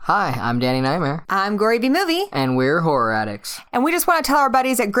Hi, I'm Danny Nightmare. I'm Gory B Movie. And we're horror addicts. And we just want to tell our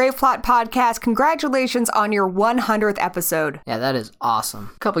buddies at Grave Plot Podcast, congratulations on your 100th episode. Yeah, that is awesome.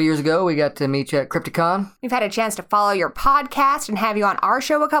 A couple years ago, we got to meet you at Crypticon. We've had a chance to follow your podcast and have you on our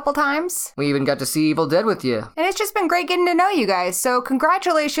show a couple times. We even got to see Evil Dead with you. And it's just been great getting to know you guys. So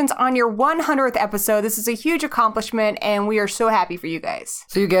congratulations on your 100th episode. This is a huge accomplishment, and we are so happy for you guys.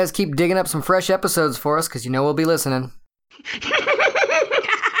 So you guys keep digging up some fresh episodes for us, because you know we'll be listening.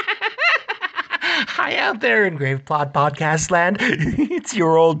 Hi out there in Grave Plot Podcast Land. It's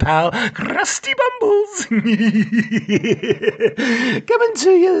your old pal, Krusty Bumbles. Coming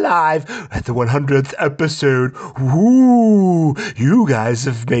to you live at the 100th episode. Ooh, you guys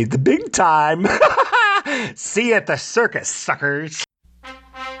have made the big time. See you at the circus, suckers.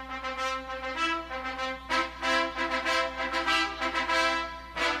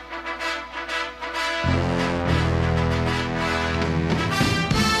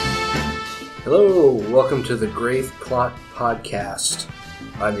 Hello, welcome to the Grave Plot Podcast.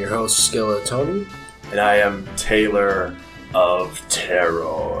 I'm your host, Skeletoni. And I am Taylor of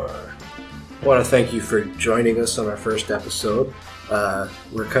Terror. I want to thank you for joining us on our first episode.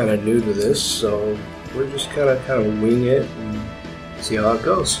 We're kind of new to this, so we're just kind of wing it and see how it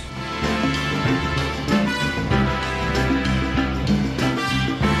goes.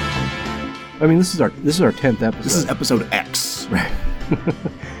 I mean, this is our 10th episode. This is episode X. Right.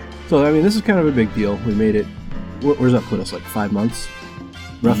 So, I mean, this is kind of a big deal. We made it. Where does that put us? Like 5 months,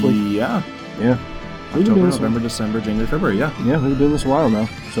 roughly. Yeah. October, November, December, January, February. Yeah. Yeah, we've been doing this a while now.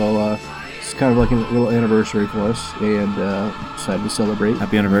 So it's kind of like a little anniversary for us, and decided to celebrate.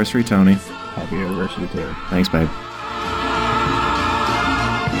 Happy anniversary, Tony. Happy anniversary, Taylor. Thanks, babe.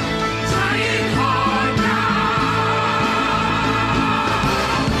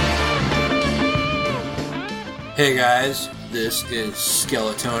 Hey guys, this is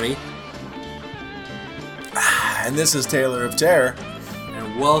Skeletoni. And this is Taylor of Terror.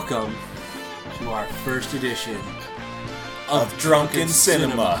 And welcome to our first edition Of Drunken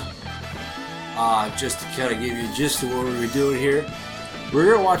Cinema. Just to kind of give you a gist of what we're doing here, we're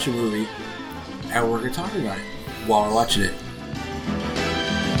going to watch a movie, and we're going to talk about it while we're watching it.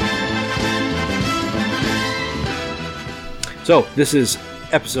 So, this is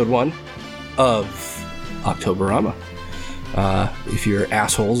episode 1 of Octoberama. If you're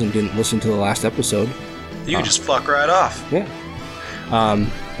assholes and didn't listen to the last episode, You can just fuck right off. yeah.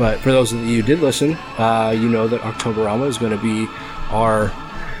 But for those of you who did listen, you know that Octoberama is going to be our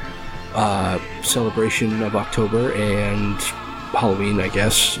celebration of October and Halloween, I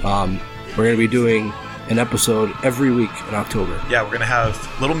guess. We're going to be doing an episode every week in October. Yeah, we're going to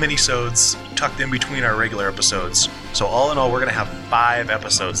have little mini-sodes tucked in between our regular episodes. So all in all, we're going to have 5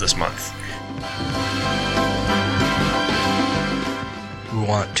 episodes this month. We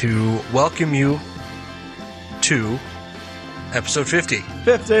want to welcome you to episode 50.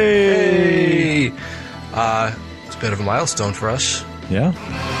 50! Hey! It's a bit of a milestone for us. Yeah.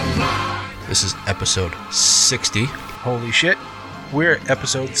 This is episode 60. Holy shit. We're at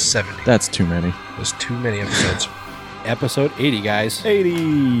episode 70. That's too many. There's too many episodes. Episode 80, guys.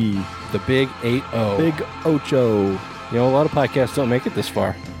 80! The big 8-0. Big Ocho. You know, a lot of podcasts don't make it this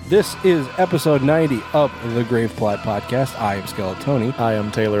far. This is episode 90 of the Grave Plot Podcast. I am Skeletoni. I am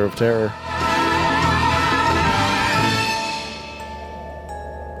Taylor of Terror.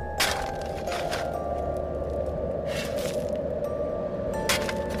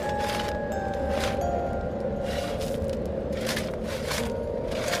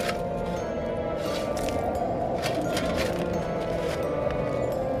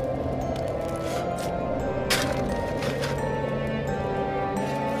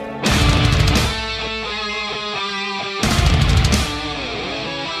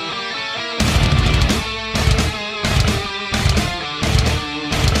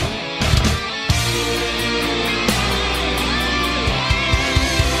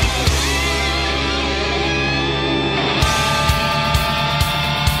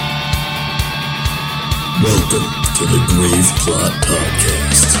 Welcome to the Grave Plot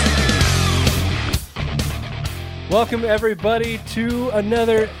Podcast. Welcome, everybody, to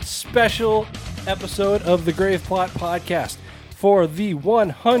another special episode of the Grave Plot Podcast. For the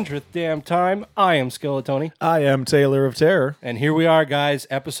 100th damn time, I am Skeletoni. I am Taylor of Terror. And here we are, guys,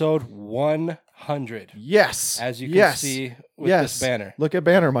 episode 100. Yes. As you can see with this banner. Look at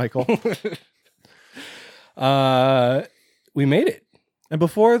banner, Michael. We made it. And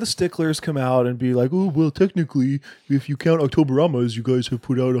before the sticklers come out and be like, oh, well, technically, if you count Octoberamas, you guys have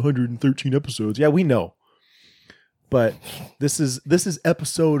put out 113 episodes. Yeah, we know. But this is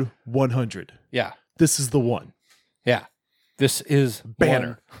episode 100. Yeah. This is the one. Yeah. This is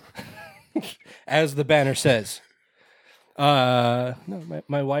Banner. as the banner says. No,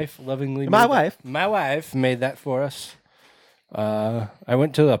 my wife lovingly. My wife made that for us. I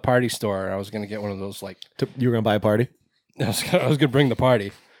went to the party store. I was going to get one of those like. You were gonna buy a party? I was going to bring the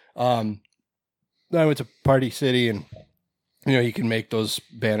party. I went to Party City, and you can make those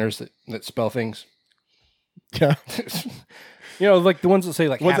banners that spell things. Yeah. Like the ones that say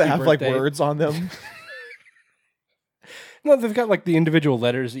like ones happy that have birthday. like words on them. No, they've got like the individual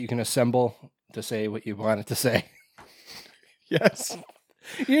letters that you can assemble to say what you want it to say. Yes.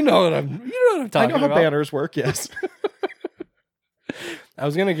 You know what I'm talking I know how about. banners work, yes. I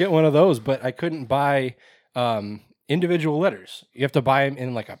was going to get one of those, but I couldn't buy individual letters. You have to buy them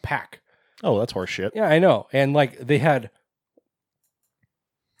in like a pack. Oh, that's horse shit. Yeah, I know. And like they had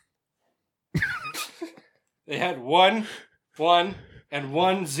 1, 1, and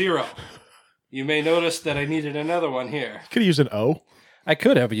 1, 0. You may notice that I needed another one here. Could have used an O. I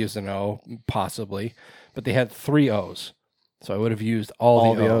could have used an O, possibly, but they had 3 O's. So I would have used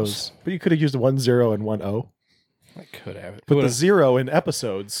all the O's. But you could have used 1 0 and 1 O. I could have. Put the 0 in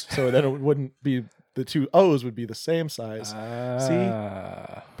episodes, so then it wouldn't be, the 2 O's would be the same size. See?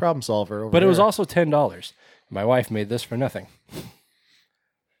 Problem solver. But it was also $10. My wife made this for nothing.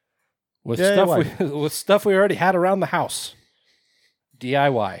 With stuff we already had around the house.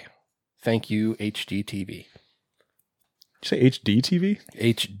 DIY. Thank you, HGTV. Did you say HD TV?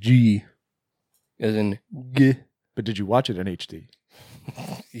 HG. As in G. But did you watch it in HD?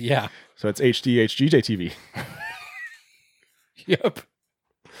 Yeah. So it's HD HGJ TV. Yep.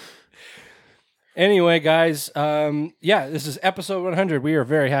 Anyway, guys, this is episode 100. We are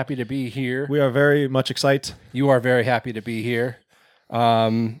very happy to be here. We are very much excited. You are very happy to be here.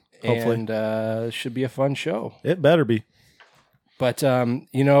 Hopefully. And it should be a fun show. It better be. But,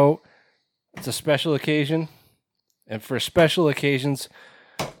 it's a special occasion. And for special occasions,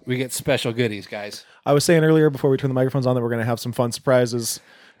 we get special goodies, guys. I was saying earlier before we turn the microphones on that we're going to have some fun surprises.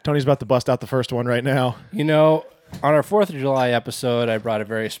 Tony's about to bust out the first one right now. On our 4th of July episode, I brought a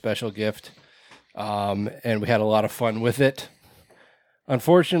very special gift. And we had a lot of fun with it.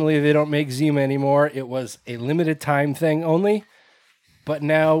 Unfortunately, they don't make Zima anymore. It was a limited time thing only. But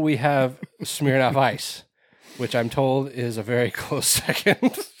now we have Smirnoff Ice, which I'm told is a very close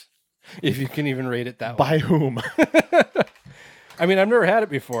second. If you can even rate it that way. By whom? I mean, I've never had it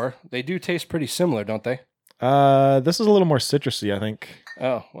before. They do taste pretty similar, don't they? This is a little more citrusy, I think.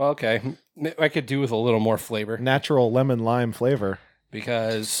 Oh, well, okay. I could do with a little more flavor. Natural lemon lime flavor.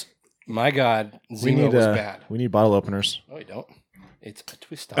 Because, my God, Zima was bad. We need bottle openers. No, we don't. It's a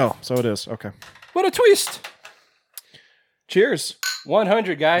twist off. Oh, so it is. Okay. What a twist! Cheers.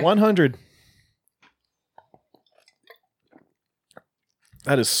 100, guy. 100.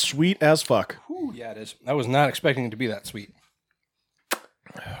 That is sweet as fuck. Ooh, yeah, it is. I was not expecting it to be that sweet.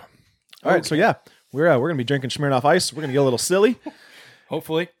 All right, so yeah, we're going to be drinking Smirnoff Ice. We're going to get a little silly.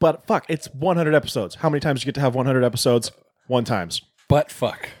 Hopefully. But fuck, it's 100 episodes. How many times do you get to have 100 episodes? 1 times. Butt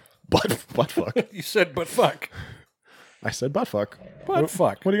fuck. Butt fuck. You said butt fuck. I said butt fuck. Butt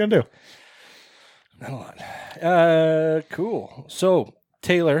fuck. What are you going to do? Not a lot. Cool. So,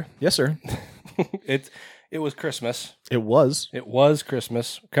 Taylor. Yes, sir. It was Christmas. It was. It was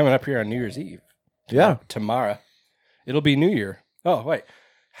Christmas. Coming up here on New Year's Eve. Yeah. Tomorrow. It'll be New Year. Oh, wait.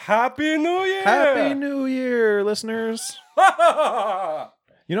 Happy New Year! Happy New Year, listeners.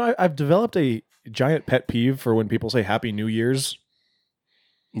 I've developed a giant pet peeve for when people say Happy New Year's.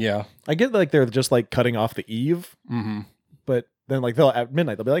 Yeah. I get like they're just like cutting off the eve. Mm-hmm. But then like at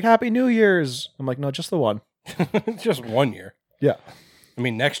midnight they'll be like Happy New Year's. I'm like, no, just the one. Just 1 year. Yeah. I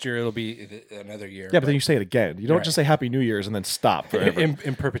mean, next year it'll be another year. Yeah, but then you say it again. You don't just say Happy New Year's and then stop forever.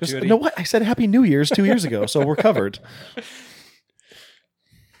 in perpetuity. No, what? I said Happy New Year's 2 years ago, so we're covered.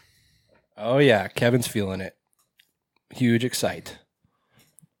 Oh, yeah. Kevin's feeling it. Huge excite.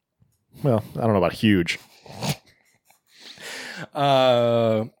 Well, I don't know about huge.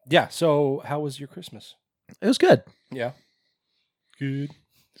 Yeah. So how was your Christmas? It was good. Yeah. Good.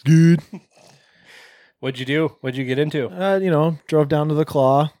 It's good. What'd you do? What'd you get into? Drove down to the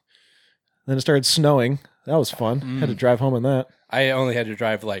Claw. Then it started snowing. That was fun. Had to drive home in that. I only had to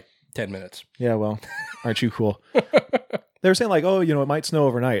drive like 10 minutes. Yeah, well, aren't you cool? They were saying like, oh, it might snow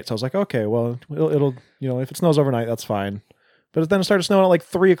overnight. So I was like, okay, well, it'll if it snows overnight, that's fine. But then it started snowing at like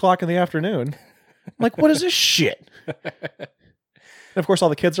 3:00 in the afternoon. I'm like, what is this shit? And of course, all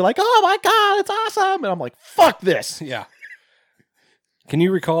the kids are like, oh my God, it's awesome. And I'm like, fuck this. Yeah. Can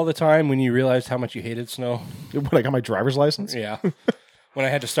you recall the time when you realized how much you hated snow? When I got my driver's license? Yeah. When I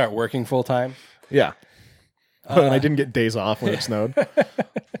had to start working full time? Yeah. And I didn't get days off when it snowed.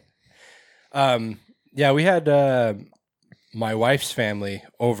 Yeah, we had my wife's family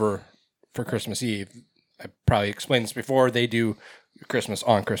over for Christmas Eve. I probably explained this before. They do Christmas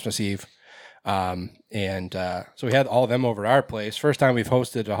on Christmas Eve. So we had all of them over at our place. First time we've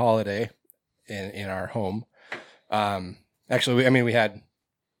hosted a holiday in our home. Actually, we had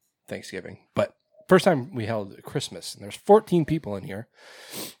Thanksgiving, but first time we held Christmas, and there's 14 people in here,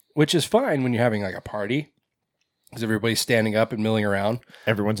 which is fine when you're having like a party because everybody's standing up and milling around.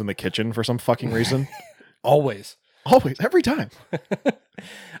 Everyone's in the kitchen for some fucking reason. Always, every time.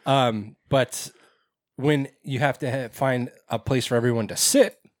 But when you have to find a place for everyone to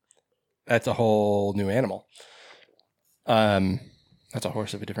sit, that's a whole new animal. That's a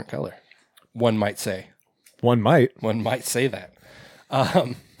horse of a different color. One might say. One might say that.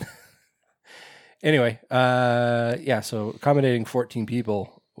 Anyway, so accommodating 14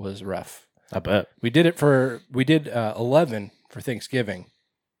 people was rough. I bet. We did 11 for Thanksgiving,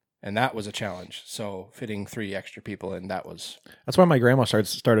 and that was a challenge. So fitting 3 extra people in, that's why my grandma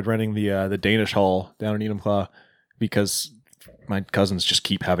started renting the Danish Hall down in Enumclaw, because my cousins just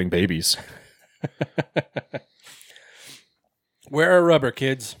keep having babies. Wear a rubber,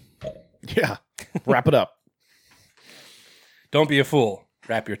 kids. Yeah. Wrap it up. Don't be a fool.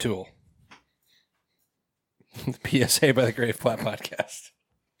 Wrap your tool. PSA by the Grave Plot Podcast.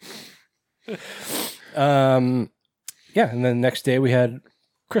 And then next day we had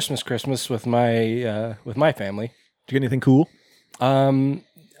Christmas with my family. Did you get anything cool? I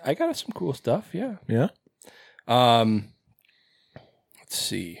got some cool stuff. Yeah. Yeah. Let's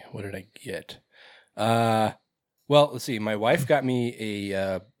see. What did I get? Let's see. My wife got me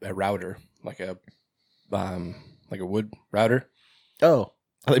a router, like a wood router. Oh,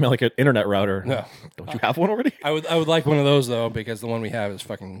 I meant like an internet router. No, don't you have one already? I would like one of those though, because the one we have is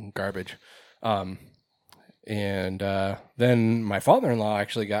fucking garbage. Then my father-in-law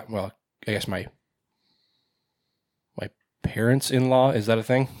actually got, I guess my parents-in-law, is that a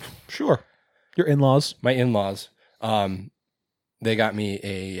thing? Sure. Your in-laws. My in-laws. They got me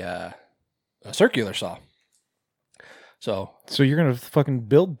a circular saw. So you're gonna fucking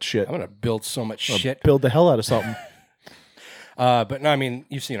build shit. I'm gonna build so much shit. Build the hell out of something. But no,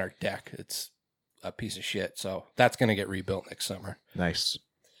 you've seen our deck. It's a piece of shit. So that's gonna get rebuilt next summer. Nice.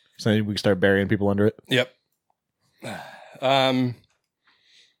 So then we can start burying people under it. Yep.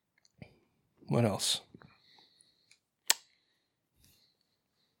 What else?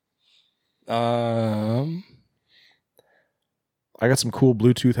 I got some cool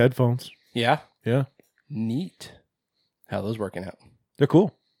Bluetooth headphones. Yeah. Yeah. Neat. How are those working out? They're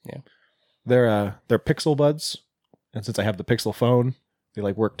cool. Yeah. They're Pixel Buds, and since I have the Pixel phone, they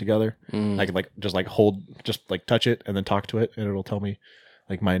like work together. I can touch it and then talk to it, and it'll tell me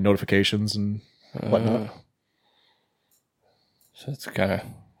like my notifications and whatnot. So it's kind of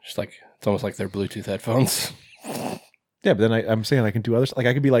just like, it's almost like they're Bluetooth headphones. Yeah, but then I'm saying I can do others. Like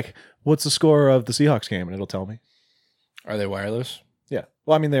I could be like, "What's the score of the Seahawks game?" and it'll tell me. Are they wireless? Yeah.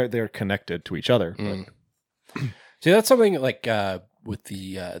 Well, they're connected to each other. But... See, that's something like with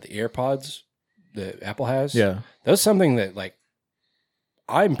the AirPods that Apple has. Yeah, that's something that like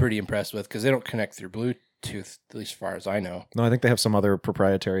I'm pretty impressed with, because they don't connect through Bluetooth, at least as far as I know. No, I think they have some other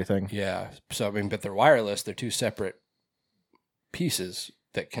proprietary thing. Yeah. So but they're wireless. They're 2 separate pieces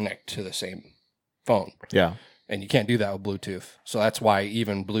that connect to the same phone. Yeah. And you can't do that with Bluetooth. So that's why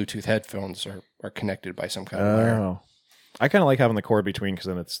even Bluetooth headphones are connected by some kind of wire. I kind of like having the cord between, because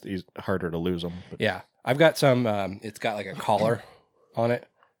then it's harder to lose them. But... Yeah. I've got some, it's got like a collar on it,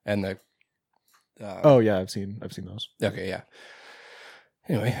 and the... oh, yeah, I've seen those. Okay, yeah.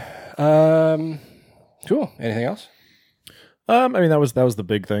 Anyway, cool. Anything else? That was the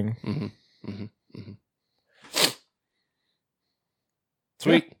big thing. Mm-hmm. Mm-hmm. Mm-hmm.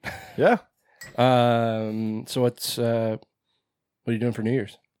 Sweet. Yeah. So what are you doing for New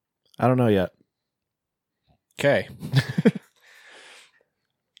Year's? I don't know yet. Okay.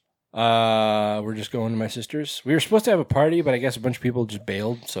 We're just going to my sister's. We were supposed to have a party, but I guess a bunch of people just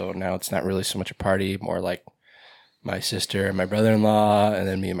bailed, so now it's not really so much a party, more like my sister and my brother-in-law, and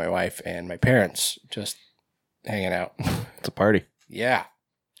then me and my wife and my parents just hanging out. It's a party. Yeah.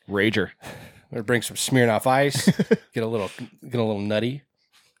 Rager. We're gonna bring some Smirnoff Ice, get a little nutty.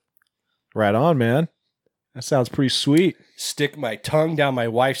 Right on, man. That sounds pretty sweet. Stick my tongue down my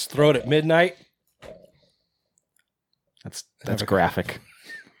wife's throat at midnight. That's graphic.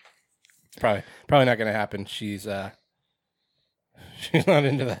 Probably not going to happen. She's not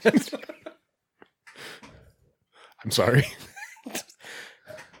into that. I'm sorry.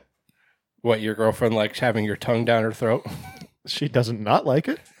 What, your girlfriend likes having your tongue down her throat? She doesn't not like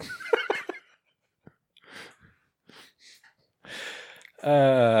it.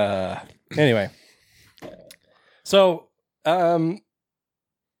 Anyway. So That's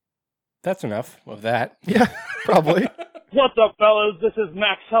enough of that. Yeah, probably. What's up, fellas? This is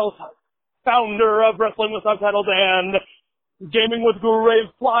Max Health, founder of Wrestling with Subtitles and Gaming with Guru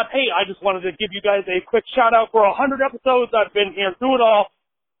Rave's Plot. Hey, I just wanted to give you guys a quick shout out for 100 episodes. I've been here through it all.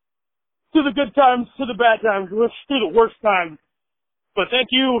 Through the good times, through the bad times, through the worst times. But thank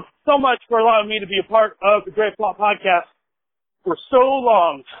you so much for allowing me to be a part of the Great Plot podcast for so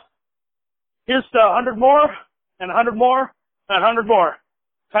long. Here's to 100 more, and 100 more, and 100 more.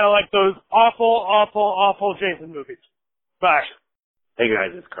 Kind of like those awful Jason movies. Bye. Hey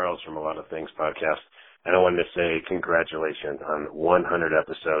guys, it's Carl's from A Lot of Things podcast, and I wanted to say congratulations on 100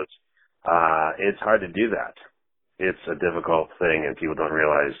 episodes. It's hard to do that. It's a difficult thing, and people don't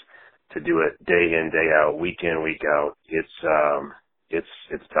realize to do it day in, day out, week in, week out. It's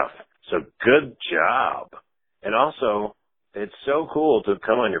tough. So good job. And also, it's so cool to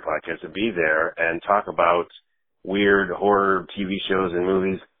come on your podcast, to be there and talk about weird horror TV shows and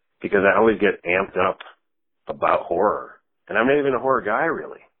movies, because I always get amped up about horror. And I'm not even a horror guy,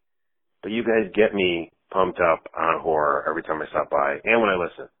 really. But you guys get me pumped up on horror every time I stop by and when I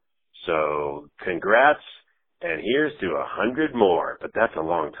listen. So congrats, and here's to 100 more. But that's a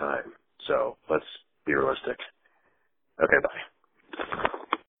long time. So let's be realistic. Okay, bye.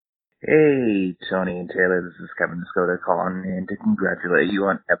 Hey, Tony and Taylor, this is Kevin Skota calling in to congratulate you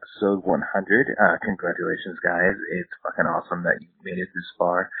on episode 100. Congratulations, guys. It's fucking awesome that you made it this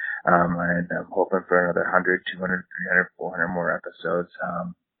far. And I'm hoping for another 100, 200, 300, 400 more episodes.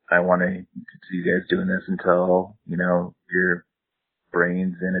 I want to see you guys doing this until, your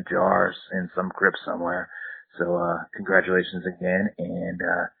brain's in a jar in some crypt somewhere. So, congratulations again, and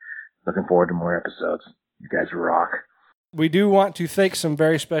looking forward to more episodes. You guys rock. We do want to thank some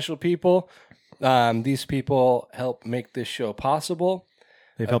very special people. These people help make this show possible.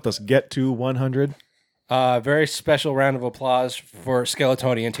 They've helped us get to 100. Very special round of applause for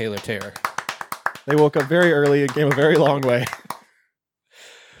Skeletoni and Taylor Terror. They woke up very early and came a very long way.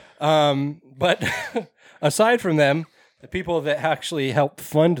 But aside from them, the people that actually help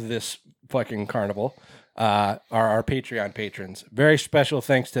fund this fucking carnival are our Patreon patrons. Very special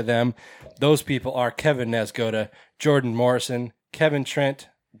thanks to them. Those people are Kevin Nesgoda, Jordan Morrison, Kevin Trent,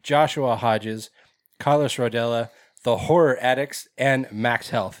 Joshua Hodges, Carlos Rodella, The Horror Addicts, and Max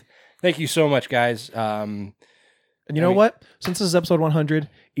Health. Thank you so much, guys. And you know what? Since this is episode 100,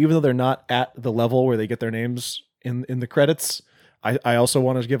 even though they're not at the level where they get their names in the credits, I also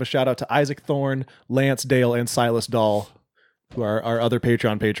want to give a shout out to Isaac Thorne, Lance Dale, and Silas Dahl, who are our other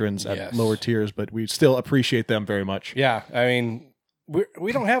Patreon patrons at lower tiers, but we still appreciate them very much. Yeah, I mean,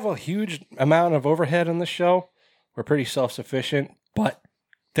 we don't have a huge amount of overhead on the show. We're pretty self-sufficient, but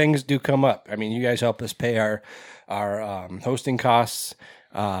things do come up. I mean, you guys help us pay our hosting costs.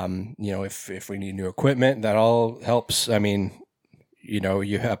 If we need new equipment, that all helps. I mean,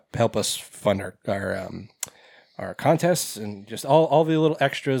 you help us fund our contests and just all the little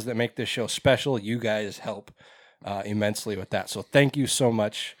extras that make this show special. You guys help immensely with that. So thank you so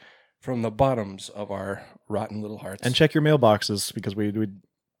much from the bottoms of our rotten little hearts. And check your mailboxes, because we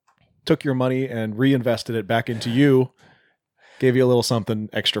took your money and reinvested it back into you. Gave you a little something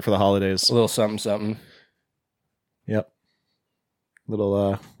extra for the holidays. A little something. Yep.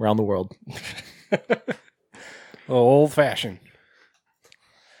 Little around the world. Old fashioned.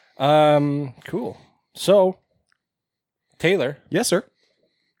 Cool. So, Taylor. Yes, sir.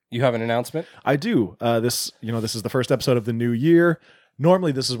 You have an announcement? I do. This is the first episode of the new year.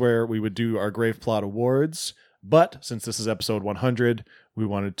 Normally, this is where we would do our Grave Plot Awards, but since this is episode 100, we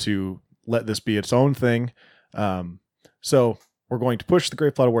wanted to let this be its own thing. So we're going to push the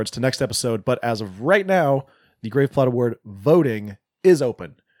Grave Plot Awards to next episode, but as of right now, the Grave Plot Award voting is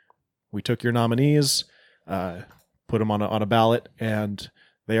open. We took your nominees, put them on a ballot, and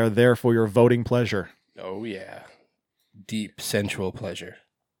they are there for your voting pleasure. Oh, yeah. Deep, sensual pleasure.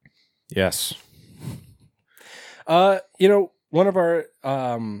 Yes. One of our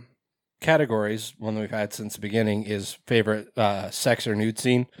categories, one that we've had since the beginning, is favorite sex or nude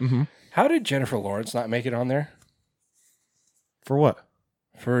scene. Mm-hmm. How did Jennifer Lawrence not make it on there? For what?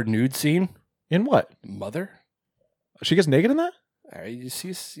 For nude scene? In what? Mother? She gets naked in that? You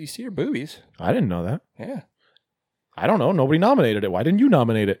see her boobies. I didn't know that. Yeah. I don't know. Nobody nominated it. Why didn't you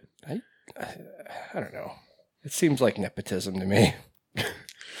nominate it? I don't know. It seems like nepotism to me.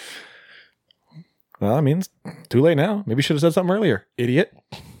 Well, I mean, it's too late now. Maybe you should have said something earlier, idiot.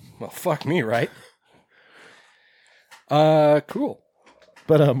 Well, fuck me, right? Cool.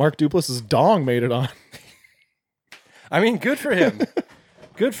 But Mark Duplass's dong made it on. I mean, good for him.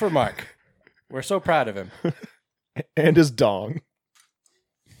 Good for Mark. We're so proud of him. And his dong.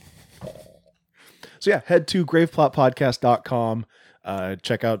 So yeah, head to graveplotpodcast.com.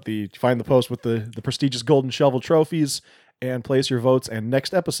 Check out find the post with the prestigious Golden Shovel trophies and place your votes. And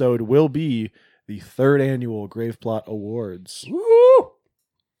next episode will be the 3rd annual Graveplot Awards. Woo!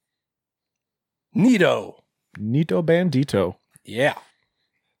 Neato Bandito. Yeah.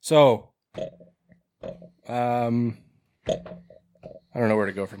 So, I don't know where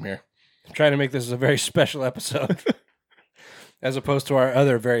to go from here. I'm trying to make this a very special episode, as opposed to our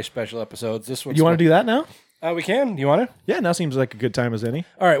other very special episodes. This one. You want to do that now? We can. You want to? Yeah, now seems like a good time as any.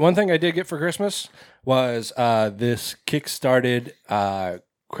 All right. One thing I did get for Christmas was this kickstarted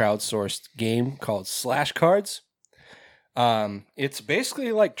crowdsourced game called Slash Cards. It's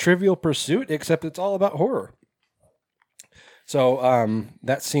basically like Trivial Pursuit, except it's all about horror. So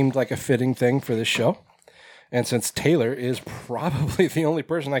that seemed like a fitting thing for this show. And since Taylor is probably the only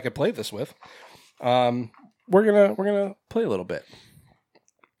person I could play this with, we're gonna play a little bit.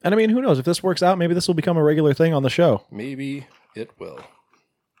 And I mean, who knows? If this works out, maybe this will become a regular thing on the show. Maybe it will.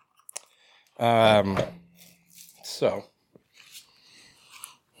 So.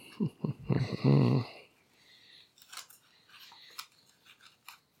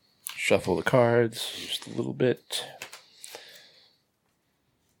 Shuffle the cards just a little bit.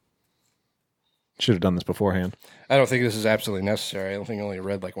 Should have done this beforehand. I don't think this is absolutely necessary. I don't think I only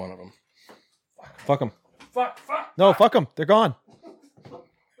read like one of them. Fuck them. Fuck. No, fuck them. They're gone.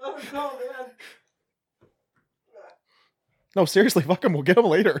 Let them go, man. No, seriously, fuck them. We'll get them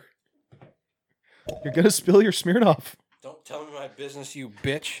later. You're going to spill your Smirnoff. Don't tell me my business, you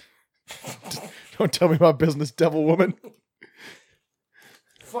bitch. Don't tell me about business, devil woman.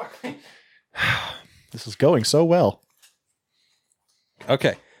 Fuck. This is going so well.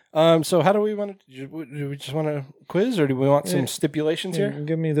 Okay. So how do we want to... Do we just want to quiz, or do we want some stipulations here?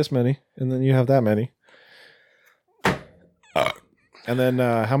 Give me this many, and then you have that many. And then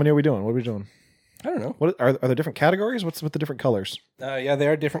how many are we doing? What are we doing? I don't know. What are there different categories? What's with the different colors? Yeah,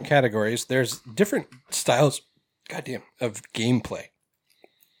 there are different categories. There's different styles, goddamn, of gameplay.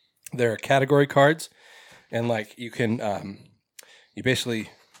 There are category cards, and like you can, you basically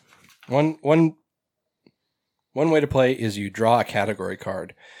one way to play is you draw a category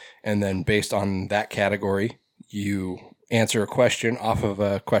card, and then based on that category, you answer a question off of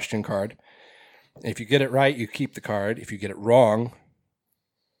a question card. If you get it right, you keep the card. If you get it wrong,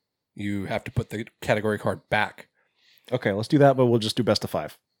 you have to put the category card back. Okay, let's do that, but we'll just do best of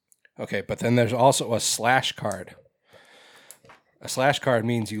 5. Okay, but then there's also a slash card. A slash card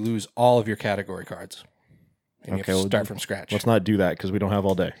means you lose all of your category cards. And you have to start from scratch. Let's not do that because we don't have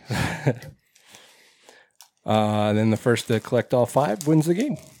all day. Then the first to collect all 5 wins the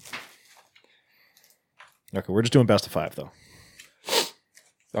game. Okay, we're just doing best of 5, though.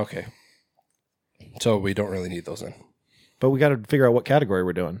 Okay. So we don't really need those then. But we got to figure out what category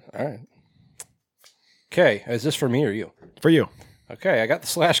we're doing. All right. Okay, is this for me or you? For you. Okay, I got the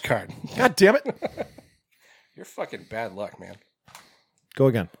slash card. God damn it. You're fucking bad luck, man. Go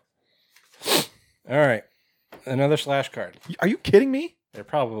again. All right. Another slash card. Are you kidding me? They're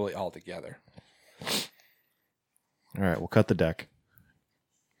probably all together. All right, we'll cut the deck.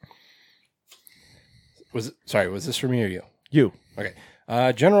 Was this for me or you? You. Okay.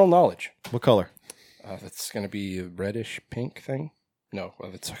 General knowledge. What color? That's going to be a reddish pink thing. No,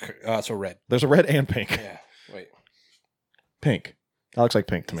 it's a red. There's a red and pink. Yeah. Wait. Pink. That looks like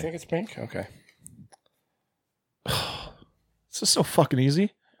pink to me. You think it's pink? Okay. This is so fucking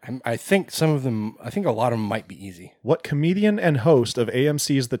easy. I think a lot of them might be easy. What comedian and host of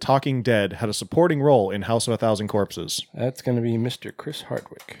AMC's The Talking Dead had a supporting role in House of a Thousand Corpses? That's going to be Mr. Chris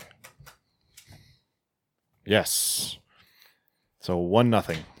Hardwick. Yes. So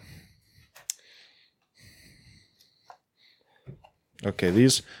 1-0. Okay,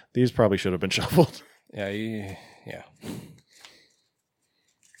 these probably should have been shuffled. Yeah.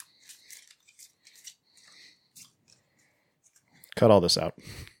 Cut all this out.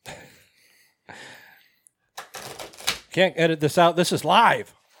 Can't edit this out. This is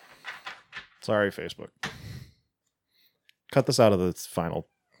live. Sorry, Facebook. Cut this out of the final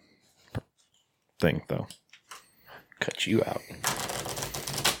thing, though. Cut you out.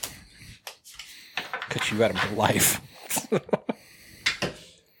 Cut you out of my life.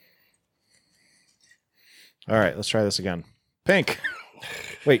 All right, let's try this again. Pink.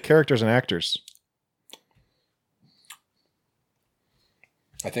 Wait, characters and actors.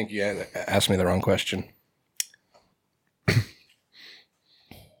 I think you asked me the wrong question.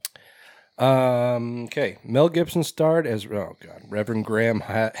 Okay. Mel Gibson starred as Reverend Graham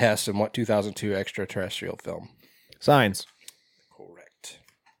Hess in what 2002 extraterrestrial film? Signs. Correct.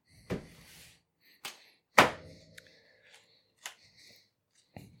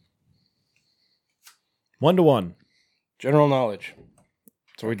 1-1. General knowledge.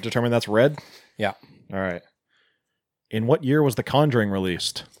 So we determined that's red? Yeah. All right. In what year was The Conjuring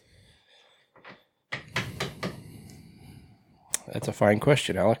released? That's a fine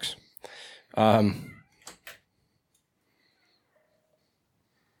question, Alex.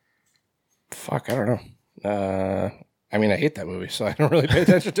 Fuck, I don't know. I mean, I hate that movie, so I don't really pay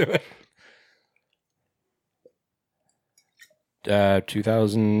attention to it.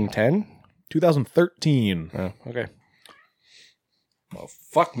 2010? 2013. Oh, okay. Well,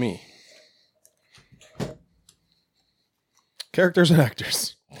 fuck me. Characters and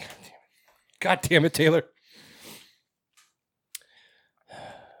actors. God damn it, Taylor.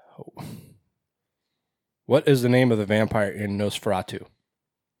 What is the name of the vampire in Nosferatu?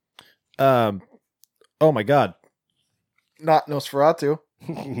 Oh my god. Not Nosferatu.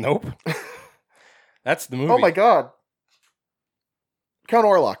 Nope. That's the movie. Oh my god. Count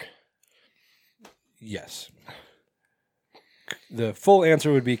Orlok. Yes. The full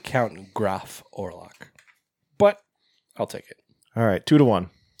answer would be Count Graf Orlok. But I'll take it. All right, 2-1.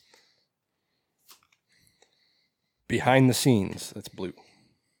 Behind the scenes. That's blue.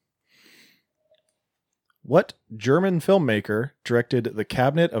 What German filmmaker directed The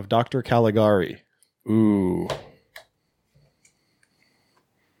Cabinet of Dr. Caligari? Ooh.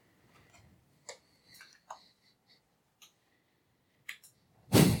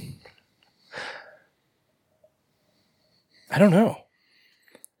 I don't know.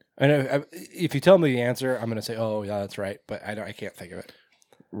 If you tell me the answer, I'm going to say, "Oh, yeah, that's right," but I can't think of it.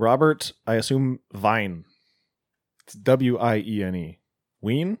 Robert, I assume Vine. It's Wiene.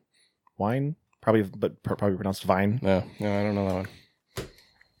 Wien? Wine? Probably pronounced Vine. No, I don't know that one.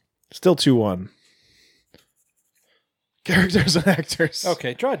 Still 2-1. Characters and actors.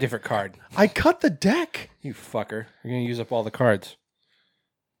 Okay, draw a different card. I cut the deck. You fucker. You're going to use up all the cards.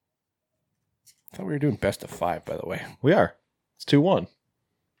 I thought we were doing best of 5, by the way. We are. It's 2-1.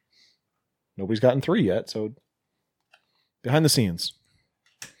 Nobody's gotten 3 yet, so behind the scenes.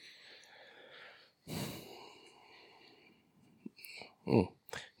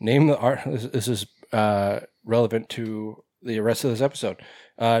 Name the art. This is relevant to the rest of this episode.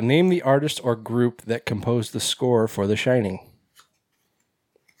 Name the artist or group that composed the score for The Shining.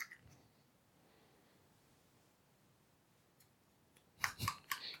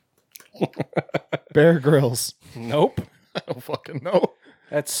 Bear Grylls. Nope. I don't fucking know.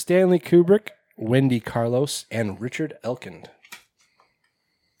 That's Stanley Kubrick, Wendy Carlos, and Richard Elkind.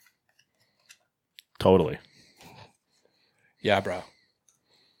 Totally. Yeah, bro.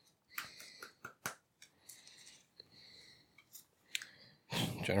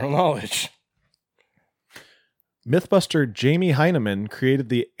 General knowledge. Mythbuster Jamie Heineman created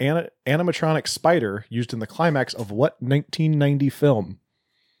the animatronic spider used in the climax of what 1990 film?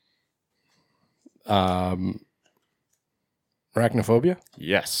 Arachnophobia?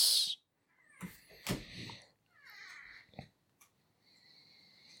 Yes.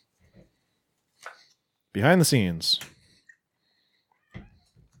 Behind the scenes.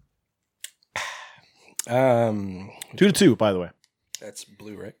 2-2, by the way. That's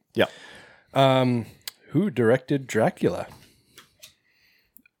blue, right? Yeah. Who directed Dracula?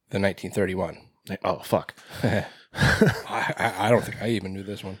 The 1931. Oh, fuck. I don't think I even knew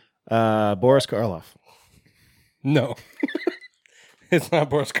this one. Boris Karloff. No. It's not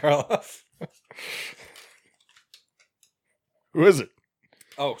Boris Karloff. Who is it?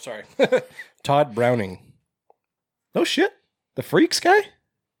 Oh, sorry. Todd Browning. No shit. The Freaks guy?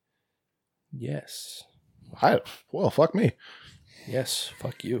 Yes. Well, fuck me. Yes,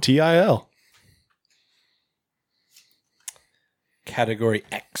 fuck you. TIL. Category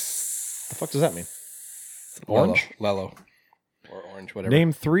X. The fuck does that mean? Orange? Lello. Or orange, whatever.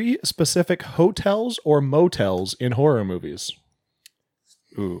 Name 3 specific hotels or motels in horror movies.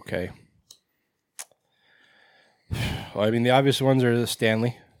 Ooh, okay. Well, I mean, the obvious ones are the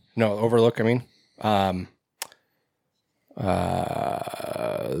Stanley. No, Overlook, I mean.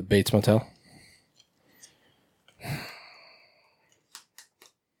 Bates Motel.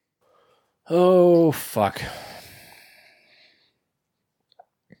 Oh, fuck.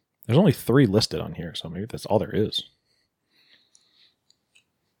 There's only 3 listed on here, so maybe that's all there is.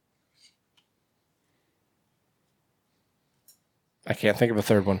 I can't think of a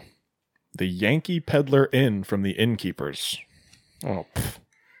third one. The Yankee Peddler Inn from the Innkeepers. Oh, pff.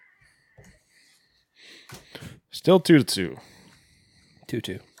 Still 2-2.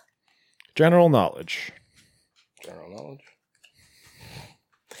 2-2. General knowledge. General knowledge.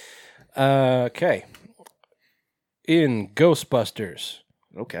 Okay. In Ghostbusters.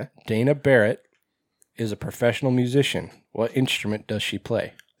 Okay. Dana Barrett is a professional musician. What instrument does she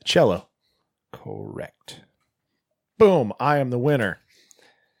play? Cello. correct. Boom. I am the winner.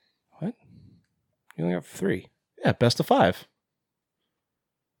 What? You only got 3. Yeah, best of 5.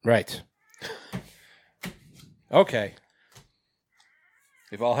 Right. Okay.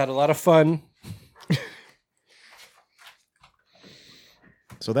 We've all had a lot of fun.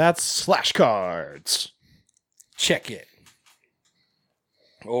 So that's Slash Cards. Check it.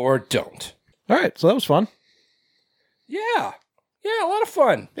 Or don't. All right, so that was fun. Yeah. Yeah, a lot of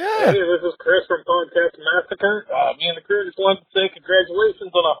fun. Yeah. Hey, this is Chris from Podcast Massacre. Me and the crew just wanted to say congratulations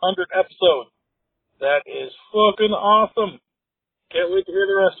on 100 episodes. That is fucking awesome. Can't wait to hear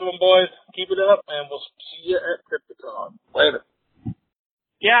the rest of them, boys. Keep it up, and we'll see you at Crypticon. Later.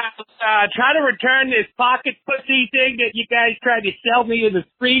 Yeah, try to return this pocket pussy thing that you guys tried to sell me in the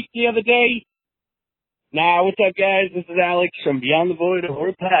street the other day. Nah, what's up, guys? This is Alex from Beyond the Void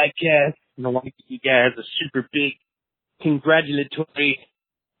Horror Podcast. And I want to give you guys a super big congratulatory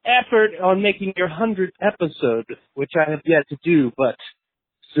effort on making your 100th episode, which I have yet to do, but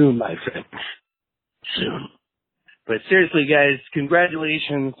soon, my friend. Soon. But seriously, guys,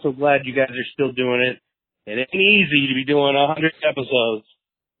 congratulations. So glad you guys are still doing it. It ain't easy to be doing 100 episodes,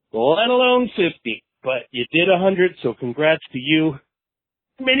 let alone 50. But you did 100, so congrats to you.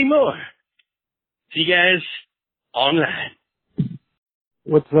 Many more. See you guys online.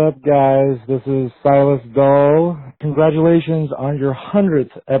 What's up, guys? This is Silas Dull. Congratulations on your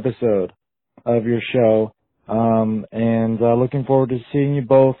 100th episode of your show. And looking forward to seeing you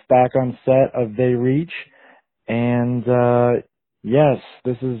both back on set of They Reach. And yes,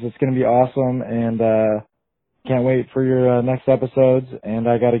 it's going to be awesome. And can't wait for your next episodes. And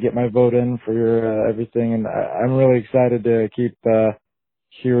I got to get my vote in for your everything. And I'm really excited to keep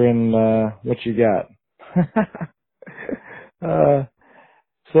hearing what you got.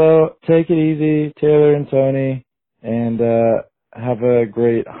 So take it easy, Taylor and Tony, and have a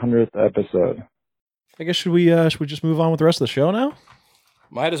great 100th episode. I guess should we just move on with the rest of the show now?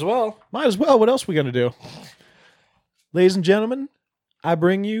 Might as well. Might as well. What else are we gonna do? Ladies and gentlemen, I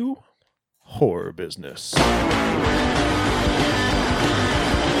bring you Horror Business.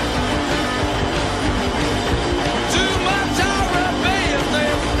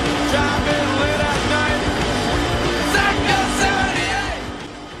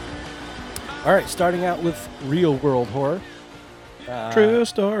 All right, starting out with real world horror. True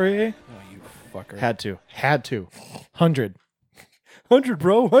story. Oh, you fucker. Had to. 100. 100,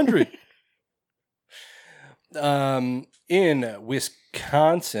 bro. 100. In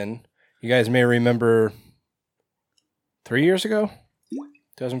Wisconsin, you guys may remember 3 years ago?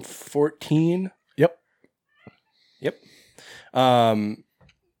 2014? Yep.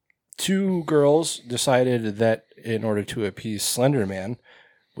 2 girls decided that in order to appease Slender Man,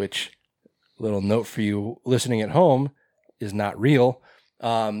 which, little note for you listening at home, is not real,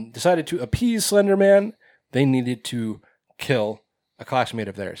 decided to appease Slender Man, they needed to kill a classmate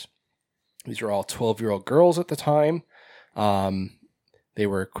of theirs. These were all 12-year-old girls at the time. They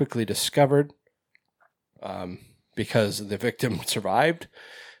were quickly discovered because the victim survived.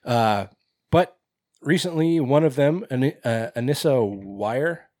 But recently, one of them, Anissa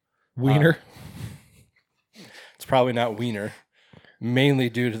Wiener. It's probably not Wiener, mainly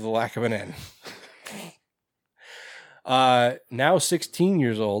due to the lack of an N. Now 16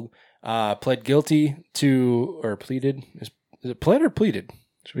 years old, pled guilty to, or pleaded. Is it pled or pleaded?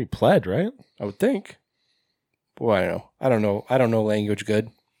 Should be pled, right? I would think. Boy, I don't know. I don't know language good.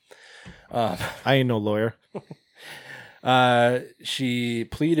 I ain't no lawyer. She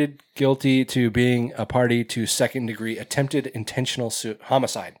pleaded guilty to being a party to second-degree attempted intentional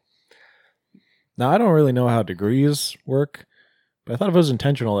homicide. Now, I don't really know how degrees work, but I thought if it was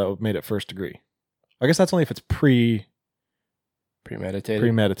intentional, that made it first degree. I guess that's only if it's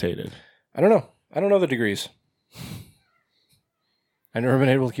premeditated. I don't know. I don't know the degrees. I've never been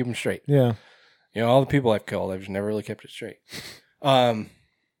able to keep them straight. Yeah. You know, all the people I've killed, I've just never really kept it straight. Yeah.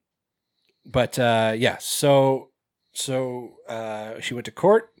 So she went to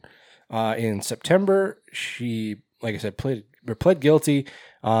court in September. She, like I said, pled guilty,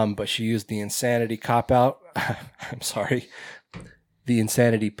 but she used the insanity cop-out. I'm sorry. The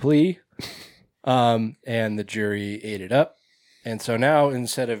insanity plea. And the jury ate it up. And so now,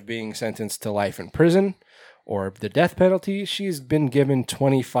 instead of being sentenced to life in prison or the death penalty, she's been given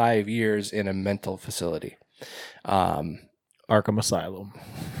 25 years in a mental facility. Arkham Asylum.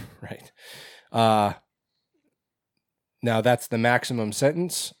 Right. Now that's the maximum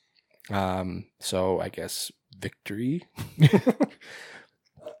sentence. So I guess victory.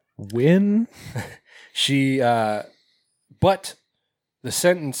 Win. But the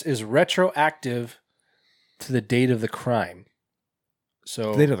sentence is retroactive to the date of the crime.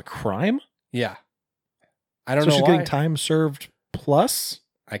 So the date of the crime? Yeah. I don't So know she's why. getting time served plus?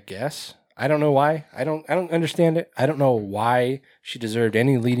 I guess. I don't know why. I don't understand it. I don't know why she deserved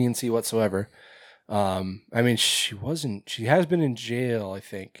any leniency whatsoever. I mean, she has been in jail, I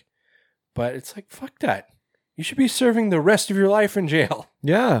think. But it's like, fuck that. You should be serving the rest of your life in jail.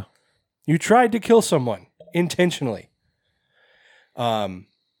 Yeah. You tried to kill someone intentionally.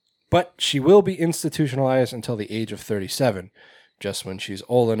 But she will be institutionalized until the age of 37, just when she's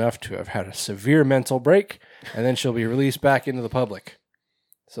old enough to have had a severe mental break, and then she'll be released back into the public.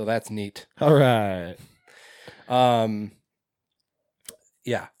 So that's neat. All right.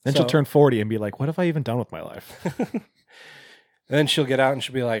 Yeah. Then she'll turn 40 and be like, what have I even done with my life? Then she'll get out and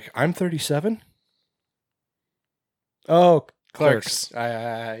she'll be like, I'm 37? Oh, Clerks.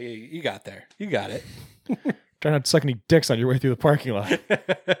 You got there. You got it. Try not to suck any dicks on your way through the parking lot.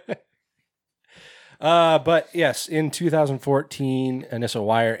 But yes, in 2014, Anissa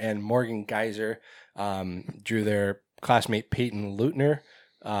Weier and Morgan Geyser drew their classmate Peyton Leutner,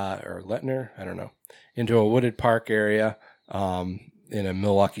 or Lettner, I don't know, into a wooded park area in a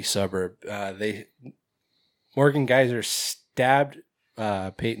Milwaukee suburb. Morgan Geyser stabbed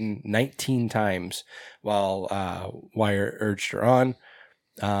Peyton 19 times while Weier urged her on.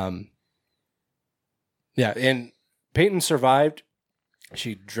 Yeah, and Peyton survived.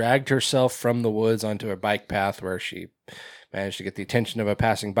 She dragged herself from the woods onto a bike path where she managed to get the attention of a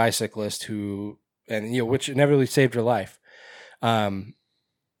passing bicyclist which inevitably saved her life.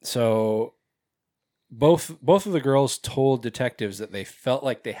 So both of the girls told detectives that they felt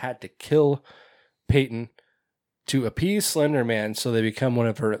like they had to kill Peyton to appease Slender Man, so they become one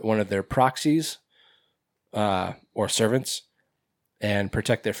of their proxies or servants and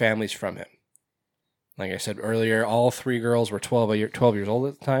protect their families from him. Like I said earlier, all three girls were 12 years old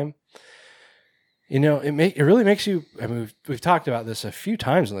at the time. You know, it really makes you. I mean, we've talked about this a few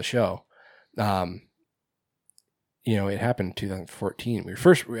times on the show. You know, it happened in 2014.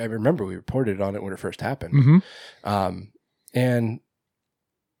 I remember we reported on it when it first happened. Mm-hmm. And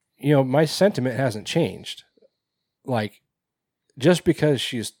you know, my sentiment hasn't changed. Like, just because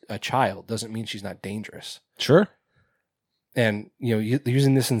she's a child doesn't mean she's not dangerous. Sure. And you know,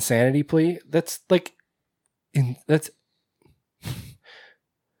 using this insanity plea, that's like, that's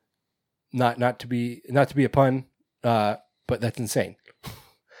not to be a pun, but that's insane.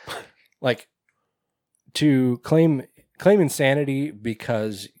 Like, to claim insanity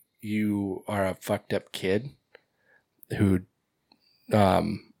because you are a fucked up kid who, I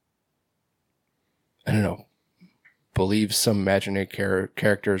don't know, believes some imaginary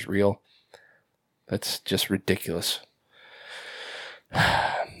character is real. That's just ridiculous.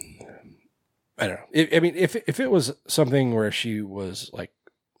 I don't know. If it was something where she was like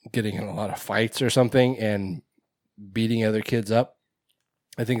getting in a lot of fights or something and beating other kids up,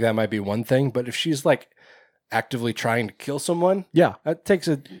 I think that might be one thing. But if she's like actively trying to kill someone, yeah, that takes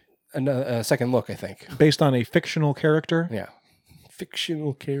a second look, I think. Based on a fictional character? Yeah.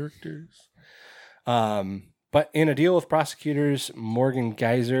 Fictional characters. But in a deal with prosecutors, Morgan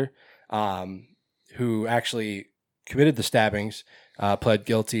Geyser, who actually committed the stabbings, pled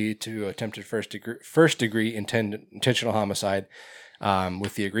guilty to attempted first degree intentional homicide,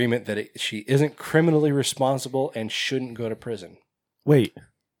 with the agreement that she isn't criminally responsible and shouldn't go to prison. Wait,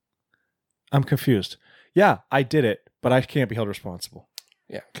 I'm confused. Yeah, I did it, but I can't be held responsible.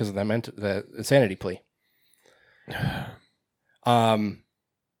 Yeah, because of the insanity plea.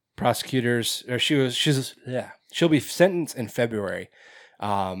 Prosecutors, or she'll be sentenced in February,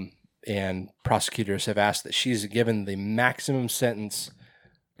 and prosecutors have asked that she's given the maximum sentence.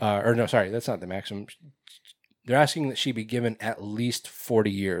 That's not the maximum. They're asking that she be given at least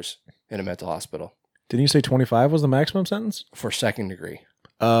 40 years in a mental hospital. Didn't you say 25 was the maximum sentence? For second degree.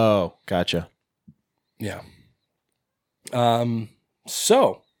 Oh, gotcha. Yeah.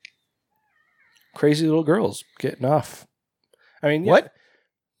 So, crazy little girls getting off. I mean, yeah. What?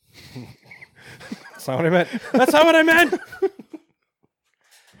 That's not what I meant. That's not what I meant.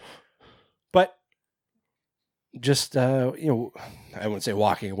 But just, I wouldn't say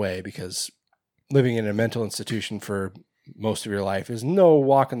walking away, because living in a mental institution for most of your life is no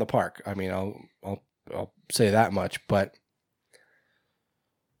walk in the park. I mean, I'll say that much, but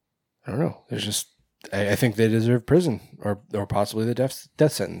I don't know. There's just, I think they deserve prison or possibly the death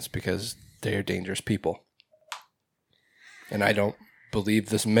sentence, because they are dangerous people. And I don't believe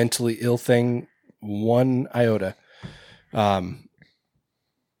this mentally ill thing one iota. I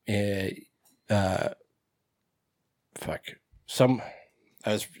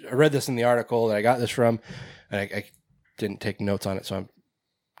read this in the article that I got this from, and I didn't take notes on it, so I'm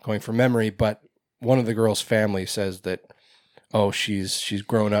going from memory, but one of the girls' family says that oh, she's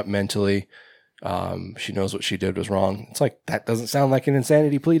grown up mentally. She knows what she did was wrong. It's like, that doesn't sound like an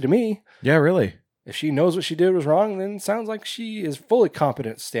insanity plea to me. Yeah, really. If she knows what she did was wrong, then it sounds like she is fully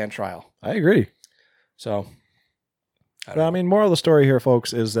competent to stand trial. I agree. So, I mean, moral of the story here,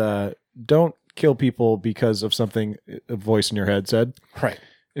 folks, is don't kill people because of something a voice in your head said. Right.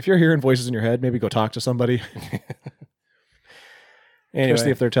 If you're hearing voices in your head, maybe go talk to somebody. Anyway.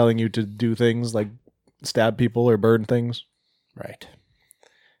 Especially if they're telling you to do things like stab people or burn things. Right.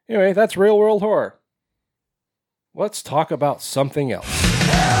 Anyway, that's real world horror. Let's talk about something else.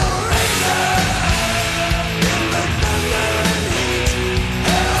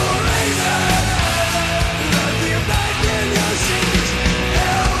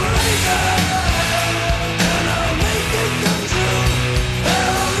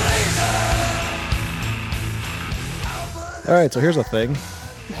 All right, so here's a thing.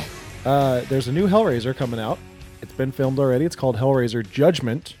 There's a new Hellraiser coming out. It's been filmed already. It's called Hellraiser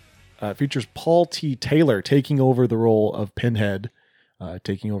Judgment. It features Paul T. Taylor taking over the role of Pinhead,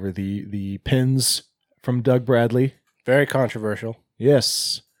 taking over the pins from Doug Bradley. Very controversial.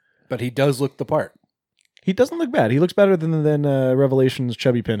 Yes. But he does look the part. He doesn't look bad. He looks better than Revelation's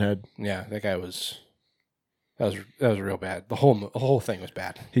chubby Pinhead. Yeah, that guy was... That was real bad. The whole thing was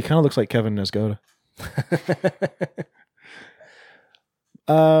bad. He kind of looks like Kevin Nesgoda.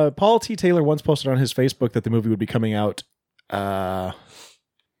 Paul T. Taylor once posted on his Facebook that the movie would be coming out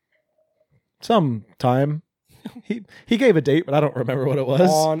sometime. He gave a date, but I don't remember what it was.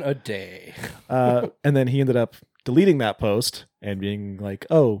 On a day. And then he ended up deleting that post and being like,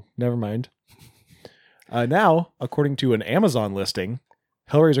 oh, never mind. Now, according to an Amazon listing,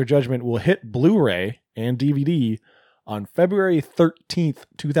 Hellraiser Judgment will hit Blu-ray and DVD on February 13th,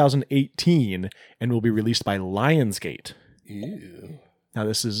 2018, and will be released by Lionsgate. Ew. Now,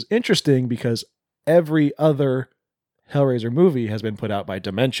 this is interesting because every other Hellraiser movie has been put out by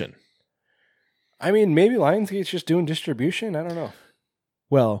Dimension. I mean, maybe Lionsgate's just doing distribution. I don't know.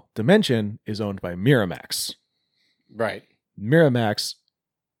 Well, Dimension is owned by Miramax. Right. Miramax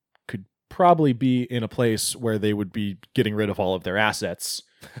could probably be in a place where they would be getting rid of all of their assets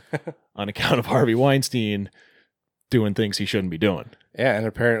on account of Harvey Weinstein doing things he shouldn't be doing. Yeah, and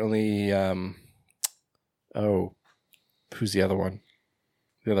apparently, who's the other one?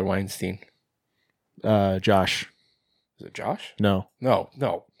 The other Weinstein. Josh. Is it Josh? No.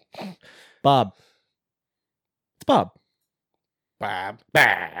 No. Bob. It's Bob. Bob.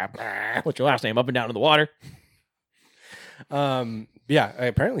 What's your last name? Up and down in the water. Yeah,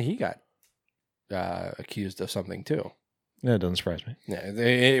 apparently he got accused of something too. Yeah, it doesn't surprise me. Yeah,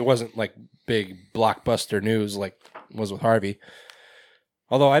 it wasn't like big blockbuster news like it was with Harvey.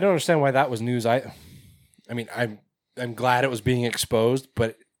 Although I don't understand why that was news. I mean, I'm glad it was being exposed,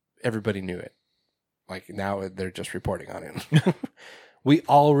 but everybody knew it. Like now they're just reporting on it. We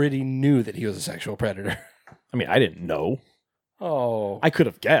already knew that he was a sexual predator. I mean, I didn't know. Oh. I could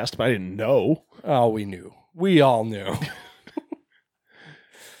have guessed, but I didn't know. Oh, we knew. We all knew.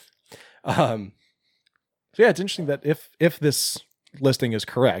 So yeah, it's interesting that if this listing is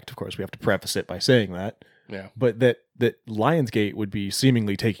correct, of course we have to preface it by saying that. Yeah. But that Lionsgate would be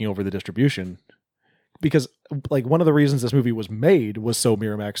seemingly taking over the distribution. Because like one of the reasons this movie was made was so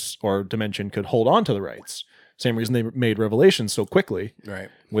Miramax or Dimension could hold on to the rights. Same reason they made Revelation so quickly, right?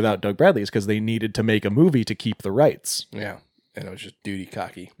 Without Doug Bradley, is because they needed to make a movie to keep the rights. Yeah, and it was just duty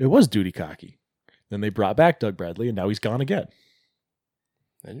cocky. It was duty cocky. Then they brought back Doug Bradley, and now he's gone again.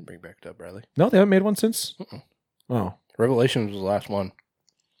 They didn't bring back Doug Bradley. No, they haven't made one since. Oh, Revelation was the last one.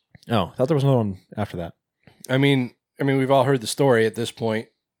 Oh, I thought there was another one after that. I mean, we've all heard the story at this point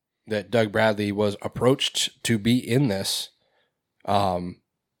that Doug Bradley was approached to be in this,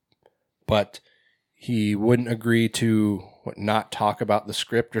 but he wouldn't agree to not talk about the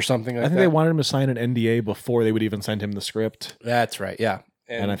script or something like that. I think they wanted him to sign an NDA before they would even send him the script. That's right, yeah.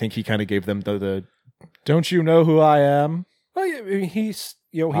 And I think he kind of gave them the don't you know who I am? Well, yeah, I mean, he's,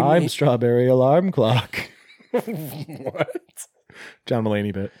 I'm Strawberry Alarm Clock. What? John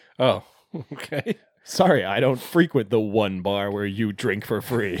Mulaney bit. Oh, okay. Sorry, I don't frequent the one bar where you drink for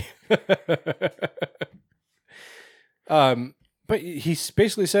free. But he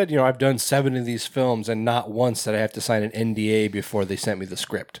basically said, I've done 7 of these films and not once did I have to sign an NDA before they sent me the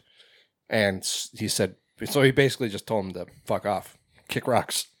script. And he said, so he basically just told him to fuck off, kick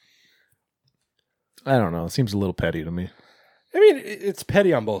rocks. I don't know. It seems a little petty to me. I mean, it's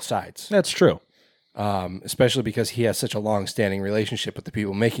petty on both sides. That's true. Especially because he has such a long-standing relationship with the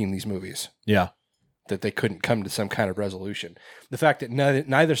people making these movies. Yeah. That they couldn't come to some kind of resolution. The fact that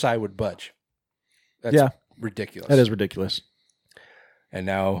neither side would budge. That's ridiculous. That is ridiculous. And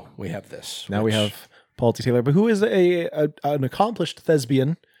now we have this. Now we have Paul T. Taylor, but who is an accomplished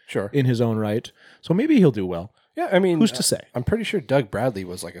thespian in his own right. So maybe he'll do well. Yeah, I mean, who's to say? I'm pretty sure Doug Bradley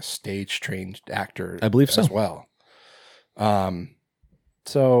was like a stage-trained actor. I believe so as well.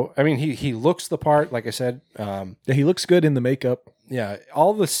 So I mean, he looks the part. Like I said, yeah, he looks good in the makeup. Yeah,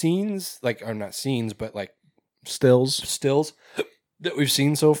 all the scenes, like, are not scenes, but like stills that we've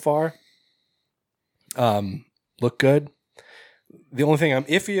seen so far, look good. The only thing I'm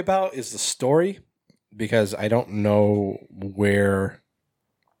iffy about is the story, because I don't know where.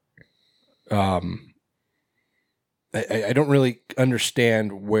 I don't really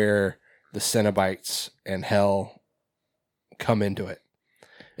understand where the Cenobites and hell come into it.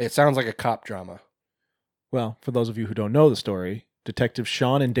 It sounds like a cop drama. Well, for those of you who don't know the story, Detectives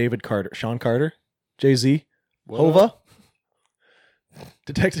Sean Carter, Jay-Z, Hova.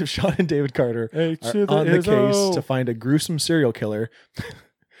 Detective Sean and David Carter are on the case to find a gruesome serial killer.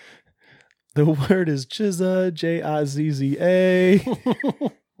 The word is Jizza, Jizza.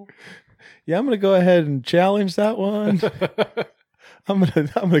 Yeah, I'm gonna go ahead and challenge that one. I'm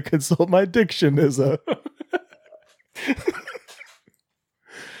gonna consult my diction as a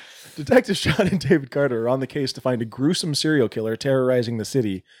Detective Sean and David Carter are on the case to find a gruesome serial killer terrorizing the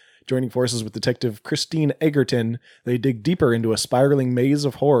city. Joining forces with Detective Christine Egerton, they dig deeper into a spiraling maze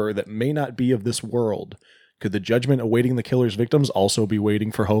of horror that may not be of this world. Could the judgment awaiting the killer's victims also be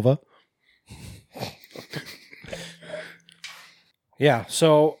waiting for Hova? Yeah,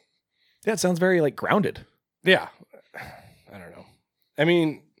 so... Yeah, it sounds very, like, grounded. Yeah. I don't know. I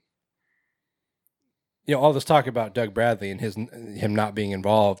mean, you know, all this talk about Doug Bradley and him not being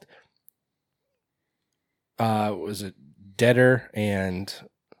involved. Was it Deader and...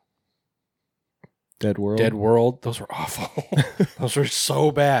 Dead World. Those were awful. Those were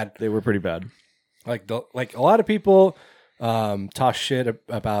so bad. They were pretty bad. Like a lot of people talk shit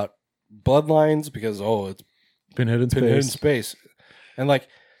about Bloodlines because it's Pinhead in space. And like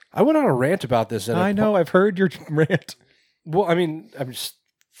I went on a rant about this. I know. I've heard your rant. Well, I mean, I'm just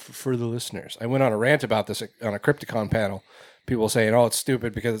for the listeners. I went on a rant about this on a Crypticon panel. People saying, "Oh, it's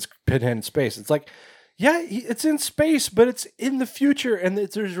stupid because it's Pinhead in space." It's like, yeah, it's in space, but it's in the future, and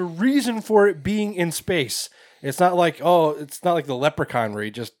there's a reason for it being in space. It's not like, it's not like the Leprechaun where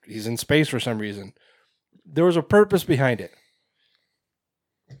he's in space for some reason. There was a purpose behind it.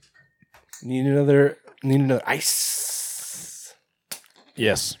 Need another ice.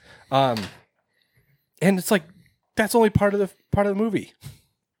 Yes. And it's like that's only part of the movie.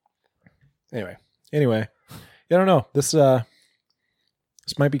 Anyway, I don't know. This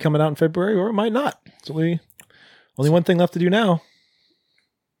might be coming out in February, or it might not. So only one thing left to do now.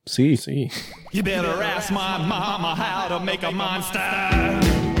 See. You better ask my mama how to make a monster.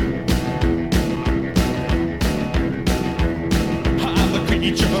 I'm the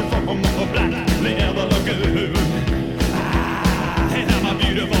creature from a black leather lagoon. And I'm a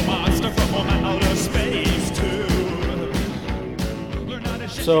beautiful monster from outer space too.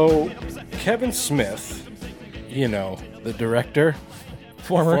 So, Kevin Smith, you know, the director.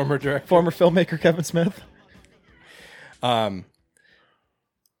 Former director. Former filmmaker Kevin Smith. Now,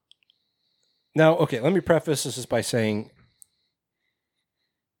 okay, let me preface this by saying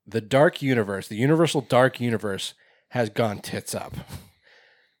the dark universe, the universal dark universe, has gone tits up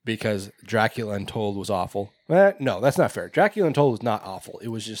because Dracula Untold was awful. No, that's not fair. Dracula Untold was not awful. It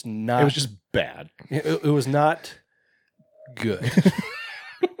was just not... It was just bad. It was not good.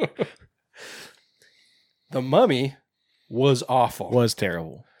 The Mummy was awful. Was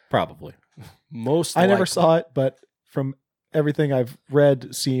terrible. Probably. I never saw it, but from everything I've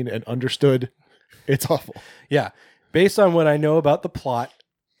read, seen, and understood, it's awful. Yeah. Based on what I know about the plot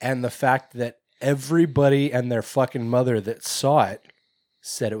and the fact that everybody and their fucking mother that saw it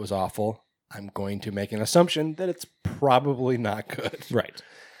said it was awful, I'm going to make an assumption that it's probably not good. Right.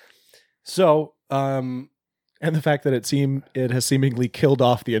 So, and the fact that it has seemingly killed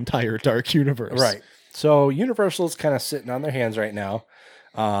off the entire dark universe. Right. So Universal's kind of sitting on their hands right now.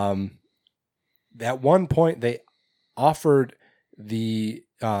 At one point, they offered the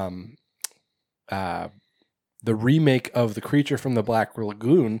remake of The Creature from the Black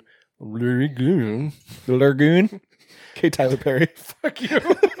Lagoon. Okay, Tyler Perry. Fuck you.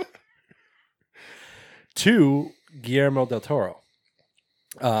 To Guillermo del Toro.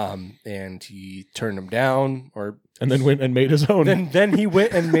 And he turned him down, and then went and made his own. Then he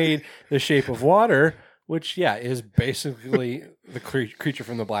went and made The Shape of Water, which is basically the Creature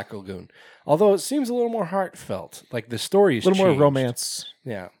from the Black Lagoon. Although it seems a little more heartfelt, like the story's a little changed. more romance.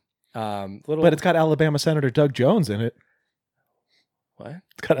 Yeah, but it's got Alabama Senator Doug Jones in it. What?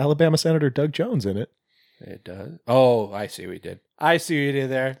 It's got Alabama Senator Doug Jones in it. It does. Oh, I see what you did. I see what you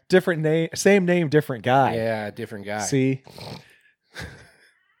did there. Different name, same name, different guy. Yeah, different guy. See?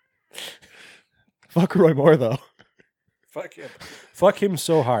 Fuck Roy Moore, though. Fuck him. Fuck him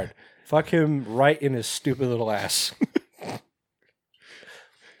so hard. Fuck him right in his stupid little ass.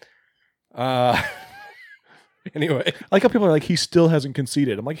 Anyway. I like how people are like, he still hasn't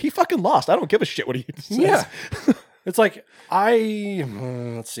conceded. I'm like, he fucking lost. I don't give a shit what he says. Yeah. It's like,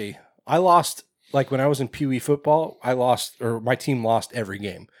 let's see. I lost, like when I was in Pee Wee football, my team lost every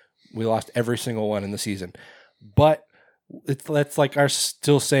game. We lost every single one in the season. But that's like our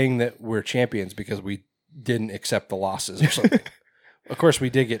still saying that we're champions because we didn't accept the losses or something. Of course, we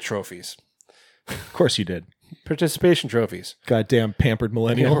did get trophies. Of course you did. Participation trophies. Goddamn pampered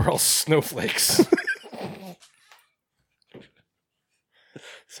millennial. We're all snowflakes.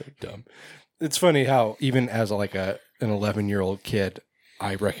 So dumb. It's funny how even as an 11-year-old kid,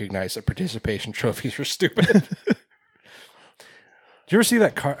 I recognize that participation trophies are stupid. Did you ever see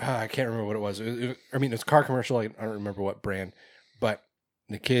that car? I can't remember what it was. It's a car commercial. I don't remember what brand, but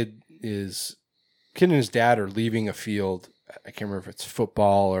the kid and his dad are leaving a field. I can't remember if it's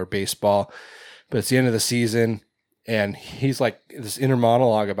football or baseball, but it's the end of the season. And he's like this inner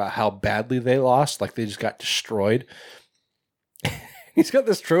monologue about how badly they lost. Like they just got destroyed. He's got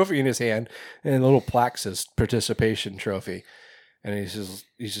this trophy in his hand and a little plaque says participation trophy. And he's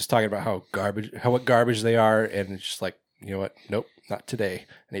just talking about what garbage they are. And it's just like, you know what? Nope, not today.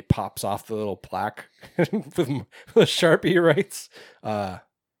 And he pops off the little plaque with a Sharpie. He writes, oh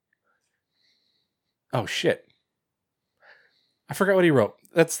shit. I forgot what he wrote.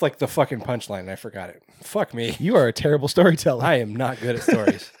 That's like the fucking punchline. I forgot it. Fuck me. You are a terrible storyteller. I am not good at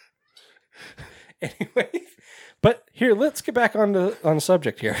stories. Anyway, but here, let's get back on the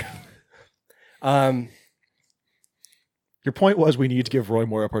subject here. Your point was we need to give Roy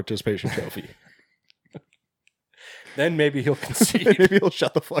Moore a participation trophy. Then maybe he'll concede. Maybe he'll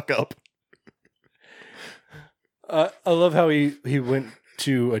shut the fuck up. I love how he went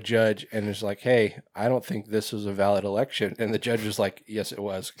to a judge and is like, hey, I don't think this was a valid election. And the judge was like, yes, it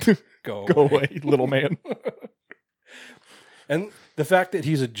was. Go away, little man. And the fact that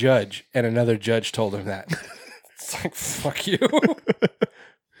he's a judge and another judge told him that, it's like, fuck you.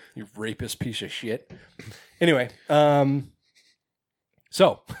 You rapist piece of shit. Anyway,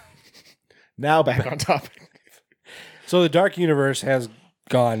 so now back on topic. So the Dark Universe has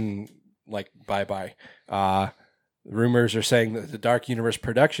gone like bye-bye. Rumors are saying that the Dark Universe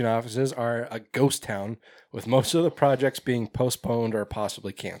production offices are a ghost town, with most of the projects being postponed or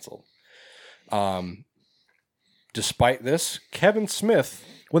possibly canceled. Despite this, Kevin Smith...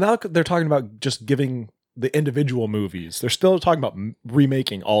 Well, now they're talking about just giving the individual movies. They're still talking about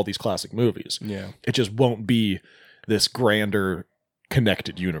remaking all these classic movies. Yeah. It just won't be this grander,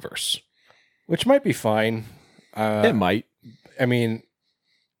 connected universe. Which might be fine. It might. I mean,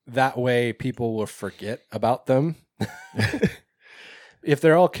 that way people will forget about them. If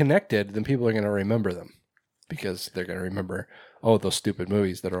they're all connected, then people are going to remember them because they're going to remember, those stupid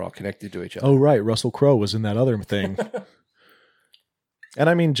movies that are all connected to each other. Oh, right. Russell Crowe was in that other thing. And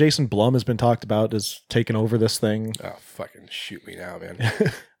I mean, Jason Blum has been talked about as taking over this thing. Oh, fucking shoot me now,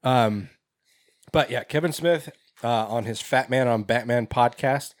 man. But yeah, Kevin Smith on his Fat Man on Batman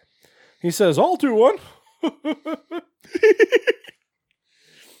podcast, he says, I'll do one.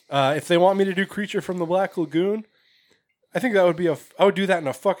 If they want me to do Creature from the Black Lagoon, I think that would be I would do that in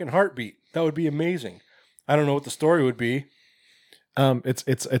a fucking heartbeat. That would be amazing. I don't know what the story would be.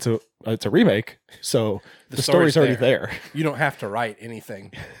 It's a remake, so the story's already there. You don't have to write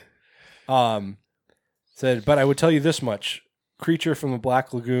anything. Said, but I would tell you this much: Creature from the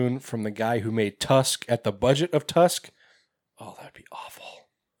Black Lagoon, from the guy who made Tusk at the budget of Tusk. Oh, that'd be awful.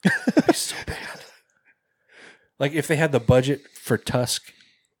 That'd be so bad. Like if they had the budget for Tusk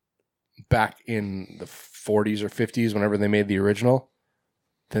back in the 40s or 50s, whenever they made the original,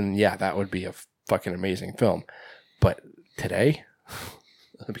 then yeah, that would be a fucking amazing film. But today,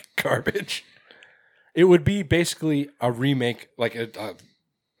 that'd be garbage. It would be basically a remake, like a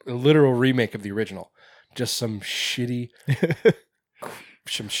literal remake of the original. Just some shitty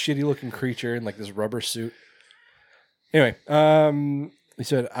looking creature in like this rubber suit. Anyway, he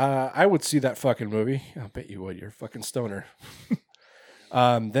said, I would see that fucking movie. I bet you would. You're a fucking stoner.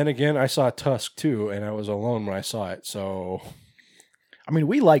 Then again, I saw Tusk too, and I was alone when I saw it. So, I mean,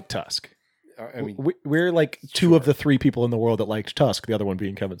 we like Tusk. I mean, we're like two of the three people in the world that liked Tusk, the other one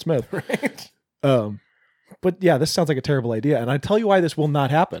being Kevin Smith. Right. But yeah, this sounds like a terrible idea. And I tell you why this will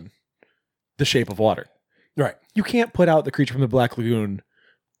not happen. The Shape of Water. Right. You can't put out The Creature from the Black Lagoon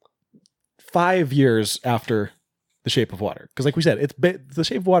 5 years after The Shape of Water. Because like we said, The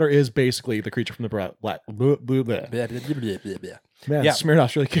Shape of Water is basically the creature from the black. Man, Yeah.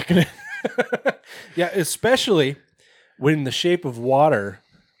 Smirnoff's really kicking it. Yeah, especially when The Shape of Water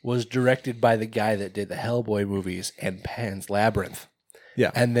was directed by the guy that did the Hellboy movies and Pan's Labyrinth.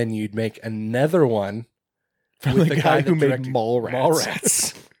 Yeah. And then you'd make another one From with the guy who that made directed Mallrats.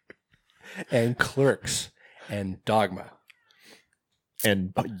 Mallrats. And Clerks and Dogma.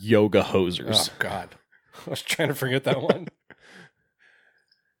 And Yoga Hosers. Oh, God. I was trying to forget that one.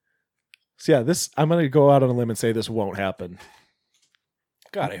 So yeah, I'm going to go out on a limb and say this won't happen.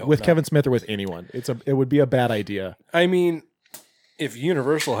 God, I hope with not. Kevin Smith or with anyone. It would be a bad idea. I mean, if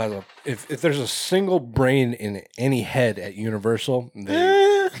Universal has if there's a single brain in any head at Universal,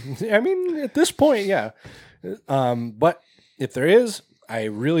 I mean, at this point, yeah. But if there is, I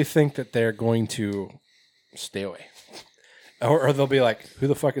really think that they're going to stay away. Or they'll be like, who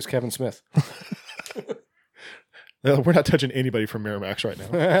the fuck is Kevin Smith? We're not touching anybody from Miramax right now.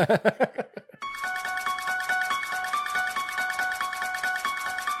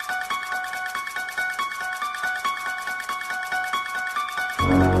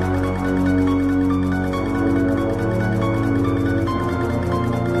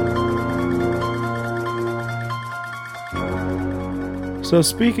 So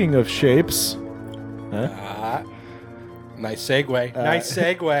speaking of shapes, nice segue. Nice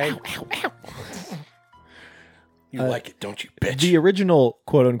segue. You like it, don't you, bitch? The original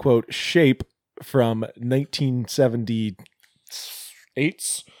quote unquote shape from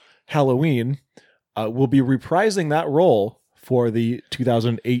 1978's Halloween will be reprising that role for the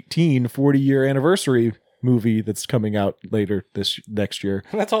 2018 40-year anniversary movie that's coming out later this next year.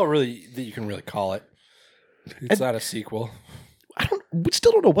 That's all really that you can really call it. It's not a sequel. We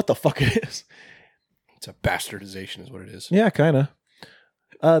still don't know what the fuck it is. It's a bastardization is what it is. Yeah, kind of.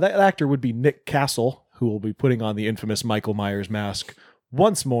 That actor would be Nick Castle, who will be putting on the infamous Michael Myers mask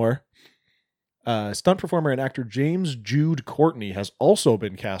once more. Stunt performer and actor James Jude Courtney has also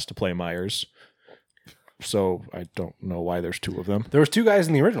been cast to play Myers. So I don't know why there's two of them. There was two guys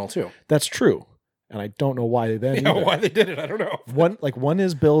in the original too. That's true. And I don't know why then. Yeah, why they did it, I don't know. One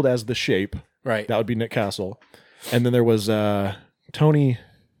is billed as the Shape. Right. That would be Nick Castle. And then there was Tony.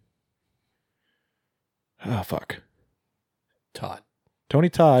 Oh, fuck. Todd. Tony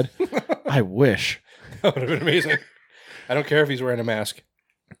Todd. I wish. That would have been amazing. I don't care if he's wearing a mask.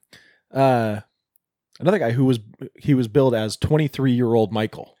 Another guy who was billed as 23-year-old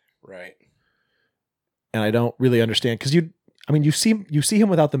Michael. Right. And I don't really understand because you see him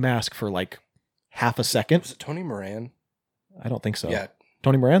without the mask for like half a second. Was it Tony Moran? I don't think so. Yeah.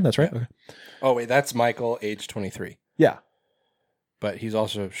 Tony Moran, that's right. Yeah. Okay. Oh wait, that's Michael, age 23. Yeah. But he's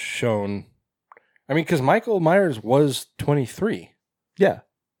also shown. I mean, because Michael Myers was 23. Yeah.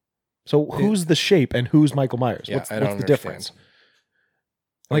 So who's the Shape and who's Michael Myers? Yeah, what's I don't the understand. difference?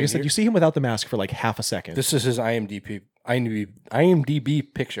 Like I said, you see him without the mask for like half a second. This is his IMDb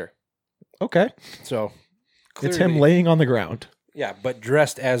picture. Okay. So it's him laying on the ground. Yeah, but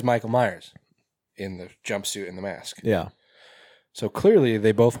dressed as Michael Myers in the jumpsuit and the mask. Yeah. So clearly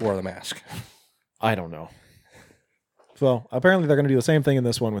they both wore the mask. I don't know. So apparently they're going to do the same thing in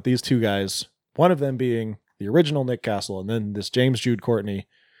this one with these two guys. One of them being the original Nick Castle, and then this James Jude Courtney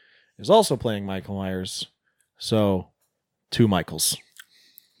is also playing Michael Myers. So, two Michaels.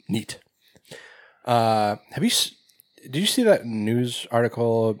 Neat. Did you see that news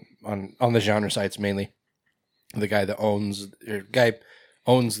article on the genre sites mainly? The guy that owns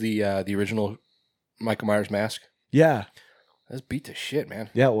the original Michael Myers mask. Yeah, that's beat to shit, man.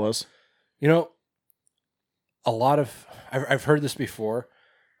 Yeah, it was. You know, a lot of I've heard this before.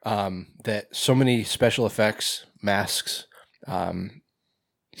 That so many special effects, masks,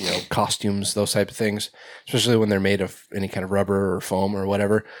 costumes, those type of things, especially when they're made of any kind of rubber or foam or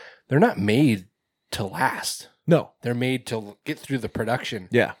whatever, they're not made to last. No. They're made to get through the production.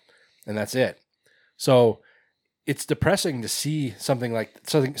 Yeah. And that's it. So it's depressing to see something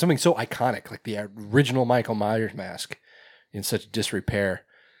so iconic, like the original Michael Myers mask in such disrepair.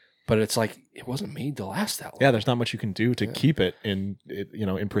 But it's like it wasn't made to last that long. Yeah, there's not much you can do to keep it in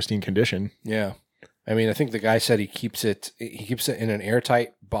pristine condition. Yeah. I mean, I think the guy said he keeps it in an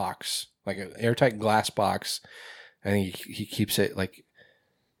airtight box, like an airtight glass box, and he keeps it like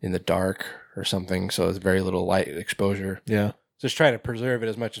in the dark or something, so it's very little light exposure. Yeah. Just trying to preserve it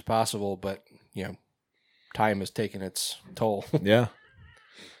as much as possible, but time has taken its toll. Yeah.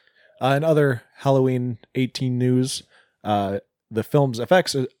 In other Halloween 18 news, the film's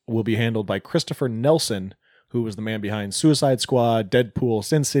effects will be handled by Christopher Nelson, who was the man behind Suicide Squad, Deadpool,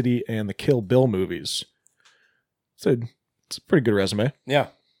 Sin City, and the Kill Bill movies. So it's a pretty good resume. Yeah.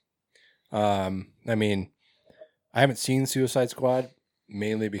 I mean, I haven't seen Suicide Squad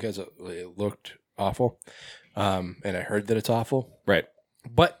mainly because it looked awful, and I heard that it's awful. Right.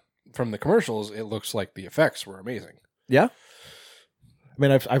 But from the commercials, it looks like the effects were amazing. Yeah. I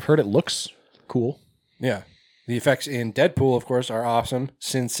mean, I've heard it looks cool. Yeah. The effects in Deadpool, of course, are awesome.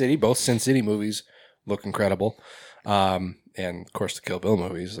 Sin City, both Sin City movies look incredible. And, of course, the Kill Bill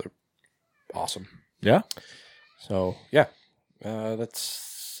movies are awesome. Yeah. So, yeah.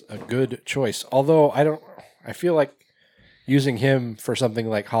 That's a good choice. Although, I feel like using him for something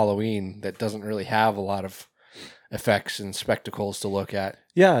like Halloween that doesn't really have a lot of effects and spectacles to look at.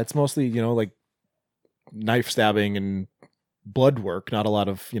 Yeah, it's mostly, like knife stabbing and blood work, not a lot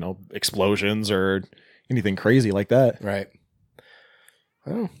of, explosions or anything crazy like that. Right.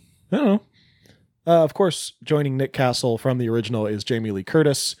 Oh. I don't know. Of course, joining Nick Castle from the original is Jamie Lee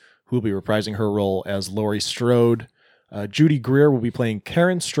Curtis, who will be reprising her role as Laurie Strode. Judy Greer will be playing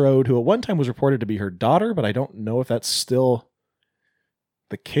Karen Strode, who at one time was reported to be her daughter, but I don't know if that's still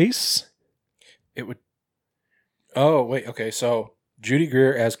the case. It would. Oh, wait. Okay. So Judy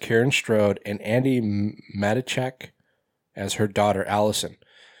Greer as Karen Strode and Andy Matichak as her daughter, Allison.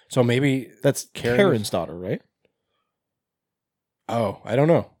 So maybe that's Karen's daughter, right? Oh, I don't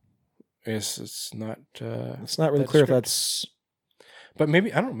know. It's not. It's not really clear if that's. But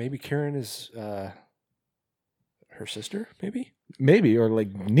maybe, I don't know. Maybe Karen is her sister, Maybe, or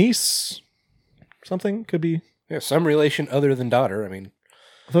like niece, something could be. Yeah, some relation other than daughter. I mean,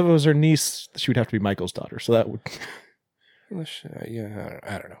 if it was her niece, she would have to be Michael's daughter. So that would. Yeah,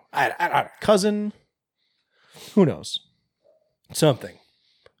 I don't know. I don't know. Cousin. Who knows? Something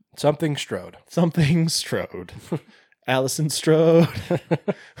Strode. Something Strode. Allison Strode.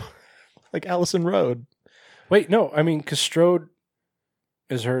 Like Allison Road. Wait, no. I mean, because Strode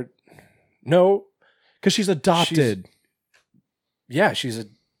is her. No. Because she's adopted. But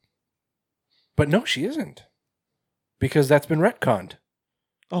no, she isn't. Because that's been retconned.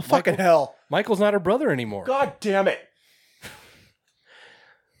 Oh, fucking hell. Michael's not her brother anymore. God damn it.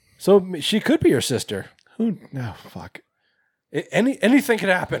 So she could be her sister. Who? No, fuck. Anything could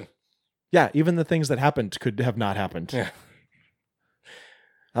happen. Yeah, even the things that happened could have not happened. Yeah.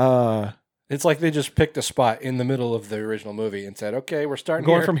 It's like they just picked a spot in the middle of the original movie and said, okay, we're starting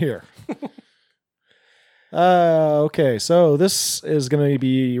going from here. Okay, so this is going to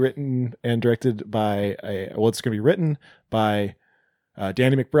be written and directed by it's going to be written by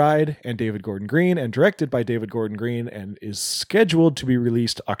Danny McBride and David Gordon Green, and directed by David Gordon Green, and is scheduled to be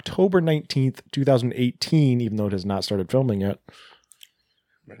released October 19th, 2018, even though it has not started filming yet.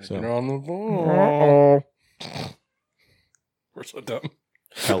 So. On the ball. We're so dumb.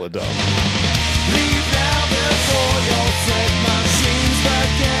 Hella dumb. Leave now before your set machines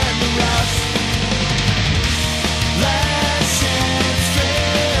begin to rush. Last chance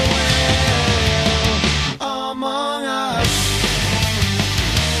farewell among us.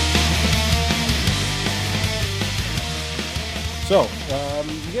 So,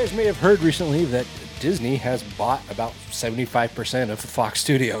 you guys may have heard recently that Disney has bought about 75% of the Fox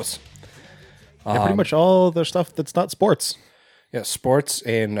Studios. Yeah, pretty much all their stuff that's not sports. Yeah, sports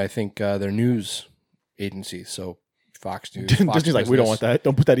and I think their news agencies. So Fox News. Fox Disney's like, we don't want that.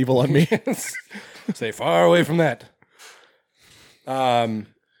 Don't put that evil on me. Stay far away from that.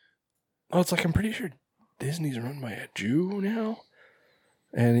 It's like I'm pretty sure Disney's run by a Jew now.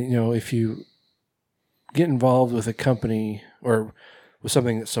 And, if you get involved with a company or with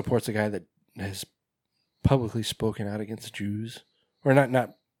something that supports a guy that has publicly spoken out against Jews, or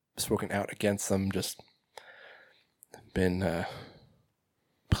not spoken out against them, just been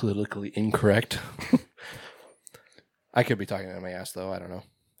politically incorrect. I could be talking out of my ass, though. I don't know.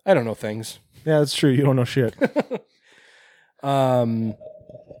 I don't know things. Yeah, that's true. You don't know shit.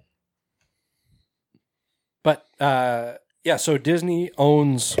 So Disney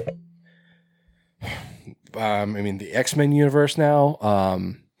owns the X-Men universe now.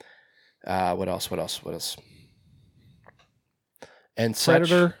 What else? And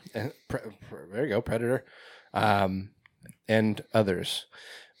Predator. There you go, Predator. And others.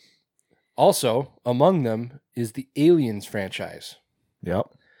 Also, among them is the Aliens franchise. Yep.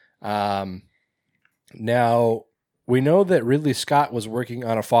 Now, we know that Ridley Scott was working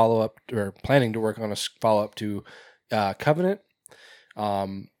on a follow-up, or planning to work on a follow-up to Covenant.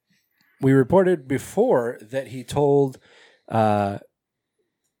 We reported before that he told Entertainment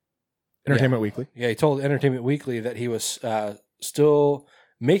Weekly. Yeah, he told Entertainment Weekly that he was still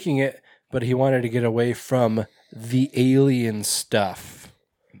making it, but he wanted to get away from the alien stuff.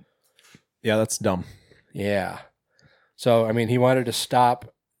 Yeah, that's dumb. Yeah. So, he wanted to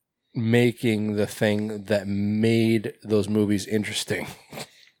stop making the thing that made those movies interesting.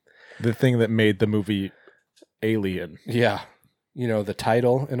 The thing that made the movie Alien. Yeah. The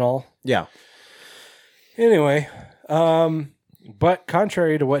title and all. Yeah. Anyway, but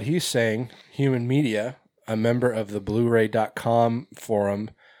contrary to what he's saying, Human Media, a member of the Blu-ray.com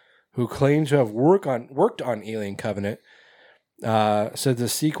forum who claimed to have worked on Alien Covenant, said the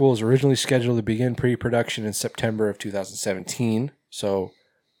sequel was originally scheduled to begin pre-production in September of 2017, so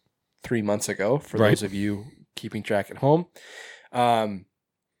 3 months ago, for those of you keeping track at home.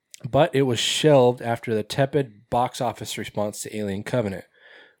 But it was shelved after the tepid box office response to Alien Covenant,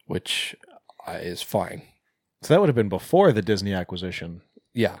 which is fine. So that would have been before the Disney acquisition.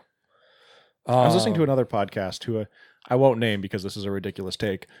 Yeah. I was listening to another podcast who I won't name because this is a ridiculous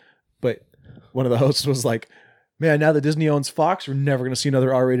take, but one of the hosts was like, man, now that Disney owns Fox, we're never going to see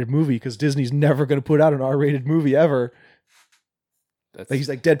another R-rated movie because Disney's never going to put out an R-rated movie ever. He's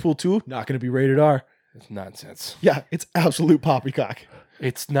like, Deadpool 2, not going to be rated R. It's nonsense. Yeah, it's absolute poppycock.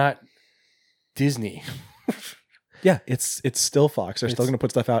 It's not Disney. Yeah, it's still Fox. They're still going to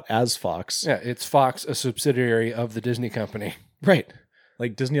put stuff out as Fox. Yeah, it's Fox, a subsidiary of the Disney company. Right.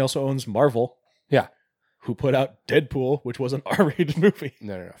 Like Disney also owns Marvel. Yeah. Who put out Deadpool, which was an R-rated movie.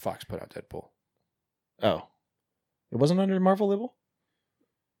 No. Fox put out Deadpool. Oh. It wasn't under Marvel label?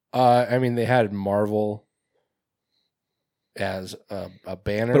 They had Marvel as a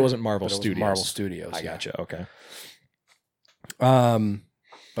banner. But it wasn't Marvel Studios. Marvel Studios. I gotcha. Okay.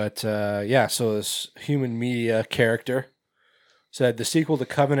 So this Human Media character said the sequel to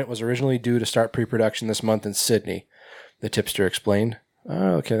Covenant was originally due to start pre-production this month in Sydney. The tipster explained.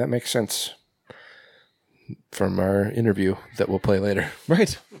 Oh, okay, that makes sense from our interview that we'll play later.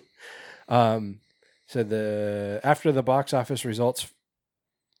 Right. Said after the box office results,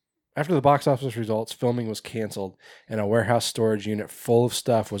 filming was canceled and a warehouse storage unit full of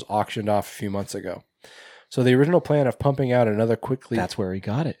stuff was auctioned off a few months ago. So the original plan of pumping out another quickly... That's where he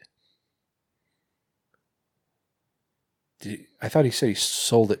got it. I thought he said he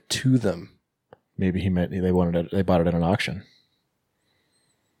sold it to them. Maybe he meant they bought it at an auction.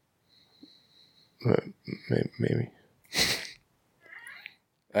 Maybe.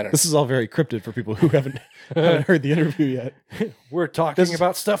 I don't know. This is all very cryptid for people who haven't heard the interview yet. We're talking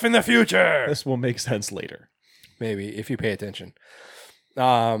about stuff in the future. This will make sense later. Maybe, if you pay attention.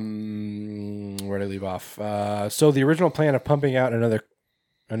 Where did I leave off? So the original plan of pumping out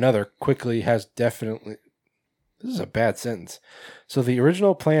another quickly has definitely... This is a bad sentence. So the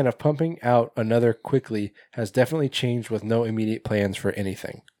original plan of pumping out another quickly has definitely changed with no immediate plans for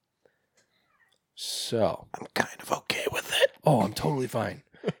anything. So... I'm kind of okay with it. Oh, I'm totally fine.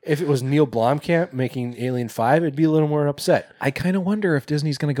 If it was Neil Blomkamp making Alien 5, it'd be a little more upset. I kind of wonder if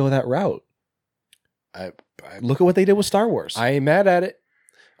Disney's going to go that route. Look at what they did with Star Wars. I ain't mad at it.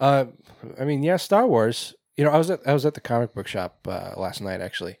 Star Wars. I was at the comic book shop last night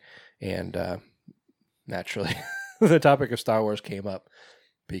actually, and naturally, the topic of Star Wars came up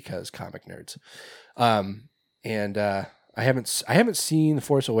because comic nerds. I haven't seen The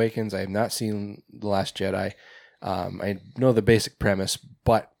Force Awakens. I have not seen The Last Jedi. I know the basic premise,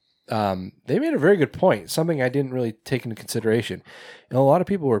 but they made a very good point, something I didn't really take into consideration. And a lot of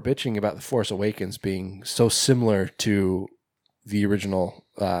people were bitching about The Force Awakens being so similar to the original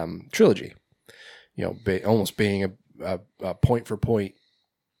trilogy, almost being a point-for-point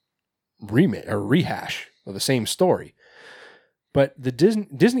remake or rehash of the same story. But the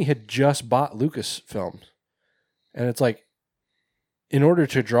Disney had just bought Lucasfilm, and it's like, in order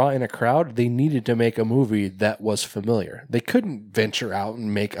to draw in a crowd, they needed to make a movie that was familiar. They couldn't venture out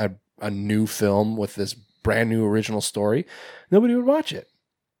and make a new film with this brand new original story. Nobody would watch it.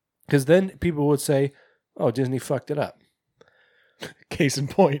 Because then people would say, oh, Disney fucked it up. Case in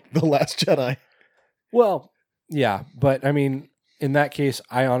point, The Last Jedi. Well, yeah. But, in that case,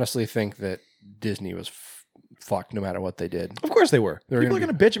 I honestly think that Disney was fucked no matter what they did. Of course they were. People are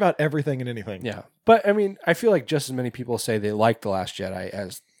going to bitch about everything and anything. Yeah. But, I feel like just as many people say they liked The Last Jedi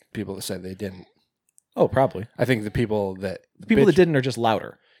as people that said they didn't. Oh, probably. I think the people that didn't are just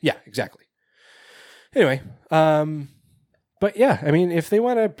louder. Yeah, exactly. Anyway, but yeah, if they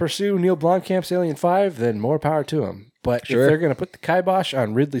want to pursue Neil Blomkamp's Alien 5, then more power to them. But if they're going to put the kibosh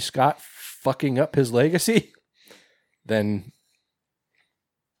on Ridley Scott fucking up his legacy, then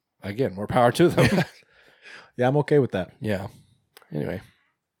again, more power to them. Yeah, I'm okay with that. Yeah. Anyway.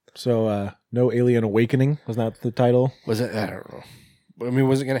 So, no Alien Awakening was not the title. Was it? I don't know.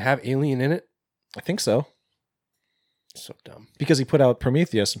 Was it going to have Alien in it? I think so. So dumb. Because he put out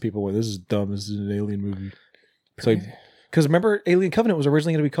Prometheus and people went, this is dumb. This is an Alien movie. So, because remember, Alien Covenant was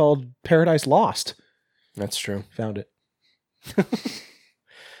originally going to be called Paradise Lost. That's true. Found it.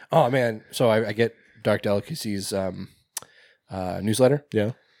 Oh, man. So I get Dark Delicacy's newsletter.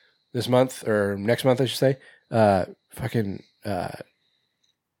 Yeah. This month, or next month, I should say. Fucking.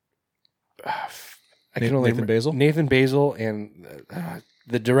 Nathan Basil? Nathan Basil and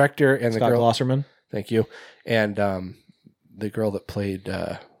the director and Scott the girl. Glosserman. Thank you. And the girl that played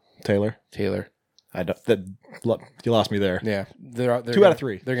Taylor. I don't, you lost me there. Yeah. They're 2 out of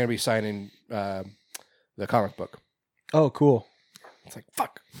 3. They're going to be signing the comic book. Oh, cool. It's like,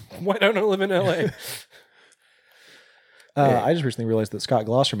 fuck. Why don't I live in LA? I just recently realized that Scott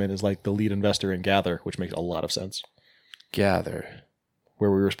Glosserman is like the lead investor in Gather, which makes a lot of sense. Gather.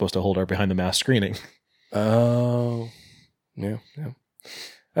 Where we were supposed to hold our behind the mask screening. Oh. Yeah.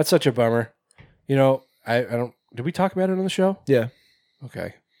 That's such a bummer. You know, I don't. Did we talk about it on the show? Yeah.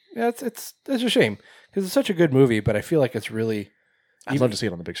 Okay. Yeah, it's a shame because it's such a good movie, but I feel like it's really. I'd love to see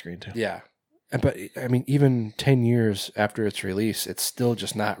it on the big screen too. Yeah, but I mean, even 10 years after its release, it's still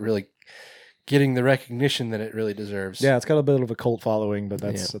just not really getting the recognition that it really deserves. Yeah, it's got a bit of a cult following, but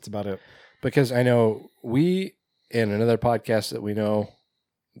that's about it. Because I know we and another podcast that we know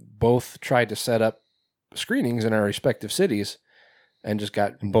both tried to set up screenings in our respective cities. And just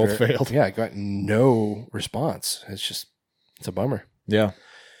got both failed. Yeah, got no response. It's a bummer. Yeah.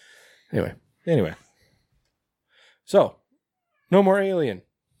 Anyway. So, no more Alien.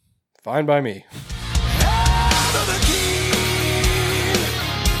 Fine by me.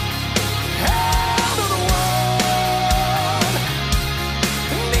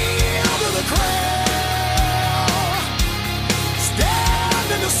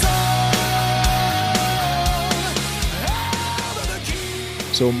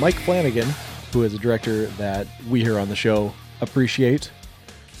 So Mike Flanagan, who is a director that we here on the show appreciate.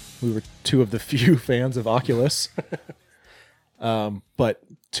 We were 2 of the few fans of Oculus, but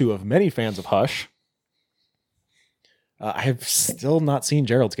 2 of many fans of Hush. I have still not seen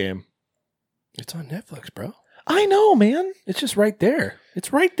Gerald's Game. It's on Netflix, bro. I know, man. It's just right there.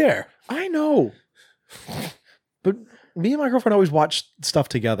 It's right there. I know. But me and my girlfriend always watch stuff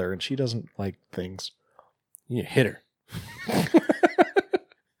together, and she doesn't like things. You need to hit her.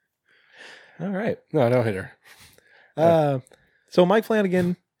 All right. No, don't hit her. So Mike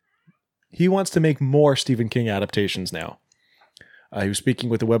Flanagan, he wants to make more Stephen King adaptations now. He was speaking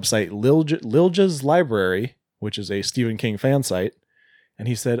with the website Lilja's Library, which is a Stephen King fan site, and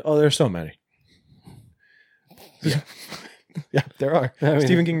he said, "Oh, there's so many." Yeah, yeah, there are. I mean,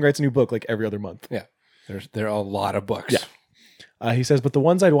 Stephen King writes a new book like every other month. Yeah, there are a lot of books. Yeah. He says, but the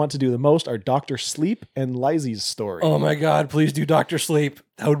ones I'd want to do the most are Dr. Sleep and Lizzie's Story. Oh my God, please do Dr. Sleep.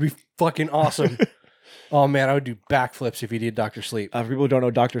 That would be fucking awesome. Oh man, I would do backflips if you did Dr. Sleep. For people who don't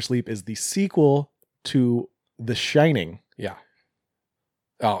know, Dr. Sleep is the sequel to The Shining. Yeah.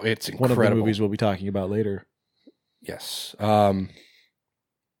 Oh, it's incredible. One of the movies we'll be talking about later. Yes.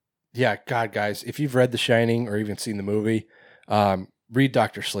 Yeah, God, guys, if you've read The Shining or even seen the movie, read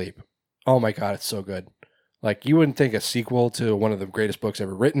Dr. Sleep. Oh my God, it's so good. Like, you wouldn't think a sequel to one of the greatest books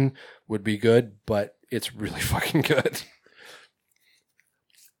ever written would be good, but it's really fucking good.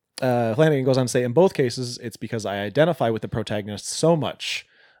 Flanagan goes on to say, in both cases, it's because I identify with the protagonist so much.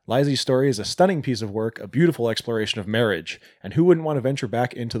 Lizzie's Story is a stunning piece of work, a beautiful exploration of marriage, and who wouldn't want to venture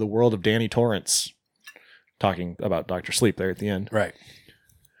back into the world of Danny Torrance? Talking about Dr. Sleep there at the end. Right.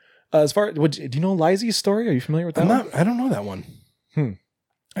 Do you know Lizzie's Story? Are you familiar with that one? I don't know that one.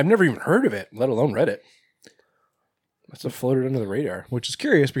 I've never even heard of it, let alone read it. Must have floated under the radar. Which is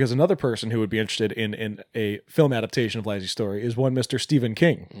curious because another person who would be interested in a film adaptation of Lizzie's Story is one Mr. Stephen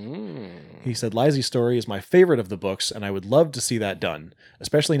King. He said, Lizzie's Story is my favorite of the books, and I would love to see that done,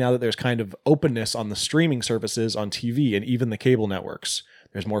 especially now that there's kind of openness on the streaming services on TV and even the cable networks.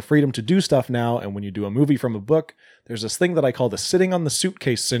 There's more freedom to do stuff now, and when you do a movie from a book, there's this thing that I call the sitting on the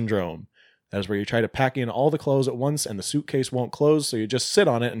suitcase syndrome. That is where you try to pack in all the clothes at once and the suitcase won't close, so you just sit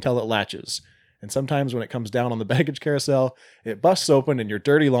on it until it latches. And sometimes when it comes down on the baggage carousel, it busts open and your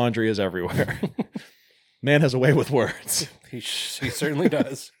dirty laundry is everywhere. Man has a way with words. He certainly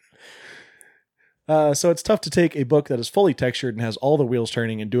does. So it's tough to take a book that is fully textured and has all the wheels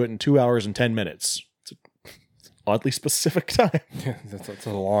turning and do it in 2 hours and 10 minutes. It's an oddly specific time. Yeah, that's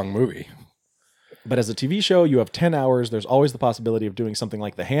a long movie. But as a TV show, you have 10 hours. There's always the possibility of doing something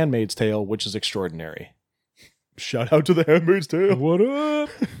like The Handmaid's Tale, which is extraordinary. Shout out to The Handmaid's Tale. What up?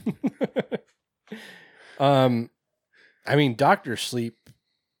 I mean, Dr. Sleep,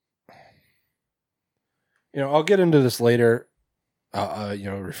 I'll get into this later,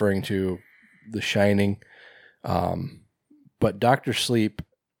 referring to The Shining. But Dr. Sleep,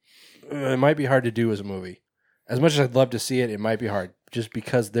 it might be hard to do as a movie. As much as I'd love to see it, it might be hard just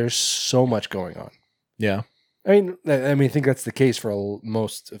because there's so much going on. Yeah. I think that's the case for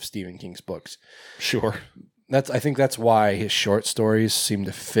most of Stephen King's books. Sure. I think that's why his short stories seem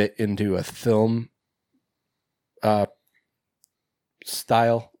to fit into a film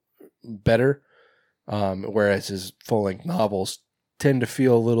style better, whereas his full-length novels tend to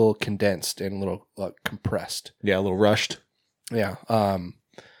feel a little condensed and a little compressed. Yeah, a little rushed. Yeah.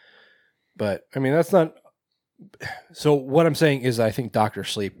 But I mean, that's not. So what I'm saying is, I think Dr.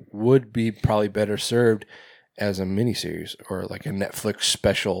 Sleep would be probably better served as a miniseries or like a Netflix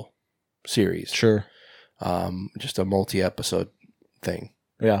special series. Sure. Just a multi-episode thing.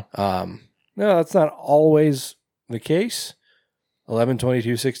 Yeah. No, that's not always the case.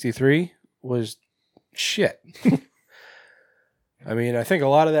 11/22/63 was shit. I mean, I think a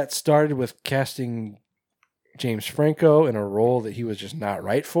lot of that started with casting James Franco in a role that he was just not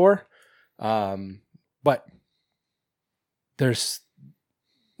right for. But there's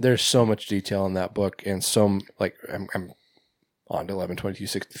so much detail in that book, and I'm on to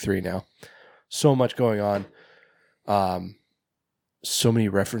 11/22/63 now. So much going on. So many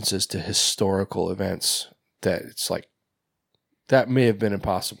references to historical events that it's like that may have been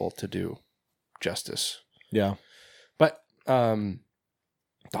impossible to do justice. Yeah. But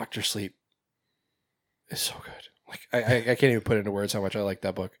Dr. Sleep is so good. Like I can't even put into words how much I like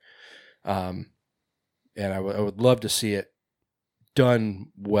that book. And I would love to see it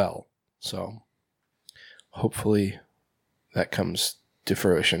done well. So hopefully that comes to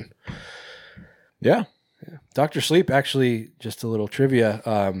fruition. Yeah. Dr. Sleep, actually, just a little trivia.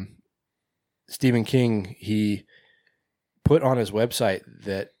 Stephen King, he put on his website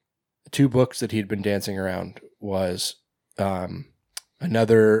that 2 books that he'd been dancing around was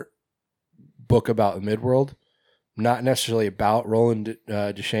another book about the Midworld, not necessarily about Roland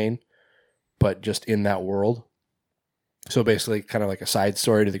Duchesne, but just in that world. So basically kind of like a side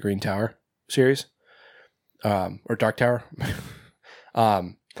story to the Green Tower series, or Dark Tower.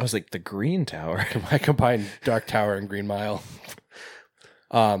 I was like, the Green Tower. I combined Dark Tower and Green Mile.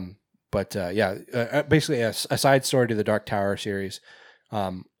 Basically a side story to the Dark Tower series,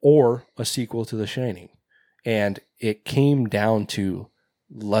 or a sequel to The Shining. And it came down to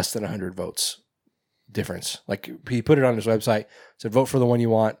less than 100 votes difference. Like, he put it on his website, said, vote for the one you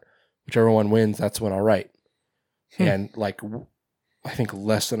want. Whichever one wins, that's when I'll write. And I think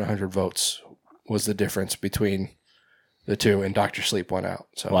less than 100 votes was the difference between the two, and Dr. Sleep won out.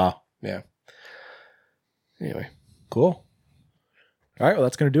 So wow. Yeah. Anyway. Cool. All right, well,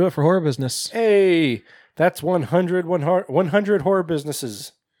 that's going to do it for horror business. Hey, that's 100 horror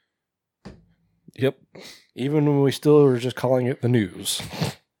businesses. Yep. Even when we still were just calling it the news.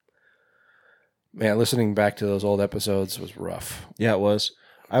 Man, listening back to those old episodes was rough. Yeah, it was.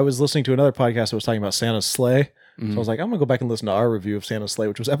 I was listening to another podcast that was talking about Santa's Sleigh. So I was like, I'm going to go back and listen to our review of Santa's Sleigh,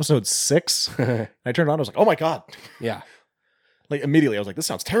 which was episode 6. I turned it on, I was like, oh my God. Yeah. Like, immediately, I was like, this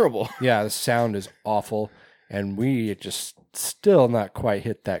sounds terrible. Yeah, the sound is awful, and we just still not quite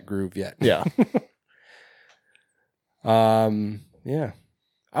hit that groove yet. Yeah. Yeah.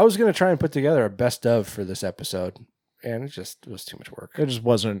 I was going to try and put together a best of for this episode, and it was too much work. It just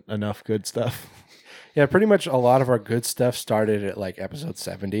wasn't enough good stuff. Yeah, pretty much a lot of our good stuff started at like episode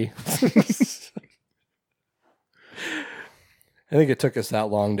 70. I think it took us that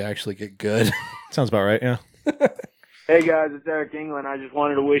long to actually get good. Sounds about right, yeah. Hey guys, it's Eric England. I just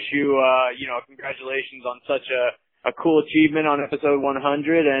wanted to wish you, congratulations on such a cool achievement on episode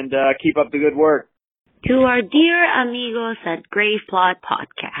 100, and keep up the good work. To our dear amigos at Grave Plot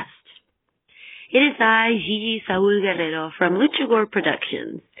Podcast. It is I, Gigi Saul Guerrero from Luchagor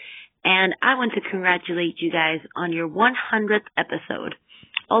Productions, and I want to congratulate you guys on your 100th episode.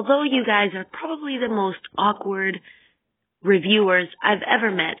 Although you guys are probably the most awkward reviewers I've ever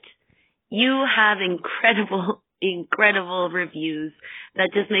met, you have incredible reviews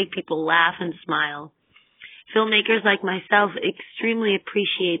that just make people laugh and smile. Filmmakers like myself extremely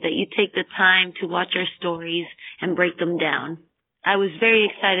appreciate that you take the time to watch our stories and break them down. I was very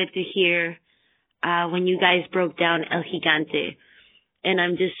excited to hear when you guys broke down El Gigante. And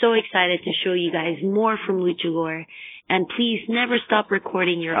I'm just so excited to show you guys more from Luchagor. And please never stop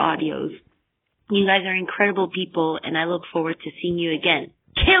recording your audios. You guys are incredible people, and I look forward to seeing you again.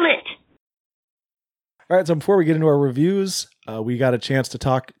 Kill it! All right, so before we get into our reviews, we got a chance to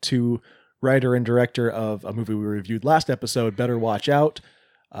talk to writer and director of a movie we reviewed last episode, Better Watch Out,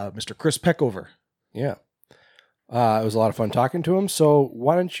 Mr. Chris Peckover. Yeah. It was a lot of fun talking to him, so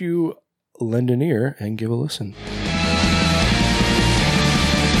why don't you lend an ear and give a listen.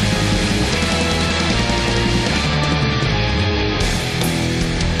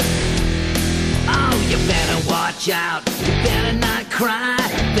 Watch out, you better not cry,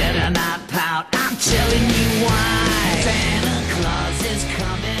 better not pout, I'm telling you why. Santa Claus is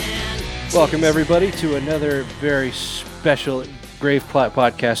coming. Welcome everybody to another very special Grave Plot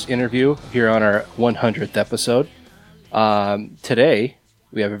Podcast interview here on our 100th episode. Today,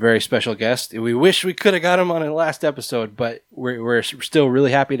 we have a very special guest. We wish we could have got him on the last episode, but we're still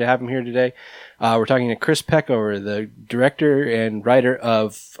really happy to have him here today. We're talking to Chris Peckover, the director and writer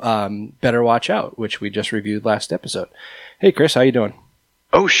of Better Watch Out, which we just reviewed last episode. Hey, Chris, how you doing?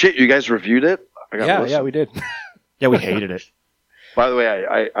 Oh, shit, you guys reviewed it? Yeah, we did. Yeah, we hated it. By the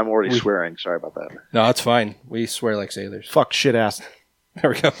way, I'm already swearing. Sorry about that. No, it's fine. We swear like sailors. Fuck shit ass.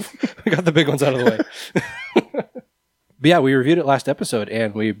 There we go. We got the big ones out of the way. But yeah, we reviewed it last episode,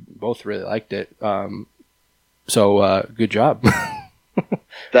 and we both really liked it. So good job.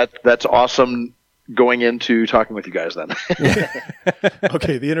 That's awesome. Going into talking with you guys, then.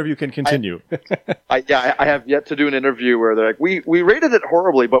 Okay, the interview can continue. I have yet to do an interview where they're like, we rated it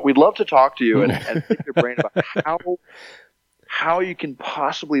horribly, but we'd love to talk to you and pick your brain about how you can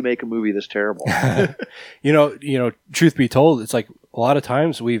possibly make a movie this terrible. You know, truth be told, it's like a lot of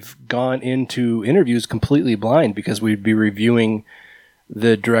times we've gone into interviews completely blind because we'd be reviewing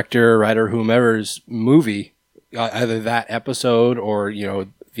the director, writer, whomever's movie, either that episode or,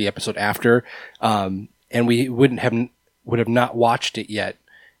 the episode after, and we would have not watched it yet.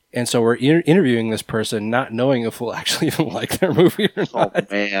 And so we're interviewing this person not knowing if we'll actually even like their movie or not. Oh,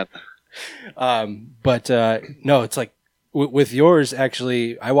 man. But no, it's like, with yours,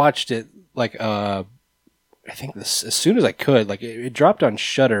 actually, I watched it I think as soon as I could. Like it dropped on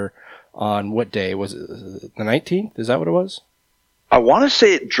Shudder on what day? Was it the 19th? Is that what it was? I want to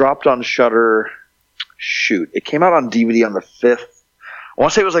say it dropped on Shudder. Shoot, it came out on DVD on the 5th. I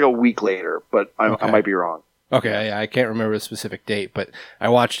want to say it was like a week later, but I might be wrong. Okay, I can't remember the specific date, but I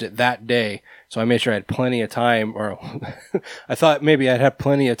watched it that day, so I made sure I had plenty of time, or I thought maybe I'd have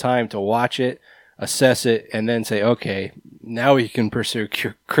plenty of time to watch it, assess it, and then say, okay, now we can pursue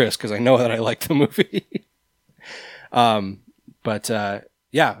Chris, because I know that I like the movie. But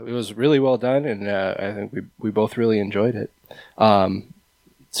yeah, it was really well done, and I think we both really enjoyed it.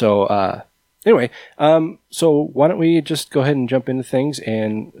 Anyway, so why don't we just go ahead and jump into things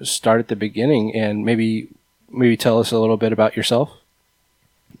and start at the beginning, and maybe tell us a little bit about yourself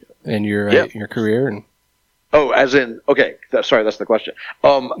and your career. And as in, okay, sorry, that's the question.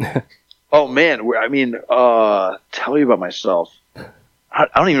 Oh man, tell me about myself. I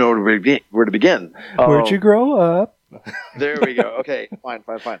don't even know where to begin. Where'd you grow up? There we go. Okay, fine.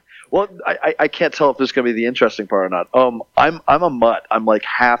 Well, I can't tell if this is going to be the interesting part or not. I'm a mutt. I'm like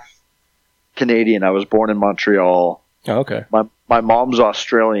half Canadian. I was born in Montreal. Oh, okay. My mom's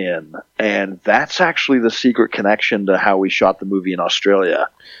Australian, and that's actually the secret connection to how we shot the movie in Australia.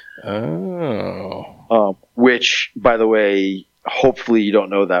 Oh. Which, by the way, hopefully you don't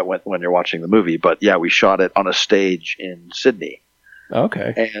know that when you're watching the movie, but yeah, we shot it on a stage in Sydney.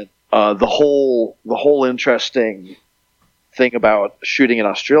 Okay. And the whole interesting thing about shooting in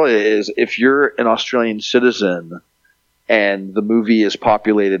Australia is if you're an Australian citizen and the movie is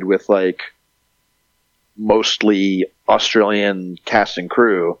populated with like mostly Australian cast and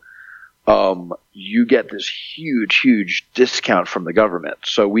crew, you get this huge discount from the government.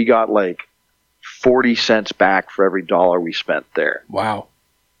 So we got like 40 cents back for every dollar we spent there. Wow.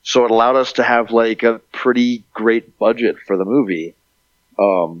 So it allowed us to have like a pretty great budget for the movie.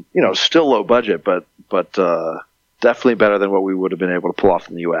 Still low budget, but definitely better than what we would have been able to pull off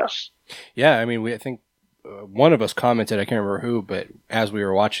in the U.S. Yeah, I mean, I think one of us commented, I can't remember who, but as we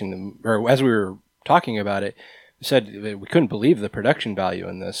were watching or as we were talking about it, said that we couldn't believe the production value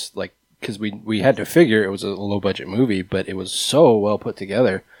in this, like, because we had to figure it was a low budget movie, but it was so well put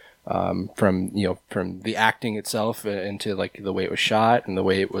together, from the acting itself into like the way it was shot and the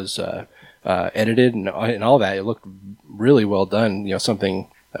way it was edited and all that. It looked really well done. Something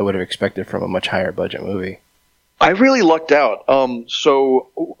I would have expected from a much higher budget movie. I really lucked out. So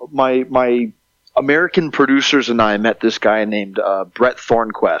my American producers and I met this guy named Brett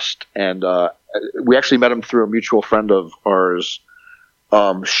Thornquist, and we actually met him through a mutual friend of ours,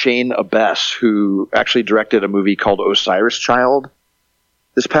 Shane Abess, who actually directed a movie called Osiris Child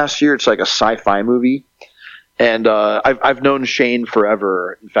this past year. It's like a sci-fi movie. And I've known Shane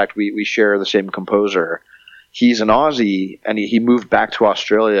forever. In fact, we share the same composer. He's an Aussie, and he moved back to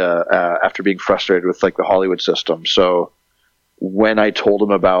Australia after being frustrated with like the Hollywood system. So when I told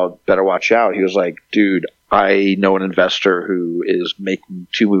him about Better Watch Out, he was like, dude, I know an investor who is making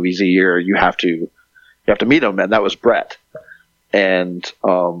 2 movies a year. You have to meet him. And that was Brett. And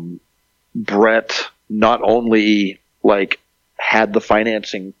Brett not only like had the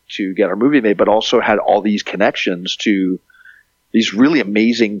financing to get our movie made, but also had all these connections to these really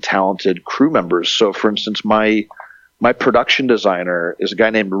amazing, talented crew members. So for instance, my production designer is a guy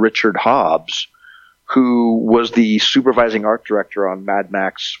named Richard Hobbs, who was the supervising art director on Mad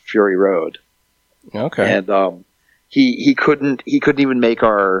Max Fury Road. Okay. And he couldn't even make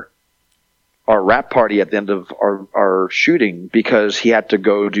our wrap party at the end of our shooting because he had to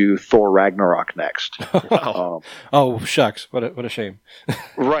go do Thor Ragnarok next. Oh shucks, what a shame.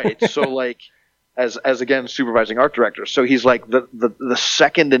 Right. So like as again supervising art director, so he's like the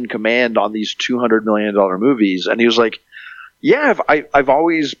second in command on these $200 million movies, and he was like, yeah, I've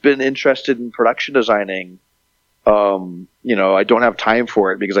always been interested in production designing. I don't have time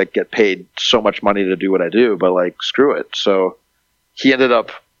for it because I get paid so much money to do what I do, but like, screw it. So he ended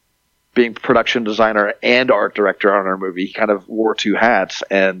up being production designer and art director on our movie. He kind of wore two hats,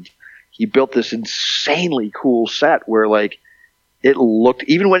 and he built this insanely cool set where like it looked,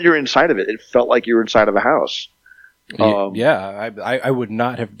 even when you're inside of it, it felt like you were inside of a house. I would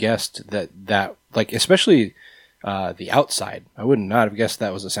not have guessed that like, especially the outside. I would not have guessed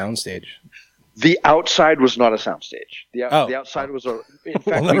that was a soundstage. The outside was not a soundstage. The outside was in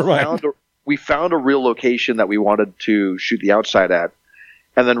fact, we found a real location that we wanted to shoot the outside at.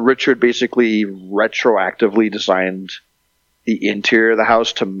 And then Richard basically retroactively designed the interior of the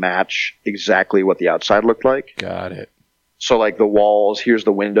house to match exactly what the outside looked like. Got it. So like the walls, here's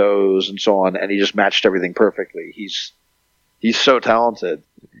the windows and so on. And he just matched everything perfectly. He's so talented.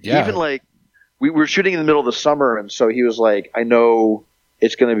 Yeah. Even like we were shooting in the middle of the summer. And so he was like, I know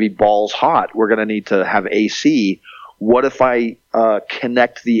it's going to be balls hot. We're going to need to have AC. What if I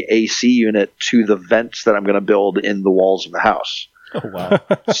connect the AC unit to the vents that I'm going to build in the walls of the house? Oh wow!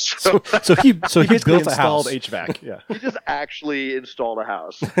 So he basically built a installed house. HVAC. Yeah, he just actually installed a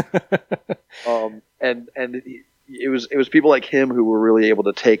house. And it was people like him who were really able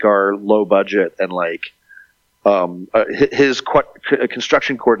to take our low budget and like his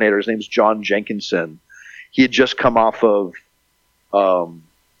construction coordinator. His name's John Jenkinson. He had just come off of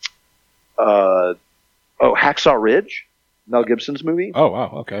Hacksaw Ridge, Mel Gibson's movie. Oh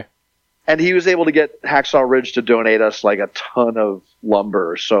wow! Okay. And he was able to get Hacksaw Ridge to donate us like a ton of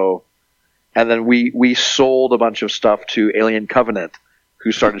lumber. So, and then we sold a bunch of stuff to Alien Covenant,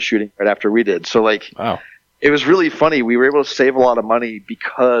 who started shooting right after we did. So like, wow, it was really funny. We were able to save a lot of money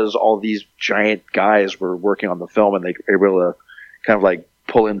because all these giant guys were working on the film, and they were able to kind of like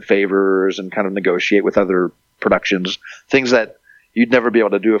pull in favors and kind of negotiate with other productions, things that you'd never be able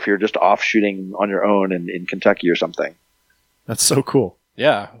to do if you're just off shooting on your own in Kentucky or something. That's so cool.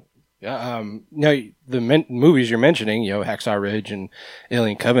 Yeah. Yeah. Now the movies you're mentioning, Hacksaw Ridge and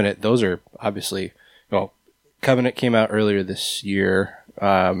Alien Covenant, those are obviously, Covenant came out earlier this year.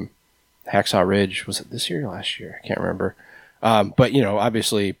 Hacksaw Ridge, was it this year or last year? I can't remember. But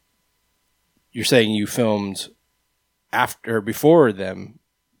obviously you're saying you filmed before them.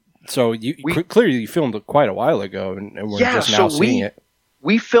 So clearly you filmed it quite a while ago and we're just now seeing it.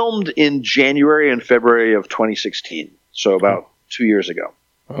 We filmed in January and February of 2016. So about 2 years ago.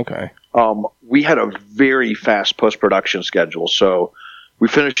 Okay. We had a very fast post-production schedule, so we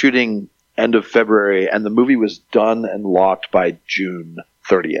finished shooting end of February, and the movie was done and locked by June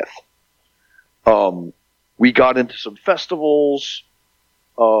 30th. We got into some festivals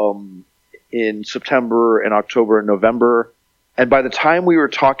in September and October and November, and by the time we were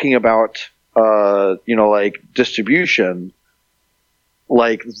talking about, distribution,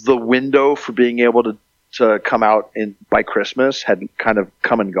 like the window for being able to come out by Christmas had kind of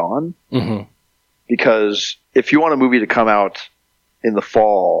come and gone. Mm-hmm. Because if you want a movie to come out in the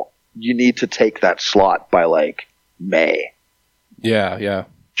fall, you need to take that slot by like May. Yeah, yeah.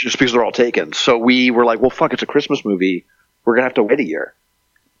 Just because they're all taken. So we were like, well, fuck, it's a Christmas movie. We're going to have to wait a year.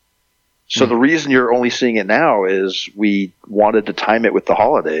 So the reason you're only seeing it now is we wanted to time it with the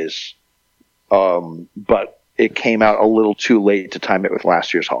holidays. But it came out a little too late to time it with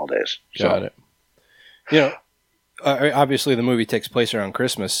last year's holidays. Got it. Obviously the movie takes place around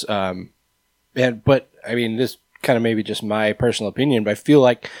Christmas. But I mean, this kind of maybe just my personal opinion, but I feel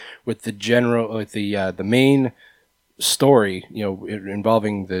like with the main story,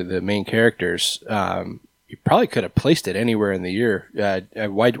 involving the main characters, you probably could have placed it anywhere in the year.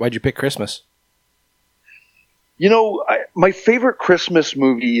 Why'd you pick Christmas? My favorite Christmas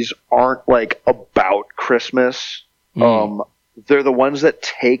movies aren't like about Christmas. They're the ones that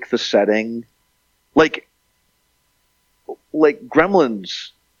take the setting. Like Gremlins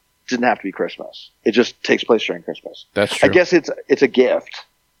didn't have to be Christmas. It just takes place during Christmas. That's true. I guess it's a gift,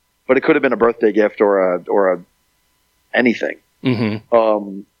 but it could have been a birthday gift or a anything.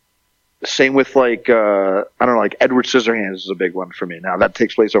 Mm-hmm. Same with like Edward Scissorhands is a big one for me. Now that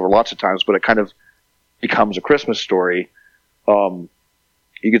takes place over lots of times, but it kind of becomes a Christmas story.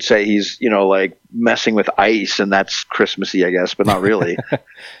 you could say he's, like messing with ice, and that's Christmassy, I guess, but not really.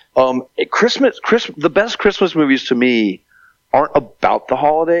 The best Christmas movies to me aren't about the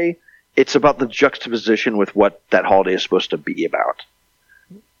holiday. It's about the juxtaposition with what that holiday is supposed to be about.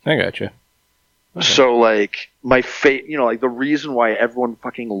 I gotcha. Okay. So, like, the reason why everyone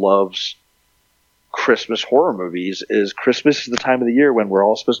fucking loves Christmas horror movies is Christmas is the time of the year when we're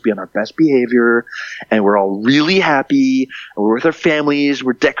all supposed to be on our best behavior, and we're all really happy, and we're with our families,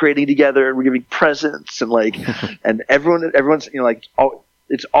 we're decorating together, and we're giving presents, and like, and everyone's,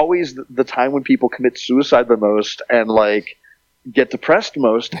 it's always the time when people commit suicide the most and like get depressed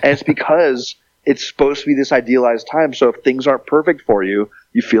most, and it's because it's supposed to be this idealized time. So if things aren't perfect for you,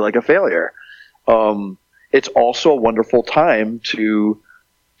 you feel like a failure. It's also a wonderful time to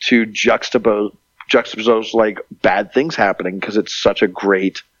juxtapose like bad things happening, because it's such a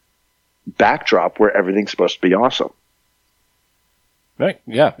great backdrop where everything's supposed to be awesome. Right.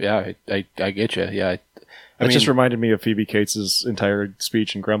 Yeah. I get you. Yeah. It just reminded me of Phoebe Cates' entire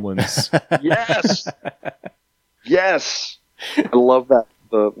speech in Gremlins. Yes. I love that.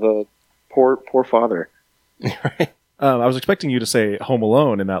 The poor father. Right. I was expecting you to say Home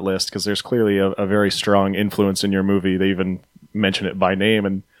Alone in that list, because there's clearly a very strong influence in your movie. They even mention it by name,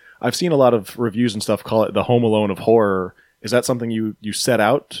 and I've seen a lot of reviews and stuff call it the Home Alone of horror. Is that something you set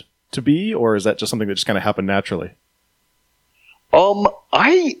out to be, or is that just something that just kind of happened naturally? Home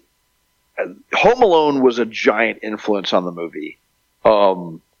Alone was a giant influence on the movie.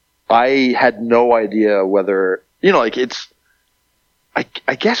 I had no idea whether, I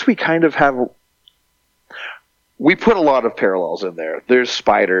guess we kind of have, we put a lot of parallels in there. There's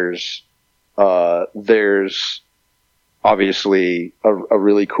spiders. There's obviously a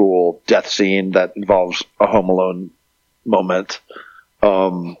really cool death scene that involves a Home Alone moment.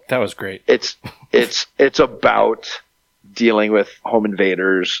 That was great. It's about dealing with home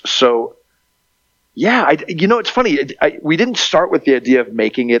invaders. So yeah, it's funny. We didn't start with the idea of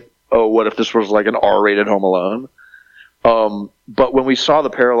making it, what if this was like an R-rated Home Alone? But when we saw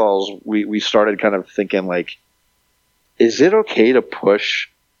the parallels, we started kind of thinking like, is it okay to push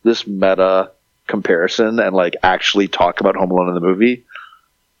this meta comparison and like actually talk about Home Alone in the movie?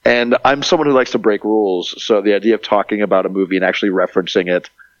 And I'm someone who likes to break rules. So the idea of talking about a movie and actually referencing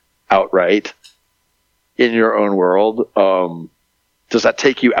it outright in your own world, does that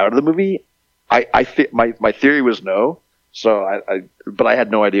take you out of the movie? I think my theory was no. So but I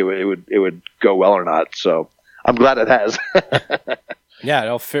had no idea it would go well or not. So I'm glad it has. Yeah,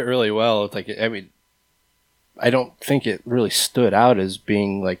 it'll fit really well. It's like, I don't think it really stood out as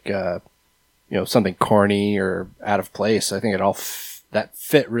being like, something corny or out of place. I think it all that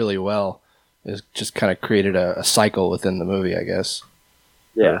fit really well. It just kind of created a cycle within the movie, I guess.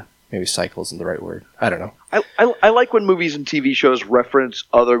 Yeah. Or maybe cycle isn't the right word. I don't know. I like when movies and TV shows reference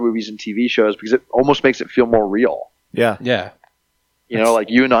other movies and TV shows, because it almost makes it feel more real. Yeah. Yeah. Like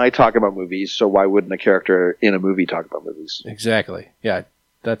you and I talk about movies, so why wouldn't a character in a movie talk about movies? Exactly. Yeah.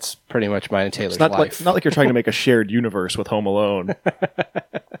 That's pretty much mine and Taylor's life. Not like you're trying to make a shared universe with Home Alone.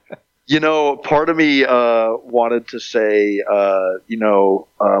 Part of me wanted to say,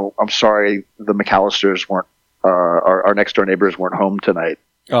 I'm sorry the McAllisters weren't, our next door neighbors weren't home tonight.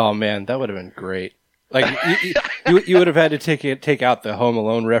 Oh man, that would have been great. Like you would have had to take out the Home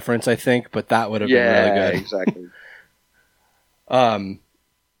Alone reference, I think, but that would have been really good. Exactly.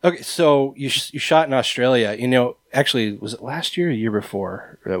 Okay, so you shot in Australia. Actually, was it last year or the year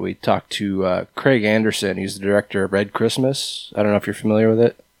before that we talked to Craig Anderson? He's the director of Red Christmas. I don't know if you're familiar with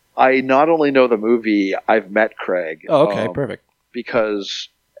it. I not only know the movie, I've met Craig. Oh, okay, perfect. Because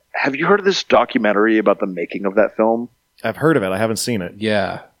have you heard of this documentary about the making of that film? I've heard of it. I haven't seen it.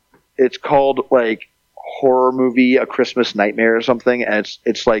 Yeah. It's called like Horror Movie A Christmas Nightmare or something, and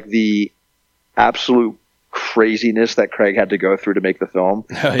it's like the absolute craziness that Craig had to go through to make the film.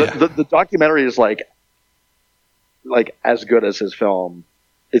 Oh, yeah. The documentary is like as good as his film.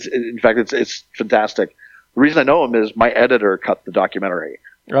 In fact, it's fantastic. The reason I know him is my editor cut the documentary.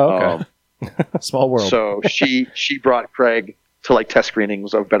 Oh, okay. Small world. So she brought Craig to like test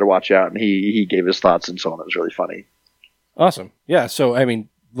screenings of Better Watch Out, and he gave his thoughts and so on. It was really funny. Awesome. Yeah. So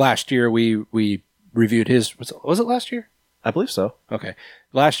last year we reviewed his. Was it last year? I believe so. Okay.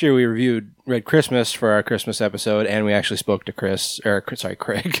 Last year we reviewed Red Christmas for our Christmas episode, and we actually spoke to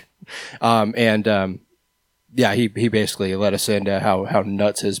Craig. Yeah, he basically let us into how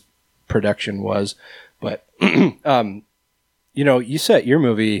nuts his production was. But you set your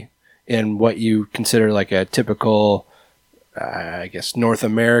movie in what you consider like a typical, I guess, North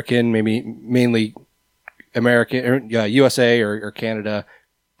American, maybe mainly American, USA or Canada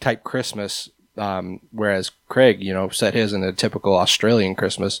type Christmas. Whereas Craig, set his in a typical Australian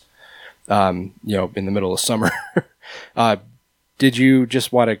Christmas, in the middle of summer. Did you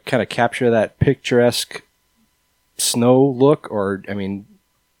just want to kind of capture that picturesque snow look, or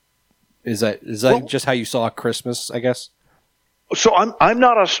is that just how you saw Christmas, I guess? So I'm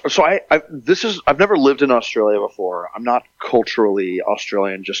not so I've never lived in Australia before. I'm not culturally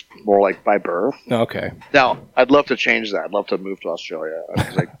Australian, just more like by birth. Okay. Now I'd love to change that. I'd love to move to Australia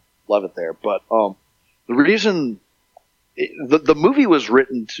because I love it there. But the reason the movie was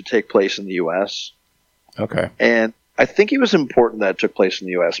written to take place in the U.S. Okay. And I think it was important that it took place in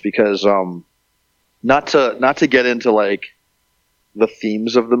the U.S. because not to get into like the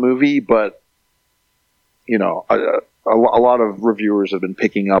themes of the movie, but a lot of reviewers have been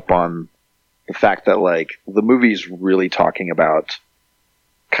picking up on the fact that like the movie's really talking about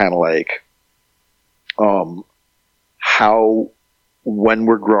kind of like how when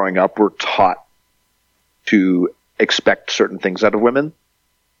we're growing up we're taught to expect certain things out of women,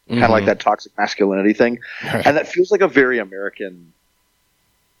 kind of like that toxic masculinity thing, and that feels like a very American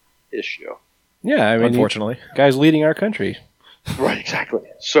issue. Yeah, unfortunately, guys leading our country. Right, exactly.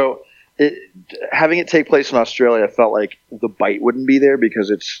 So having it take place in Australia felt like the bite wouldn't be there because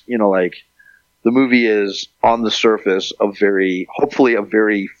it's, like the movie is on the surface hopefully a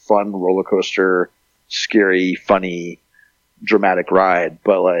very fun roller coaster, scary, funny, dramatic ride.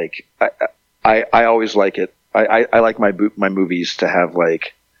 But like, I always like it. I like my movies to have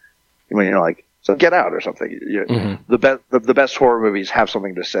like, so Get Out or something. The best horror movies have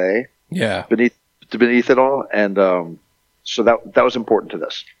something to say. Yeah. Beneath it all. And, so that was important to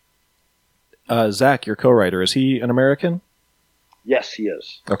this. Zach, your co-writer, is he an American? Yes, he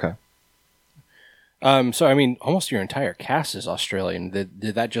is. Okay. So almost your entire cast is Australian.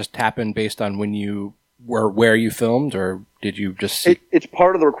 Did that just happen based on where you filmed, or did you just see? It's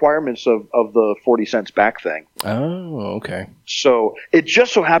part of the requirements of the 40 cents back thing. Oh, okay. So it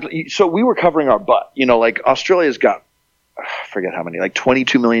just so happened. So we were covering our butt. Like Australia's got, I forget how many, like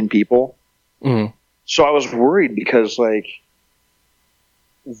 22 million people. Mm-hmm. So I was worried because like,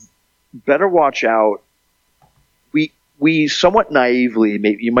 better watch out. We somewhat naively,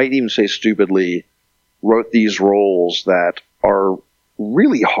 maybe you might even say stupidly, wrote these roles that are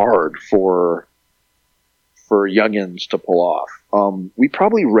really hard for youngins to pull off. We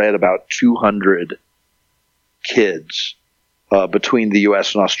probably read about 200 kids between the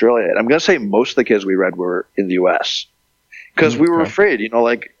U.S. and Australia, and I'm going to say most of the kids we read were in the U.S. because we were afraid.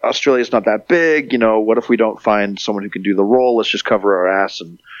 Like Australia's not that big. What if we don't find someone who can do the role? Let's just cover our ass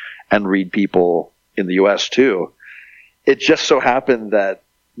and read people in the U.S. too. It just so happened that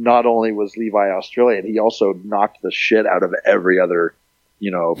not only was Levi Australian, he also knocked the shit out of every other,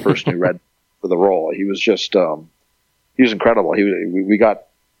 person who read for the role. He was just, he was incredible. I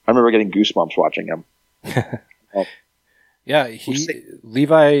remember getting goosebumps watching him. Yeah,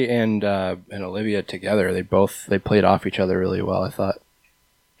 Levi and Olivia together, they played off each other really well, I thought.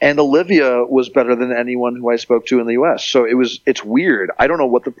 And Olivia was better than anyone who I spoke to in the U.S. So it's weird. I don't know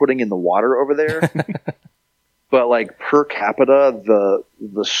what they're putting in the water over there, but like per capita,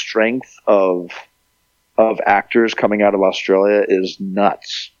 the strength of actors coming out of Australia is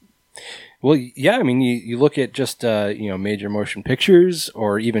nuts. Well, yeah, you look at just major motion pictures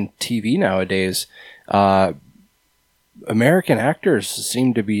or even TV nowadays. American actors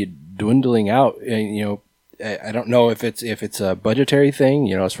seem to be dwindling out, and I don't know if it's a budgetary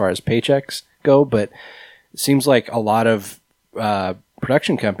thing, as far as paychecks go, but it seems like a lot of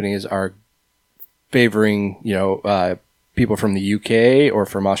production companies are favoring, people from the UK or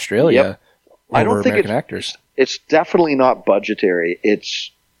from Australia over American actors. It's definitely not budgetary.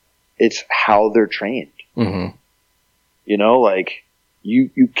 It's how they're trained. Mm-hmm. Like you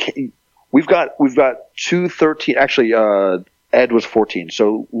can't. We've got 213. Actually, Ed was 14.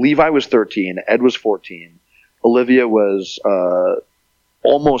 So Levi was 13. Ed was 14. Olivia was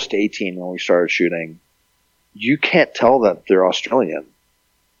almost 18 when we started shooting. You can't tell that they're Australian.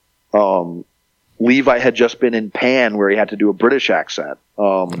 Levi had just been in Pan where he had to do a British accent.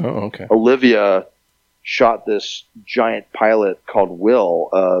 Okay. Olivia shot this giant pilot called Will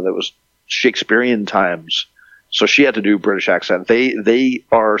that was Shakespearean times. So she had to do British accent. They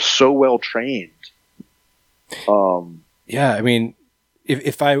are so well trained. Yeah,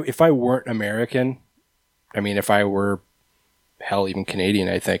 if I weren't American, if I were hell even Canadian,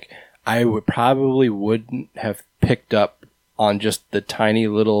 I think I wouldn't have picked up on just the tiny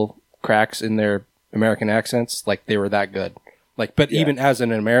little cracks in their American accents. Like they were that good. Even as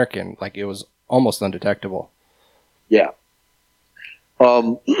an American, it was almost undetectable. Yeah.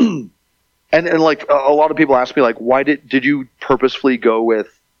 And like a lot of people ask me, like, why did you purposefully go with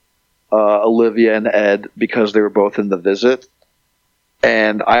Olivia and Ed because they were both in The Visit.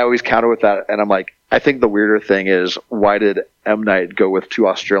 And I always counter with that, and I'm like, I think the weirder thing is, why did M. Night go with 2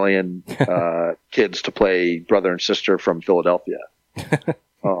 Australian kids to play brother and sister from Philadelphia?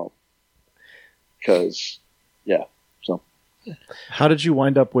 Because, yeah. So, how did you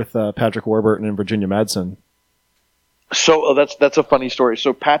wind up with Patrick Warburton and Virginia Madsen? So that's a funny story.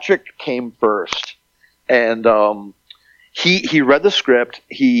 So Patrick came first, and he read the script.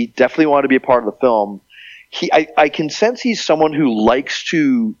 He definitely wanted to be a part of the film. I can sense he's someone who likes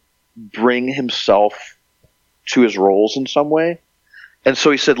to bring himself to his roles in some way. And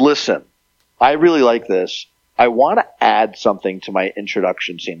so he said, listen, I really like this. I want to add something to my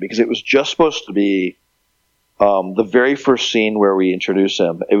introduction scene because it was just supposed to be the very first scene where we introduce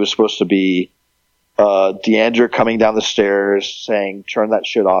him. It was supposed to be Deandra coming down the stairs saying, turn that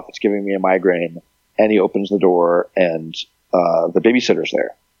shit off. It's giving me a migraine. And he opens the door and the babysitter's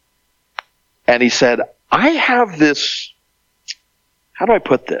there. And he said, I have this, how do I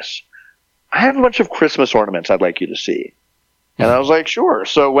put this? I have a bunch of Christmas ornaments I'd like you to see. And I was like, sure.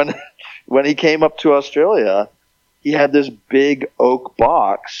 So when he came up to Australia, he had this big oak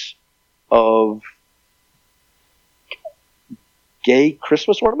box of gay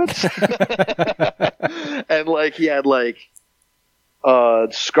Christmas ornaments. And like he had like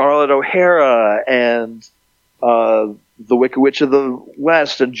Scarlett O'Hara and the Wicked Witch of the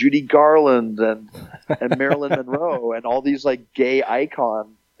West and Judy Garland and Marilyn Monroe and all these like gay icons,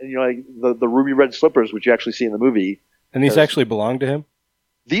 and you know, like the ruby red slippers, which you actually see in the movie. And these actually belong to him?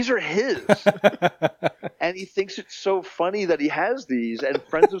 These are his. And he thinks it's so funny that he has these, and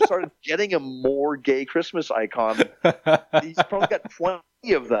friends have started getting him more gay Christmas icons. He's probably got 20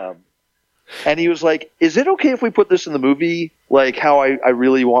 of them. And he was like, is it okay if we put this in the movie? Like how I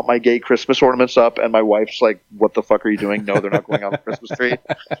really want my gay Christmas ornaments up, and my wife's like, what the fuck are you doing? No, they're not going on the Christmas tree.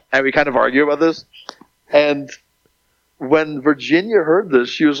 And we kind of argue about this. And when Virginia heard this,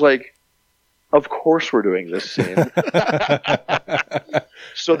 she was like, of course we're doing this scene.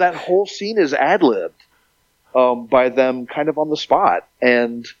 So that whole scene is ad-libbed by them kind of on the spot.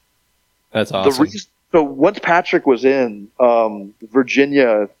 And that's awesome. So once Patrick was in,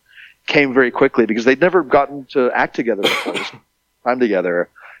 Virginia came very quickly because they'd never gotten to act together before, this time together.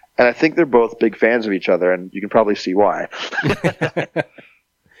 And I think they're both big fans of each other, and you can probably see why.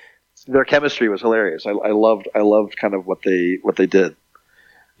 Their chemistry was hilarious. I loved kind of what they did.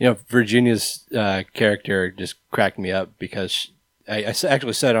 You know, Virginia's character just cracked me up because I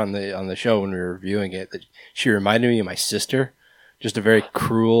actually said on the show when we were reviewing it that she reminded me of my sister, just a very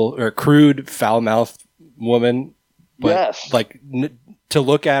crude, foul-mouthed woman. But yes, like to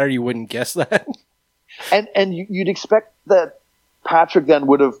look at her, you wouldn't guess that. And you'd expect that Patrick then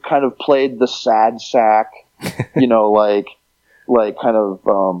would have kind of played the sad sack, you know, like kind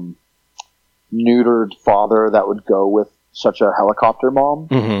of neutered father that would go with such a helicopter mom.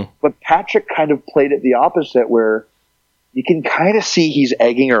 Mm-hmm. But Patrick kind of played it the opposite, where you can kind of see he's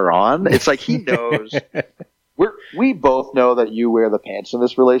egging her on. It's like he knows. We both know that you wear the pants in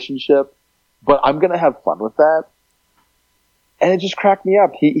this relationship, but I'm going to have fun with that. And it just cracked me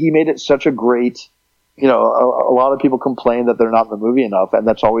up. He made it such a great, you know, a lot of people complain that they're not in the movie enough, and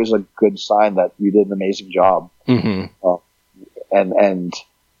that's always a good sign that you did an amazing job. Mm-hmm. And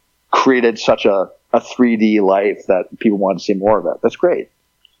created such a 3D life that people wanted to see more of it. That's great.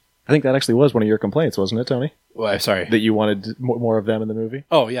 I think that actually was one of your complaints, wasn't it, Tony? Well, sorry. That you wanted more of them in the movie?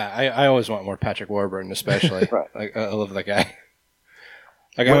 Oh, yeah. I always want more Patrick Warburton, especially. Right. Like, I love that guy.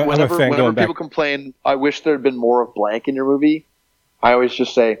 Like, Whenever people complain, I wish there had been more of blank in your movie, I always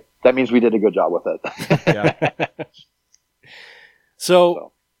just say, that means we did a good job with it. Yeah.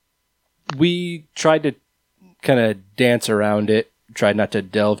 So we tried to kind of dance around it, tried not to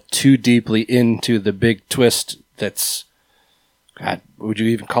delve too deeply into the big twist that's, God, would you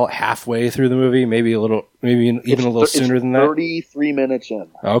even call it halfway through the movie? Maybe even a little sooner than that? 33 minutes in.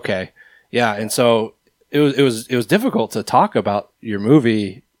 Okay. Yeah, and so it was difficult to talk about your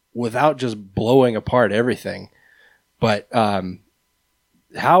movie without just blowing apart everything. But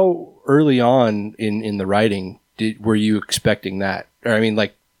how early on in the writing were you expecting that? Or I mean,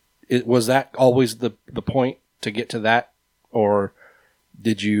 like, was that always the point to get to that, or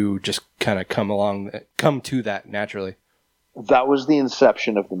did you just kind of come to that naturally? That was the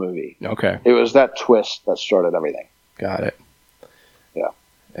inception of the movie. Okay. It was that twist that started everything. Got it. Yeah.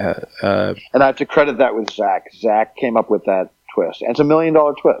 And I have to credit that with Zach. Zach came up with that twist. And it's $1 million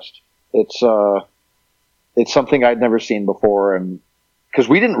twist. It's something I'd never seen before, and because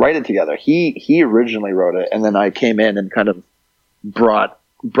we didn't write it together. He originally wrote it, and then I came in and kind of brought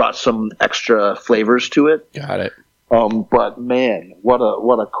some extra flavors to it. Got it. But man, what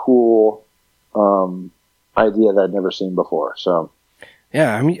a cool idea that I'd never seen before. So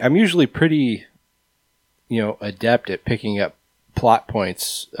Yeah, I'm usually pretty, adept at picking up plot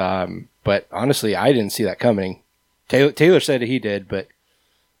points. But honestly, I didn't see that coming. Taylor said he did, but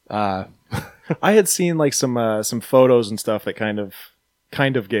I had seen like some photos and stuff that kind of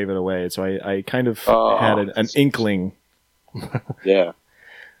gave it away. So I kind of had an inkling. Yeah.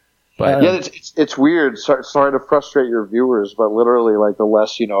 But yeah, it's weird. Sorry to frustrate your viewers, but literally, like, the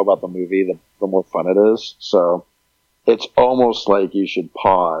less you know about the movie, the more fun it is. So it's almost like you should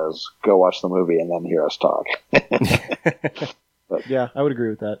pause, go watch the movie, and then hear us talk. But yeah, I would agree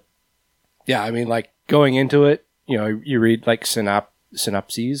with that. Yeah, I mean, like, going into it, you read like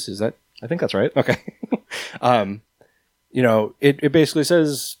synopses. Is that? I think that's right. Okay. It basically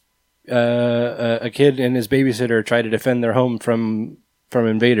says a kid and his babysitter try to defend their home from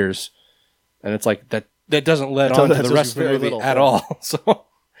invaders, and it's like that doesn't let on to the rest of the movie at all.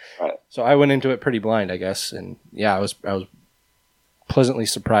 So I went into it pretty blind, I guess, and yeah, I was pleasantly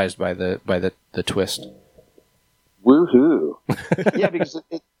surprised by the twist. Woohoo! Yeah, because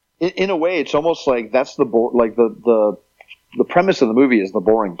in a way, it's almost like that's the premise of the movie is the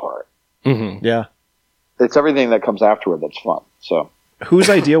boring part. Mm-hmm. Yeah, it's everything that comes afterward that's fun. So, whose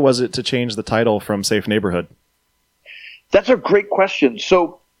idea was it to change the title from Safe Neighborhood? That's a great question.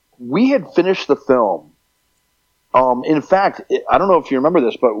 So we had finished the film. In fact, I don't know if you remember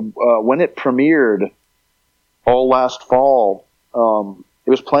this, but when it premiered all last fall, it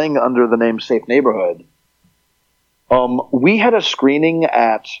was playing under the name Safe Neighborhood. We had a screening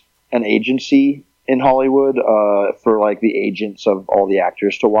at an agency in Hollywood for like the agents of all the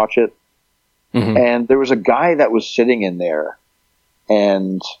actors to watch it. Mm-hmm. And there was a guy that was sitting in there,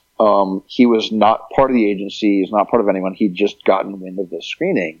 and he was not part of the agency. He's not part of anyone. He'd just gotten wind of this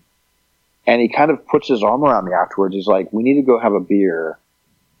screening. And he kind of puts his arm around me afterwards. He's like, we need to go have a beer.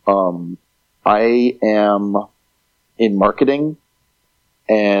 I am in marketing,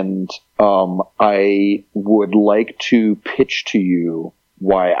 and I would like to pitch to you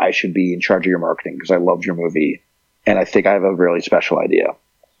why I should be in charge of your marketing, because I loved your movie, and I think I have a really special idea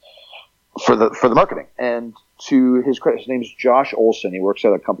for the marketing. And to his credit, his name's Josh Olson. He works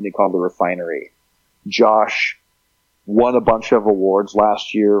at a company called The Refinery. Josh won a bunch of awards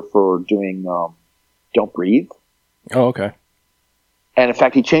last year for doing Don't Breathe. Oh, okay. And in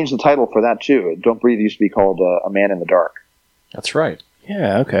fact, he changed the title for that too. Don't Breathe used to be called A Man in the Dark. That's right.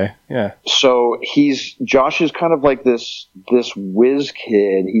 Yeah, okay. Yeah. So Josh is kind of like this whiz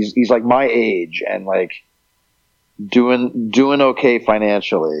kid. He's like my age and like doing okay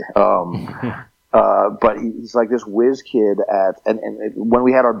financially. But he's like this whiz kid and when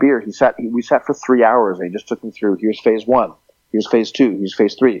we had our beer, we sat for 3 hours and he just took me through, here's phase 1, here's phase 2, here's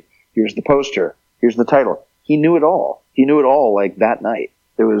phase 3, here's the poster, here's the title. He knew it all. He knew it all like that night.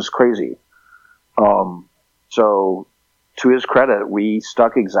 It was crazy. So to his credit, we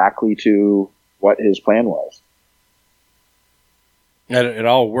stuck exactly to what his plan was. And it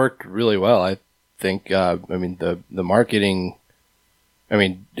all worked really well. I think, I mean, the marketing, I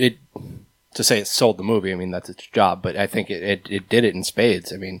mean, to say it sold the movie, I mean, that's its job, but I think it did it in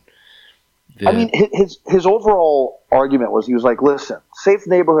spades. I mean, his overall argument was, he was like, listen, Safe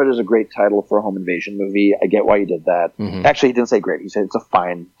Neighborhood is a great title for a home invasion movie. I get why you did that. Mm-hmm. Actually, he didn't say great. He said it's a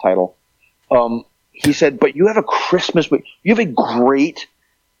fine title. He said, but you have a Christmas movie. You have a great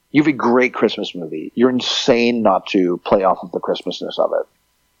Christmas movie. You're insane not to play off of the Christmasness of it.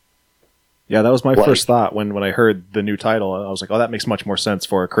 Yeah, that was my first thought when I heard the new title. I was like, oh, that makes much more sense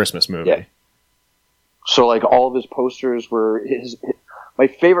for a Christmas movie. Yeah. So like all of his posters were my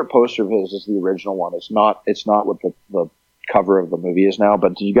favorite poster of his is the original one. It's not what the cover of the movie is now,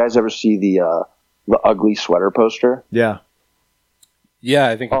 but did you guys ever see the ugly sweater poster? Yeah. Yeah,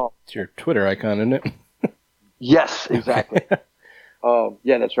 I think it's your Twitter icon, isn't it? Yes, exactly.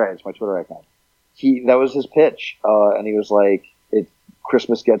 Yeah, that's right. It's my Twitter icon. That was his pitch, and he was like,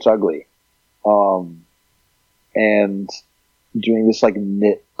 Christmas gets ugly. And doing this like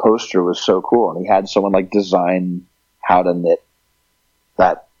knit poster was so cool. And he had someone like design how to knit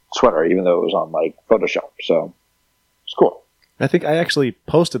that sweater, even though it was on like Photoshop. So it's cool. I think I actually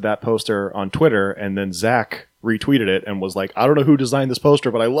posted that poster on Twitter, and then Zach retweeted it and was like, I don't know who designed this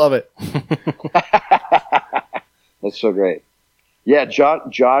poster, but I love it. That's so great. Yeah,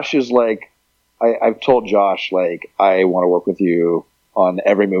 Josh is like, I've told Josh, like, I want to work with you on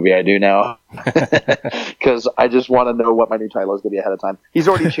every movie I do now, because I just want to know what my new title is going to be ahead of time. He's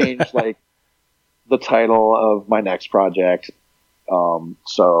already changed like the title of my next project.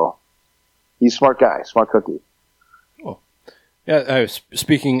 So he's a smart guy, smart cookie. Cool. Yeah.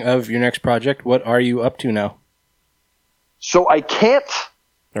 Speaking of your next project, what are you up to now? So I can't.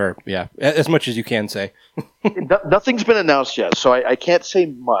 Or yeah, as much as you can say. Nothing's been announced yet, so I can't say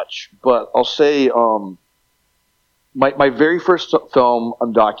much. But I'll say my very first film,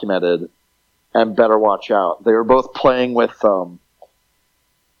 Undocumented, and Better Watch Out. They were both playing with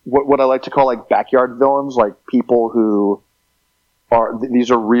what I like to call like backyard villains, like people who are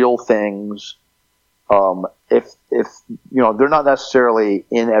these are real things. If they're not necessarily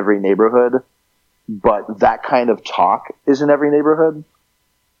in every neighborhood, but that kind of talk is in every neighborhood.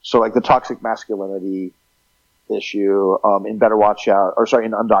 So like the toxic masculinity issue in Better Watch Out, or sorry,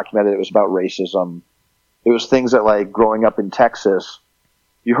 in Undocumented, it was about racism. It was things that like growing up in Texas,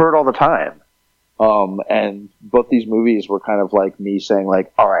 you heard all the time. And both these movies were kind of like me saying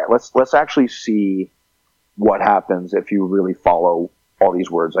like, all right, let's actually see what happens if you really follow all these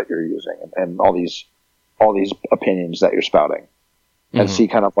words that you're using and all these opinions that you're spouting, and see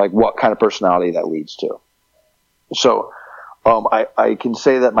kind of like what kind of personality that leads to. So, I can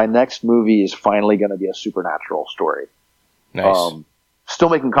say that my next movie is finally going to be a supernatural story. Nice. Still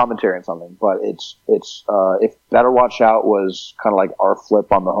making commentary on something, but it's if Better Watch Out was kind of like our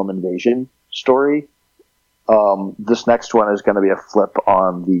flip on the home invasion story, this next one is going to be a flip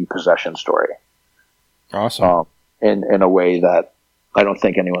on the possession story. Awesome. In a way that I don't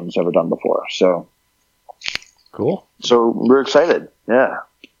think anyone's ever done before. So cool. So we're excited. Yeah.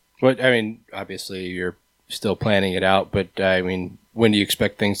 But I mean, obviously you're still planning it out, but I mean, when do you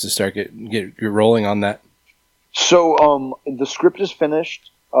expect things to start get rolling on that? So the script is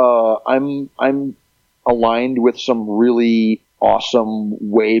finished. I'm aligned with some really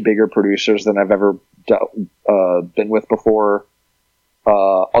awesome, way bigger producers than I've ever been with before.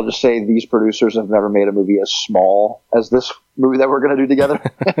 I'll just say these producers have never made a movie as small as this movie that we're going to do together.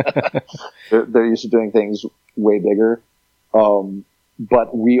 They're used to doing things way bigger.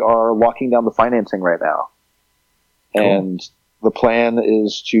 But we are locking down the financing right now. Cool. And the plan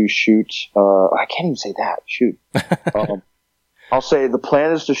is to shoot, I can't even say that, shoot. I'll say the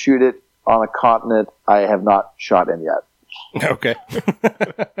plan is to shoot it on a continent I have not shot in yet. Okay.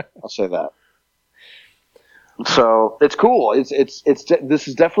 I'll say that. So it's cool. This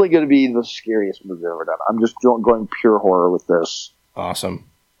is definitely going to be the scariest movie I've ever done. I'm just going pure horror with this. Awesome.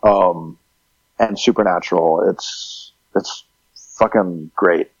 And supernatural. It's fucking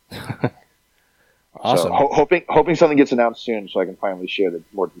great. Awesome. So, hoping something gets announced soon so I can finally share the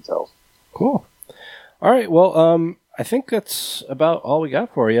more details. Cool. All right. Well, I think that's about all we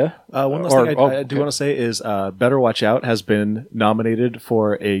got for you. One last thing I do want to say is Better Watch Out has been nominated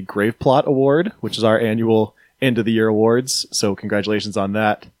for a Grave Plot Award, which is our annual end of the year awards. So congratulations on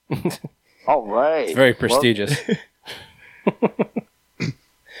that. All right. It's very prestigious.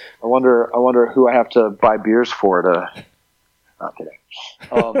 I wonder who I have to buy beers for to. Not kidding.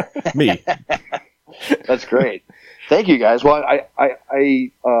 Me. That's great. Thank you guys. Well, I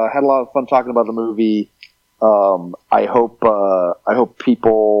had a lot of fun talking about the movie. I hope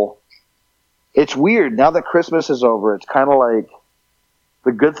people. It's weird now that Christmas is over. It's kind of like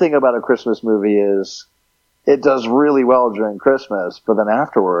the good thing about a Christmas movie is it does really well during Christmas, but then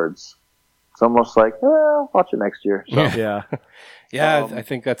afterwards, it's almost like, watch it next year. So. Yeah. Yeah, I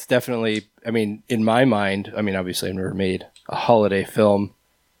think that's definitely, I mean, in my mind, I mean, obviously I've never made a holiday film,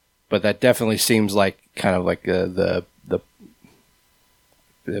 but that definitely seems like kind of like the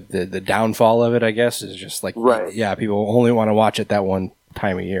downfall of it, I guess, is just like, right. Yeah, people only want to watch it that one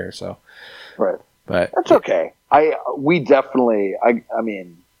time of year, so. Right. But that's okay. We definitely, I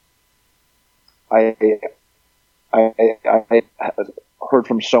mean, I heard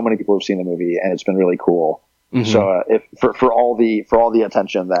from so many people who've seen the movie, and it's been really cool. Mm-hmm. So if for all the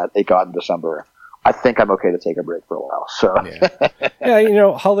attention that it got in December, I think I'm okay to take a break for a while. So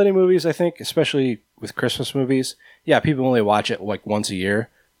yeah, holiday movies, I think, especially with Christmas movies, people only watch it like once a year.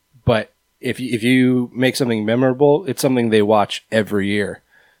 But if you make something memorable, it's something they watch every year.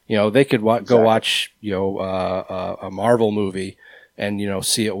 They could go watch a Marvel movie and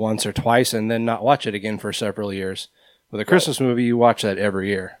see it once or twice and then not watch it again for several years. With a Christmas movie, you watch that every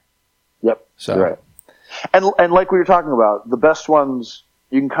year. Yep. So right. And like we were talking about, the best ones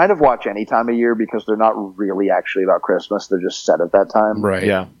you can kind of watch any time of year because they're not really actually about Christmas. They're just set at that time. Right.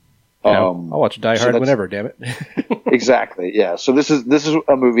 Yeah. I'll watch Die Hard whenever, damn it. Exactly. Yeah. So this is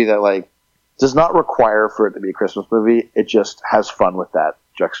a movie that like does not require for it to be a Christmas movie. It just has fun with that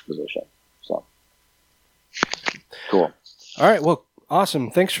juxtaposition. So cool. All right. Well,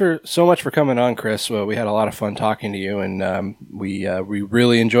 awesome. Thanks so much for coming on, Chris. Well, we had a lot of fun talking to you, and we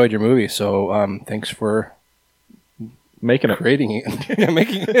really enjoyed your movie. So thanks for creating it,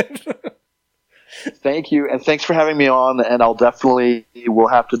 making it. Thank you, and thanks for having me on. And we'll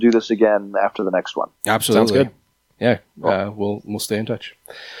have to do this again after the next one. Absolutely. Sounds good. yeah, we'll stay in touch.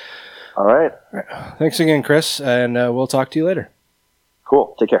 All right. Thanks again, Chris, and we'll talk to you later.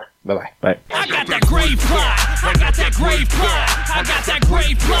 Cool. Take care. Bye-bye. Bye. I got that great plot. I got that great plot. I got that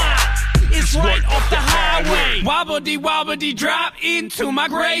great plot. It's right off the highway. Wobbly drop into my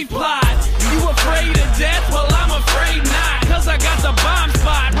grave plot. You afraid of death? Well, I'm afraid not. Cause I got the bomb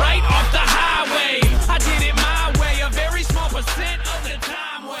spot right off the highway. I did it my way, a very small percent of the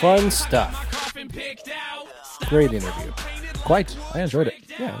time. Fun stuff. Great interview. Quite. I enjoyed it.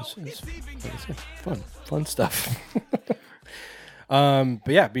 Yeah, it's fun stuff. But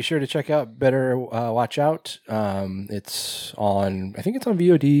yeah, be sure to check out Better Watch Out. It's on, I think it's on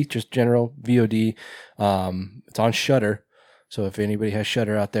VOD, just general VOD. It's on Shudder. So if anybody has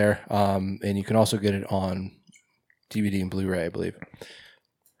Shudder out there, and you can also get it on DVD and Blu-ray, I believe.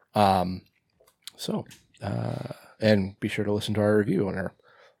 And be sure to listen to our review on our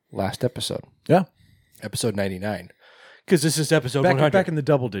last episode. Yeah. Episode 99. Because this is episode 100. Back in the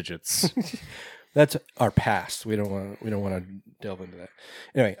double digits. That's our past. We don't want to delve into that.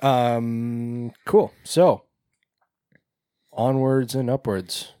 Anyway, cool. So, onwards and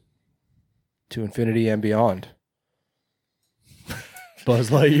upwards to infinity and beyond.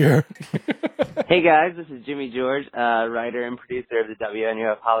 Buzz Lightyear. Hey guys, this is Jimmy George, writer and producer of the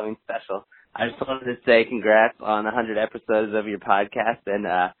WNUF Halloween Special. I just wanted to say congrats on 100 episodes of your podcast, and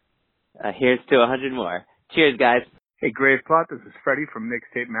here's to 100 more. Cheers, guys. Hey, Grave Plot, this is Freddie from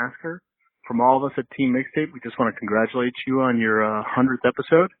Mixtape Massacre. From all of us at Team Mixtape, we just want to congratulate you on your 100th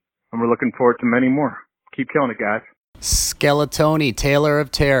episode, and we're looking forward to many more. Keep killing it, guys. Skeletoni, Taylor of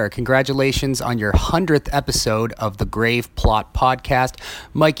Terror, congratulations on your 100th episode of the Grave Plot Podcast.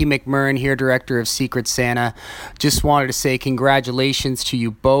 Mikey McMurrin here, director of Secret Santa. Just wanted to say congratulations to you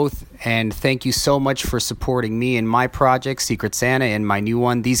both, and thank you so much for supporting me in my project, Secret Santa, and my new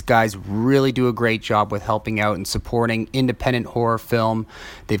one. These guys really do a great job with helping out and supporting independent horror film.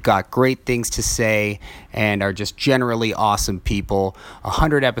 They've got great things to say and are just generally awesome people.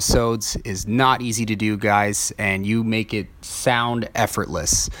 100 episodes is not easy to do, guys, and you make it sound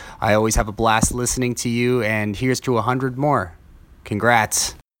effortless. I always have a blast listening to you, and here's to 100 more.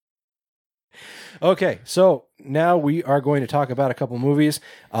 Congrats. Okay, so now we are going to talk about a couple movies.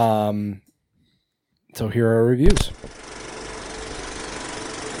 So here are our reviews.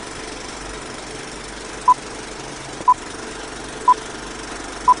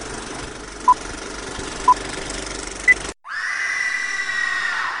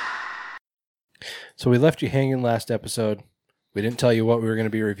 So we left you hanging last episode. We didn't tell you what we were going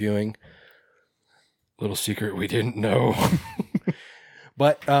to be reviewing. Little secret we didn't know.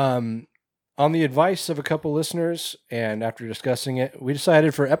 But on the advice of a couple listeners, and after discussing it, we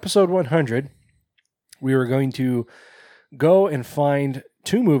decided for episode 100, we were going to go and find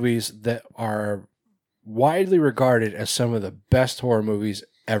two movies that are widely regarded as some of the best horror movies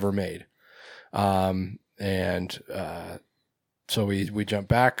ever made. So we jump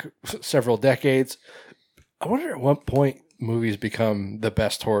back several decades. I wonder at what point movies become the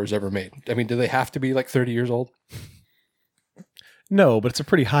best horrors ever made. I mean, do they have to be like 30 years old? No, but it's a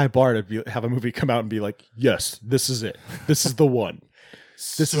pretty high bar to have a movie come out and be like, yes, this is it. This is the one.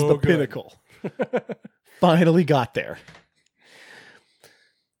 This is the pinnacle. Finally got there.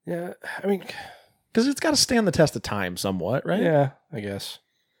 Yeah, I mean, because it's got to stand the test of time somewhat, right? Yeah, I guess.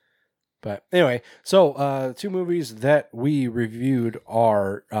 But anyway, so two movies that we reviewed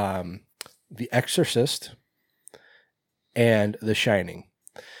are The Exorcist and The Shining.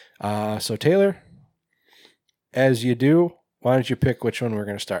 So Taylor, as you do, why don't you pick which one we're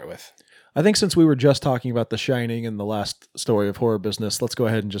going to start with? I think since we were just talking about The Shining and the last story of horror business, let's go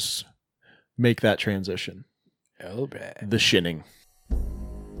ahead and just make that transition. Oh, bad. The Shining.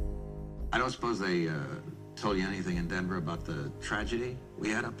 I don't suppose they told you anything in Denver about the tragedy we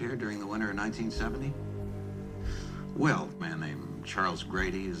had up here during the winter of 1970? Well, a man named Charles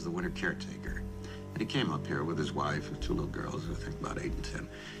Grady is the winter caretaker. And he came up here with his wife and two little girls, I think about 8 and 10.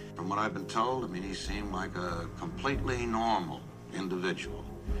 From what I've been told, I mean, he seemed like a completely normal individual.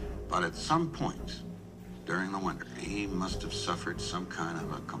 But at some point during the winter, he must have suffered some kind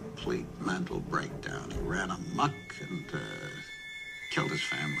of a complete mental breakdown. He ran amok and killed his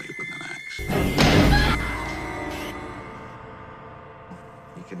family with an axe.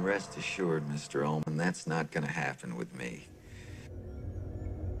 You can rest assured, Mr. Ullman, that's not going to happen with me.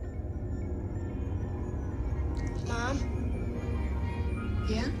 Mom?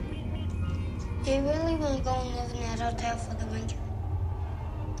 Yeah? Do you really want to go and live in that hotel for the winter?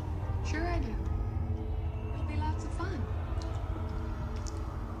 Sure I do. It'll be lots of fun.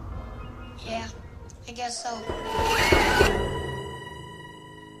 Yeah, I guess so.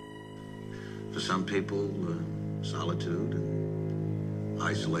 For some people, solitude and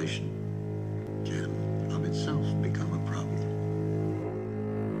isolation can of itself become a problem.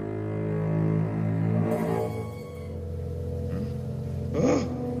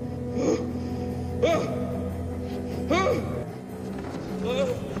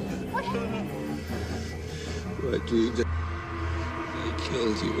 What do you do? They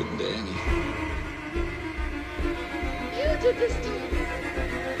killed you and Danny. You did this to me.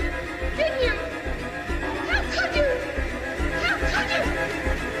 Didn't you? How could you? How could you?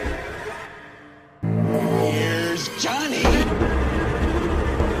 Here's Johnny.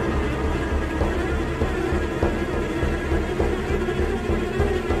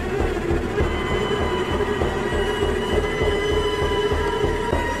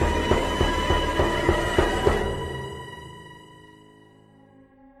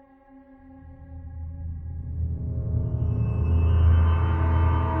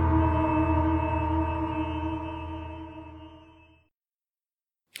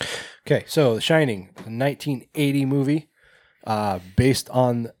 Okay, so The Shining, a 1980 movie based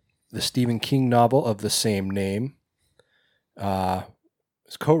on the Stephen King novel of the same name.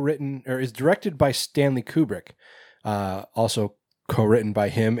 It's co-written or is directed by Stanley Kubrick. Also co-written by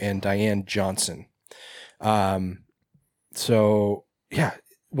him and Diane Johnson. So yeah,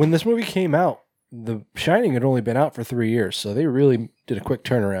 when this movie came out, The Shining had only been out for 3 years, so they really did a quick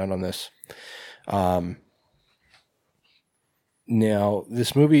turnaround on this. Now,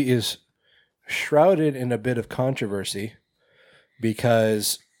 this movie is shrouded in a bit of controversy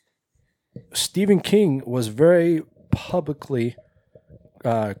because Stephen King was very publicly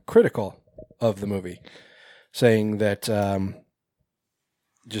critical of the movie, saying that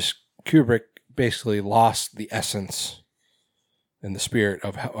just Kubrick basically lost the essence and the spirit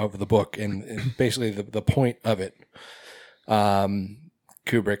of the book and basically the point of it.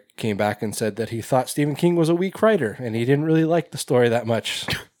 Kubrick came back and said that he thought Stephen King was a weak writer and he didn't really like the story that much.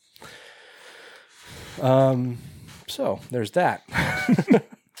 So there's that.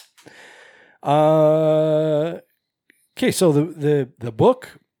 Okay, so the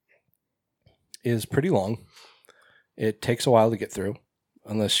book is pretty long. It takes a while to get through,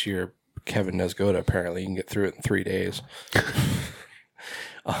 unless you're Kevin Nesgoda. Apparently, you can get through it in 3 days.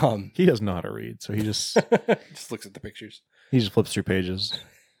 He doesn't know how to read, so he just just looks at the pictures. He just flips through pages.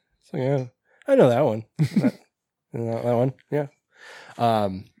 So yeah, I know that one. that one, yeah.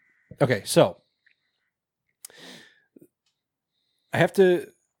 Okay, so I have to,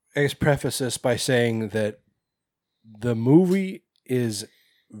 I guess, preface this by saying that the movie is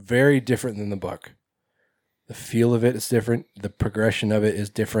very different than the book. The feel of it is different. The progression of it is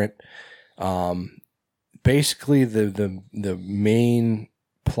different. Basically, the main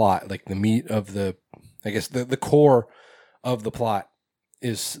plot, like the meat of the, I guess the core of the plot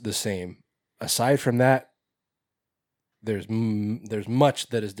is the same. Aside from that, there's much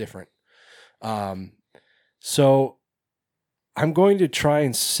that is different. So I'm going to try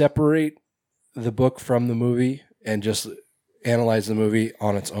and separate the book from the movie and just analyze the movie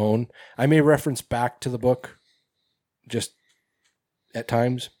on its own. I may reference back to the book just at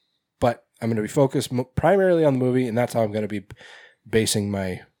times, but I'm going to be focused primarily on the movie, and that's how I'm going to be basing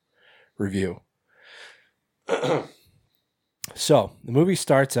my review. So the movie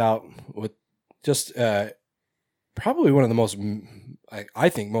starts out with just probably one of the most, I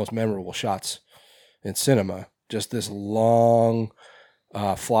think, most memorable shots in cinema. Just this long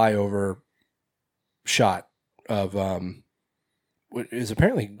flyover shot of what is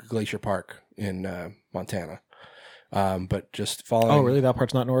apparently Glacier Park in Montana. But just following. Oh, really? That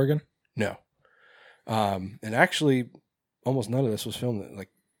part's not in Oregon? No. And actually, almost none of this was filmed.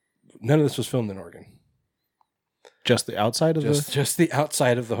 None of this was filmed in Oregon. Just the outside of just the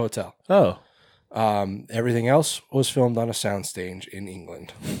outside of the hotel. Oh. Everything else was filmed on a soundstage in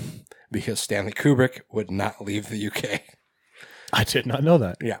England because Stanley Kubrick would not leave the UK. I did not know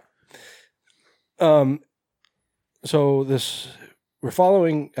that. Yeah. So we're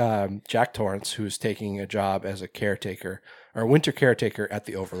following Jack Torrance, who's taking a job as a caretaker or winter caretaker at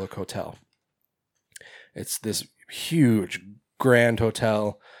the Overlook Hotel. It's this huge, grand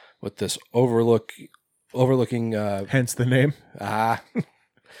hotel with this overlooking. Hence the name.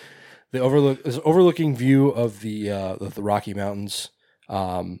 The overlooking view of the Rocky Mountains,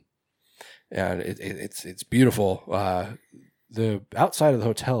 and it's beautiful. The outside of the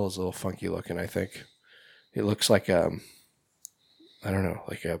hotel is a little funky looking. I think it looks like I don't know,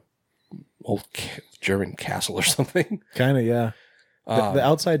 like a old German castle or something. Kind of, yeah. The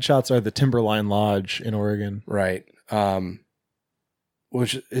outside shots are the Timberline Lodge in Oregon, right?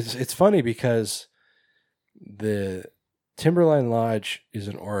 Which it's funny because the Timberline Lodge is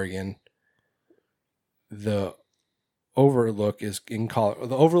in Oregon. The Overlook is in Colorado.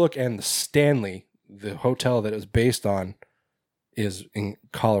 The Overlook and the Stanley, the hotel that it was based on, is in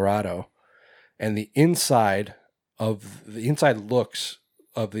Colorado, and the inside looks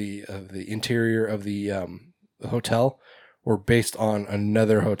of the interior of the hotel were based on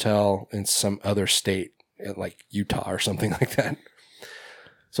another hotel in some other state, like Utah or something like that.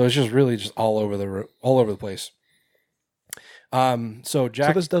 So it's just really just all over the place. So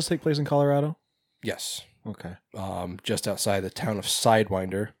Jack. So this does take place in Colorado? Yes. Okay. Just outside the town of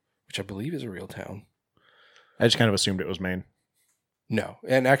Sidewinder, which I believe is a real town. I just kind of assumed it was Maine. No,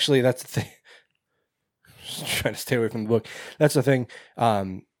 and actually that's the thing. Just trying to stay away from the book. That's the thing.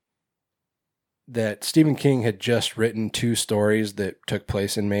 That Stephen King had just written 2 stories that took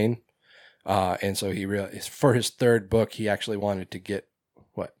place in Maine, and so he realized for his 3rd book he actually wanted to get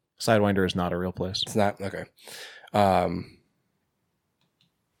what? Sidewinder is not a real place. It's not okay.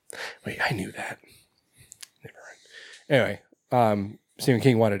 Wait, I knew that. Never mind. Anyway, Stephen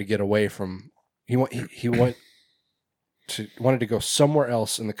King wanted to get away from. He wanted to go somewhere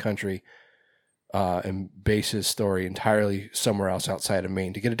else in the country. And base his story entirely somewhere else outside of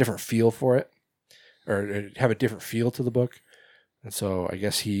Maine to get a different feel for it, or have a different feel to the book. And so I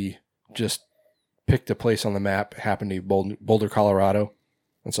guess he just picked a place on the map, happened to be Boulder, Colorado.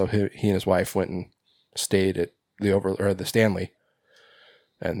 And so he and his wife went and stayed at the Stanley.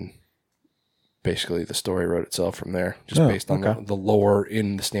 And basically the story wrote itself from there, just based on the lore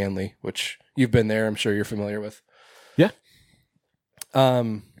in the Stanley, which you've been there. I'm sure you're familiar with. Yeah.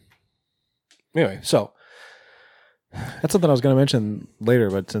 Anyway, so that's something I was going to mention later,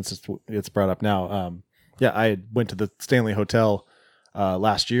 but since it's brought up now, I went to the Stanley Hotel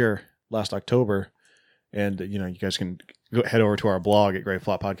last October, and you guys can head over to our blog at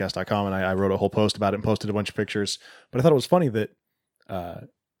graveplotpodcast.com, and I wrote a whole post about it and posted a bunch of pictures. But I thought it was funny that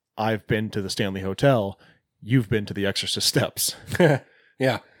I've been to the Stanley Hotel, you've been to the Exorcist Steps.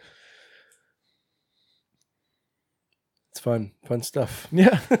 Yeah. It's fun stuff.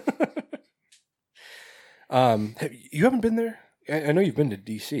 Yeah. You haven't been there? I know you've been to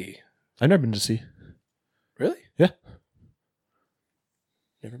DC. I've never been to DC. Really? Yeah.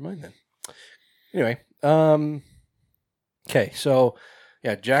 Never mind then. Anyway, okay, so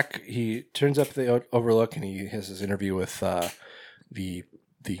yeah, Jack, he turns up the Overlook and he has his interview with the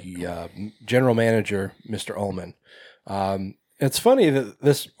general manager, Mr. Ullman. It's funny that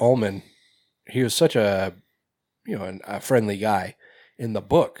this Ullman, he was such a friendly guy. In the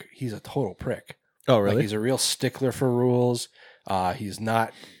book, he's a total prick. Oh, really? Like, he's a real stickler for rules. He's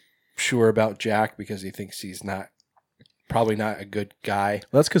not sure about Jack because he thinks he's probably not a good guy.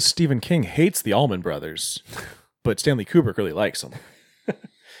 Well, that's because Stephen King hates the Allman Brothers, but Stanley Kubrick really likes them.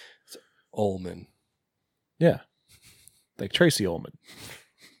 It's Ullman. Yeah. Like Tracy Ullman.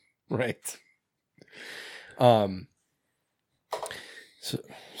 Right.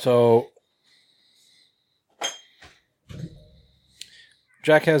 So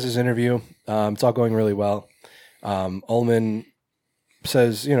Jack has his interview. It's all going really well. Ullman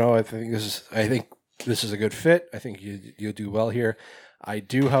says, I think this is a good fit. I think you'll do well here. I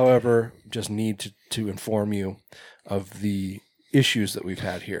do, however, just need to inform you of the issues that we've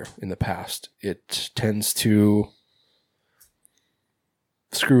had here in the past. It tends to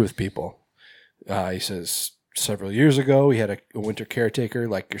screw with people. He says several years ago, he had a winter caretaker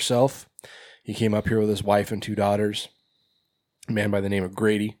like yourself. He came up here with his wife and 2 daughters, a man by the name of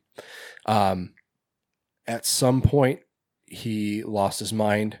Grady. At some point, he lost his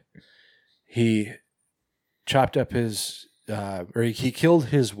mind. He chopped up he killed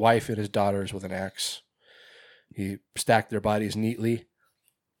his wife and his daughters with an axe. He stacked their bodies neatly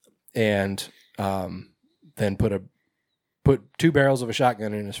and then put 2 barrels of a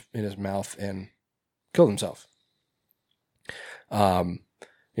shotgun in his mouth and killed himself.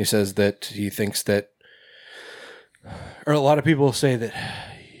 He says that he thinks that, or a lot of people say that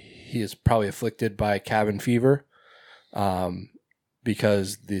he is probably afflicted by cabin fever,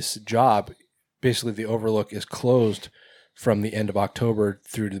 because this job, basically the Overlook, is closed from the end of October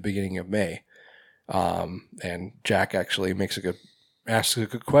through to the beginning of May. And Jack actually asks a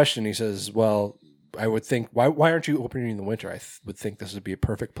good question. He says, well, I would think, why aren't you opening in the winter? I would think this would be a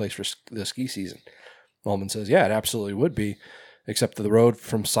perfect place for the ski season. Ullman says, yeah, it absolutely would be, except that the road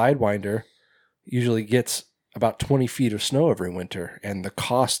from Sidewinder usually gets about 20 feet of snow every winter, and the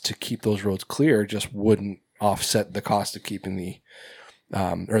cost to keep those roads clear just wouldn't offset the cost of keeping the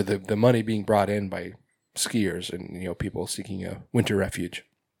money being brought in by skiers and people seeking a winter refuge.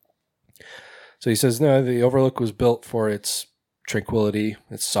 So he says, no, the Overlook was built for its tranquility,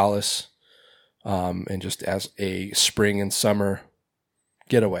 its solace, and just as a spring and summer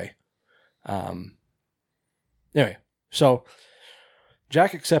getaway. Anyway, So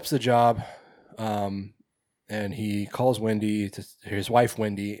Jack accepts the job, and he calls his wife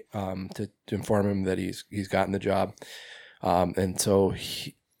Wendy, to inform him that he's gotten the job. And so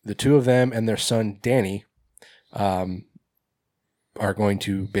the two of them and their son Danny are going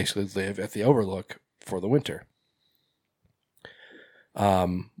to basically live at the Overlook for the winter.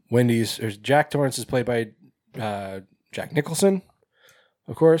 Jack Torrance is played by Jack Nicholson,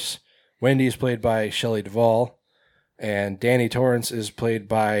 of course. Wendy is played by Shelley Duvall, and Danny Torrance is played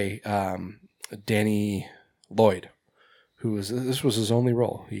by Danny Lloyd, this was his only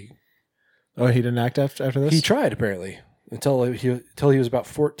role. He didn't act after this? He tried, apparently, until he was about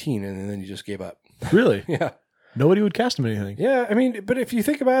 14, and then he just gave up. Really? Yeah. Nobody would cast him in anything. Yeah, I mean, but if you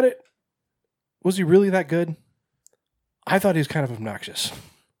think about it, was he really that good? I thought he was kind of obnoxious.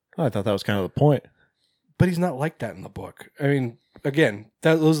 I thought that was kind of the point. But he's not like that in the book. I mean, again,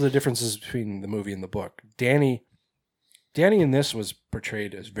 those are the differences between the movie and the book. Danny in this was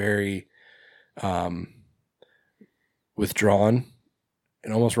portrayed as very withdrawn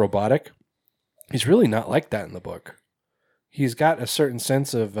and almost robotic. He's really not like that in the book. He's got a certain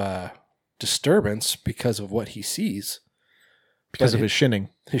sense of disturbance because of what he sees. Because of his shinning.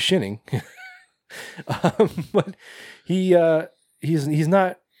 His shinning. But he's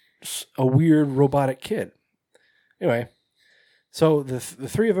not a weird robotic kid. Anyway, so the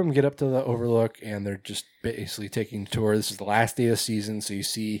three of them get up to the Overlook, and they're just basically taking a tour. This is the last day of the season, so you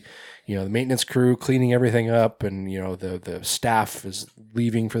see, the maintenance crew cleaning everything up, and the staff is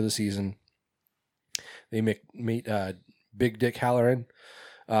leaving for the season. They meet Big Dick Halloran,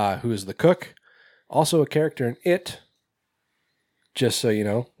 who is the cook, also a character in It. Just so you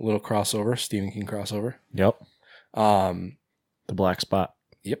know, a little crossover, Stephen King crossover. Yep. The black spot.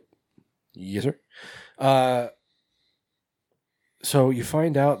 Yep. Yes, sir. So you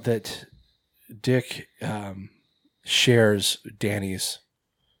find out that Dick shares Danny's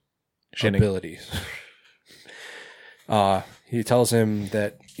abilities. He tells him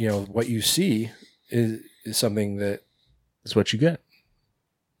that, what you see is something that is what you get.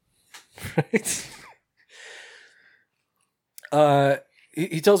 Right?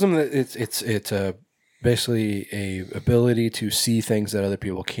 He tells him that it's basically a ability to see things that other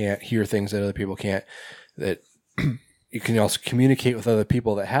people can't, hear things that other people can't, that you can also communicate with other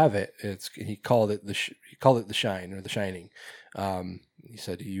people that have it. He called it the shine or the shining. He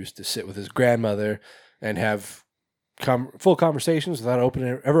said he used to sit with his grandmother and have full conversations without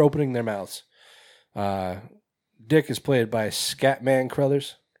ever opening their mouths. Dick is played by Scatman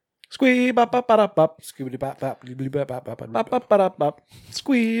Crothers. Squee bop bop bop bop. Scoobity bop bop bop bop bop bop bop bop bop.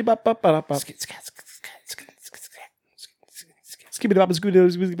 Squee bop bop bop bop. Skibidi bop skibidi.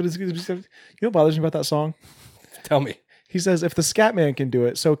 You know what bothers me about that song? Tell me. He says, "If the Scatman can do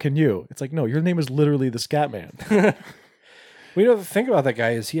it, so can you." It's like, no, your name is literally the Scatman. The thing about that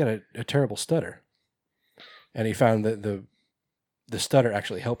guy is he had a terrible stutter, and he found that the stutter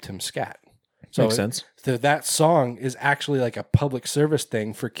actually helped him scat. So makes sense. That song is actually like a public service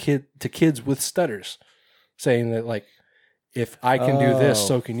thing for kids with stutters, saying that, like, if I can do this,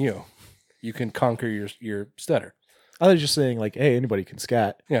 so can you. You can conquer your stutter. I was just saying, like, hey, anybody can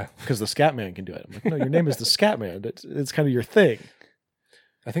scat. Yeah. Because the Scatman can do it. I'm like, no, your name is the Scatman. It's kind of your thing.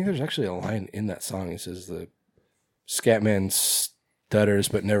 I think there's actually a line in that song. It says the Scatman stutters,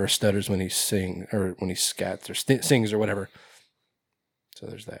 but never stutters when he sings or when he scats or sings or whatever. So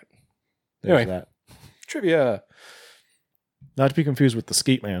there's that. There's anyway, that. Trivia. Not to be confused with the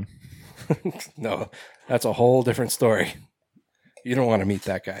Skeet Man. No, that's a whole different story. You don't want to meet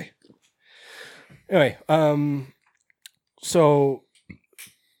that guy. Anyway, so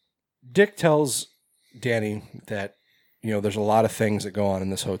Dick tells Danny that, there's a lot of things that go on in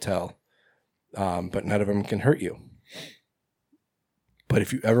this hotel, but none of them can hurt you. But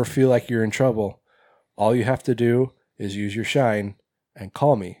if you ever feel like you're in trouble, all you have to do is use your shine and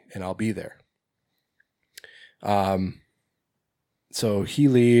call me, and I'll be there. So he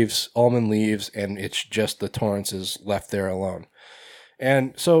leaves, Ullman leaves, and it's just the Torrances left there alone.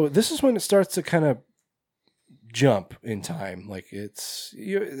 And so this is when it starts to kind of jump in time. Like I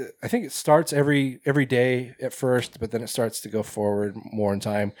think it starts every day at first, but then it starts to go forward more in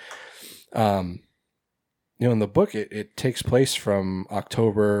time. In the book, it takes place from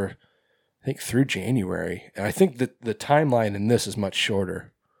October, I think, through January. And I think that the timeline in this is much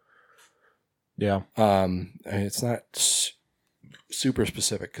shorter. Yeah. It's not super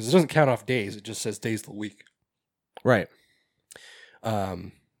specific because it doesn't count off days. It just says days of the week. Right.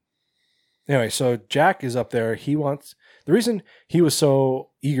 Anyway, so Jack is up there. The reason he was so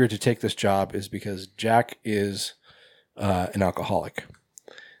eager to take this job is because Jack is an alcoholic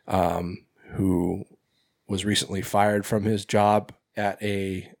who was recently fired from his job at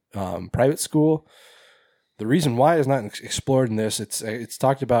a private school. The reason why is not explored in this. It's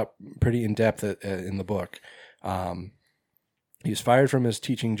talked about pretty in depth in the book. He was fired from his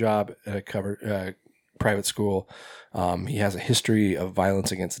teaching job at a private school. He has a history of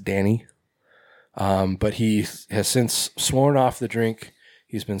violence against Danny, but he has since sworn off the drink.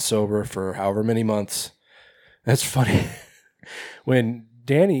 He's been sober for however many months. That's funny. When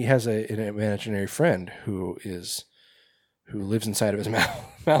Danny has an imaginary friend who lives inside of his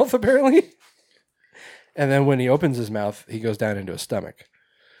mouth apparently, and then when he opens his mouth, he goes down into his stomach,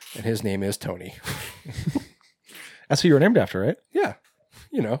 and his name is Tony. That's who you were named after, right? Yeah,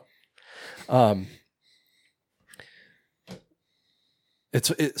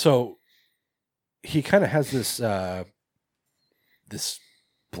 so he kind of has this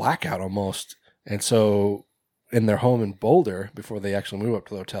blackout almost, and so in their home in Boulder, before they actually move up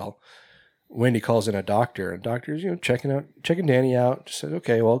to the hotel, Wendy calls in a doctor, and doctor's checking Danny out. Just said,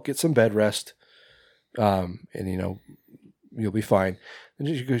 okay, well, get some bed rest, and you'll be fine.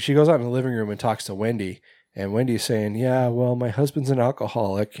 And she goes out in the living room and talks to Wendy. And Wendy's saying, yeah, well, my husband's an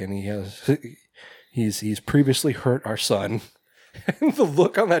alcoholic, and he's previously hurt our son. And the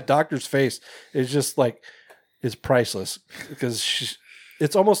look on that doctor's face is just like, it's priceless, because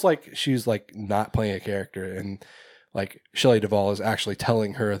it's almost like she's like not playing a character, and like Shelley Duvall is actually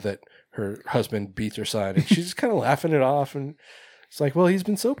telling her that her husband beats her son, and she's just kind of laughing it off. And it's like, well, he's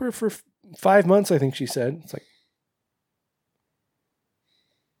been sober for 5 months, I think she said. It's like,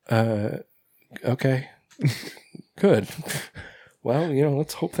 okay. Good. Well,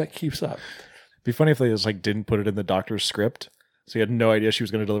 let's hope that keeps up. It'd be funny if they just like didn't put it in the doctor's script, so you had no idea she was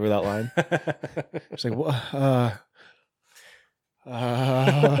going to deliver that line. It's like, what?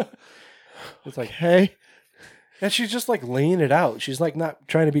 It's like, hey, and she's just like laying it out. She's like not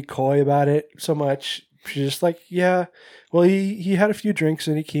trying to be coy about it so much. She's just like, yeah, well, he had a few drinks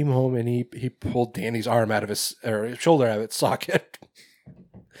and he came home and he pulled Danny's arm out of his shoulder out of its socket.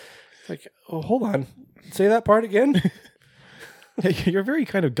 It's like, oh, hold on. Say that part again. Hey, you're very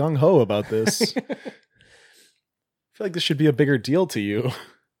kind of gung-ho about this. I feel like this should be a bigger deal to you.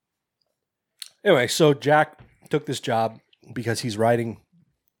 Anyway, so Jack took this job because he's writing,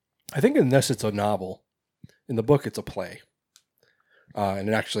 I think in this it's a novel. In the book, it's a play.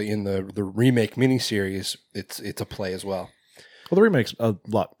 And actually in the remake miniseries, it's a play as well. Well, the remake's a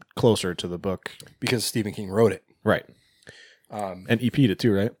lot closer to the book. Because Stephen King wrote it. Right. And EP'd it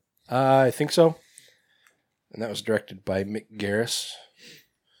too, right? I think so. And that was directed by Mick Garris.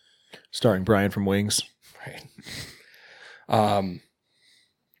 Starring Brian from Wings. Right.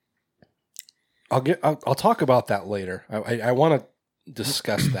 I'll talk about that later. I want to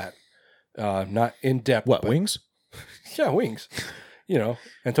discuss that. Not in depth. What, Wings? Yeah, Wings.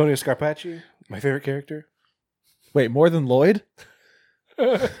 Antonio Scarpacci, my favorite character. Wait, more than Lloyd?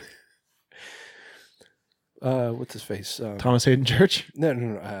 What's his face? Thomas Hayden Church?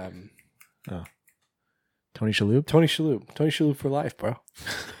 No. Tony Shalhoub? Tony Shalhoub for life, bro.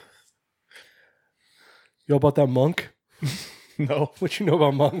 You know about that Monk? No. What you know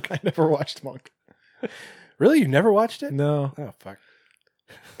about Monk? I never watched Monk. Really? You never watched it? No. Oh, fuck.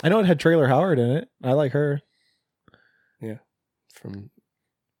 I know it had Traylor Howard in it. I like her. Yeah. From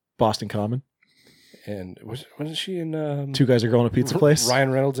Boston Common. And wasn't she in... Two Guys Are Going to Pizza Place?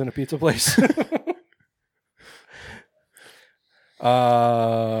 Ryan Reynolds in a pizza place.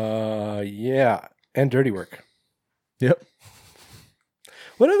 Yeah. And Dirty Work. Yep.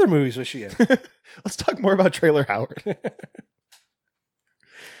 What other movies was she in? Let's talk more about Traylor Howard.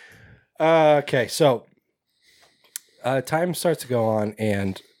 Okay, so time starts to go on,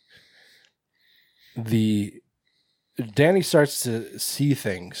 and Danny starts to see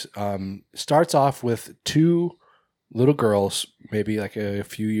things. Starts off with two little girls, maybe like a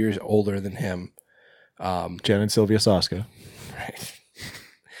few years older than him. Jen and Sylvia Soska. Right.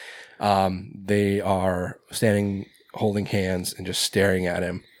 They are standing, holding hands, and just staring at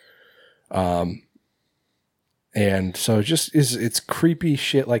him. And so it's creepy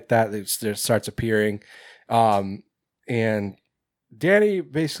shit like that that starts appearing. And Danny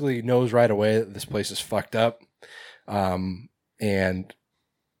basically knows right away that this place is fucked up. And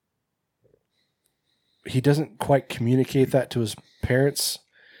he doesn't quite communicate that to his parents,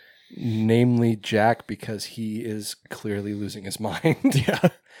 namely Jack, because he is clearly losing his mind. Yeah.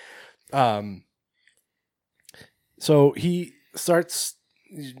 So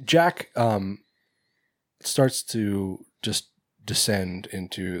Jack starts to just descend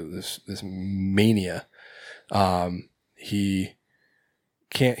into this mania. He's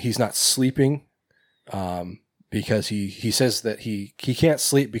not sleeping, because he says that he can't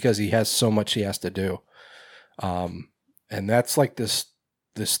sleep because he has so much he has to do. And that's like this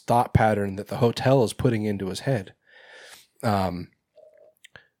thought pattern that the hotel is putting into his head. And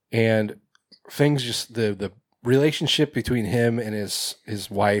things just, the relationship between him and his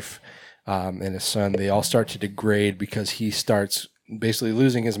wife and his son, they all start to degrade because he starts basically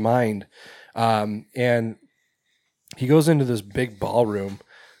losing his mind. And he goes into this big ballroom,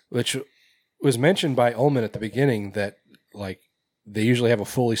 which was mentioned by Ullman at the beginning, that like they usually have a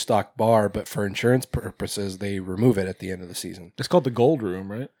fully stocked bar, but for insurance purposes, they remove it at the end of the season. It's called the Gold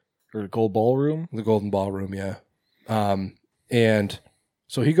Room, right? Or the Gold Ballroom? The Golden Ballroom, yeah. And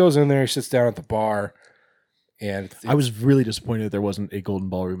so he goes in there, he sits down at the bar, and I was really disappointed that there wasn't a Golden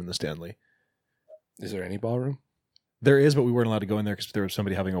Ballroom in the Stanley. Is there any ballroom? There is, but we weren't allowed to go in there because there was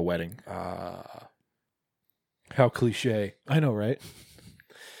somebody having a wedding. How cliche. I know, right?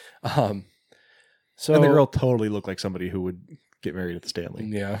 So and the girl totally looked like somebody who would get married at the Stanley.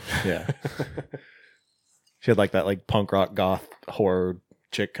 Yeah. Yeah. She had like that like punk rock goth horror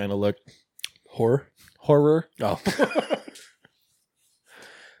chick kind of look. Horror? Oh.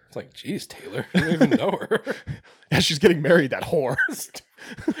 It's like, geez, Taylor, I don't even know her. Yeah, she's getting married, that whore.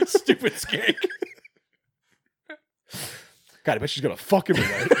 Stupid skank. God, I bet she's gonna fuck him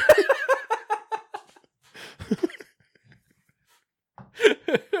tonight.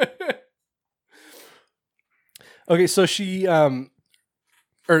 Okay, so she, so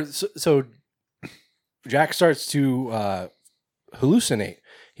Jack starts to hallucinate.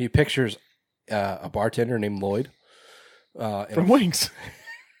 He pictures a bartender named Lloyd from Wings.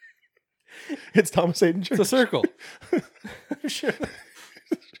 It's Thomas Hayden Church. It's a circle.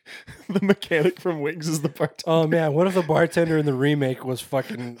 The mechanic from Wings is the bartender. Oh man, what if the bartender in the remake was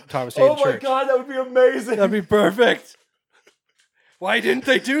fucking Thomas Hayden Church? Oh my god, that would be amazing. That'd be perfect. Why didn't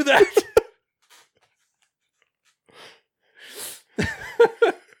they do that?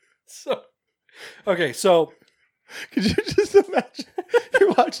 So could you just imagine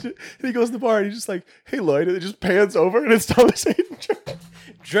you're watching it and he goes to the bar and he's just like, hey Lloyd, and it just pans over and it's Thomas Hayden Church.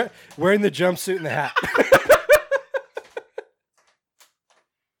 Wearing the jumpsuit and the hat.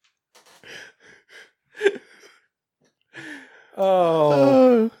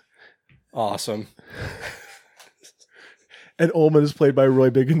 Oh, awesome. And Ullman is played by Roy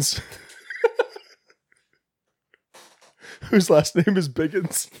Biggins. Whose last name is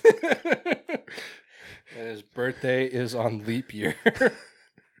Biggins. And his birthday is on leap year.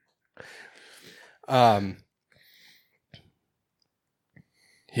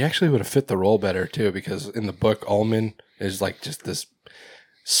 He actually would have fit the role better too, because in the book, Ullman is like just this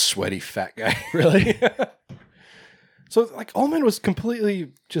sweaty fat guy. Really? So like Ullman was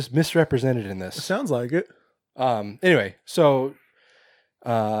completely just misrepresented in this. It sounds like it. Anyway, so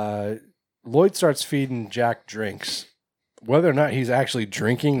Lloyd starts feeding Jack drinks. Whether or not he's actually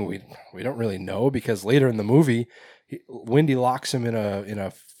drinking, we don't really know, because later in the movie, Wendy locks him in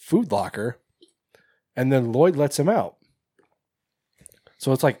a food locker, and then Lloyd lets him out.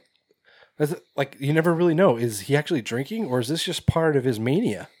 So it's like you never really know, is he actually drinking, or is this just part of his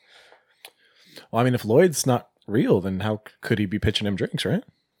mania? Well, I mean, if Lloyd's not real, then how could he be pitching him drinks, right?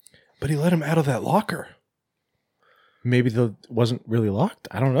 But he let him out of that locker. Maybe the wasn't really locked.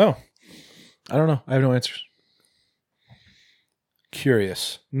 I don't know. I have no answers.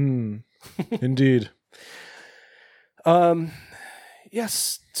 Curious. Indeed.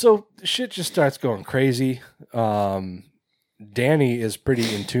 Yes. So shit just starts going crazy. Danny is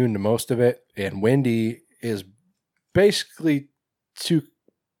pretty in tune to most of it, and Wendy is basically too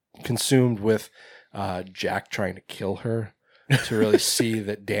consumed with Jack trying to kill her to really see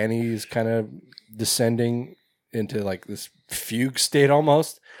that Danny's kind of descending into like this fugue state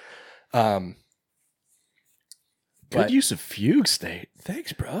almost. Good use of fugue state.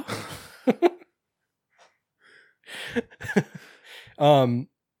 Thanks, bro.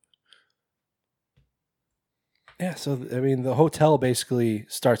 Yeah, so I mean, the hotel basically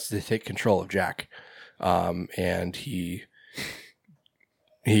starts to take control of Jack, and he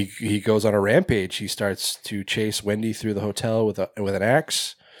goes on a rampage. He starts to chase Wendy through the hotel with an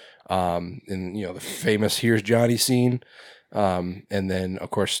axe, and the famous "Here's Johnny" scene. And then,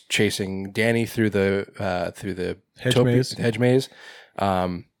 of course, chasing Danny through the hedge maze.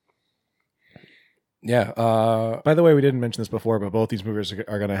 By the way, we didn't mention this before, but both these movies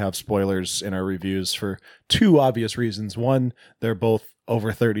are going to have spoilers in our reviews for two obvious reasons. One, they're both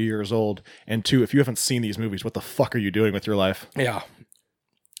over 30 years old. And two, if you haven't seen these movies, what the fuck are you doing with your life? Yeah.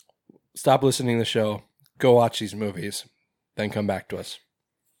 Stop listening to the show. Go watch these movies. Then come back to us.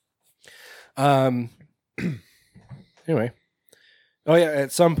 Anyway. Oh, yeah.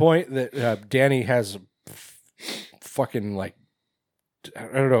 At some point, that Danny has fucking, like, I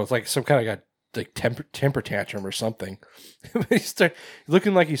don't know. It's like some kind of like temper tantrum or something. He's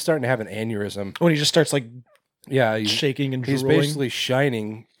looking like he's starting to have an aneurysm. When he just starts like shaking and he's drooling. basically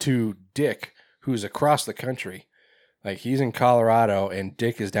shining to Dick, who's across the country. Like he's in Colorado and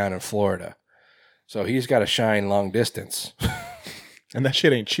Dick is down in Florida. So he's got to shine long distance. And that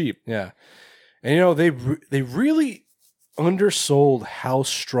shit ain't cheap. Yeah. And, you know, they really undersold how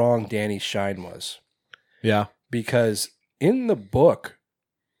strong Danny's shine was. Yeah. Because in the book,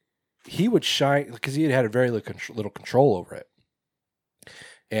 he would shine, because he had a very little control over it.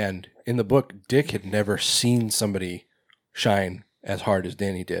 And in the book, Dick had never seen somebody shine as hard as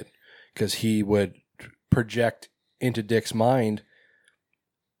Danny did. Because he would project into Dick's mind,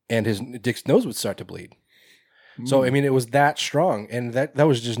 and Dick's nose would start to bleed. So, I mean, it was that strong, and that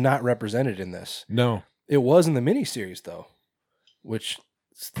was just not represented in this. No. It was in the miniseries, though, which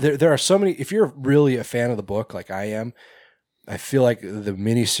there are so many. If you're really a fan of the book, like I am, I feel like the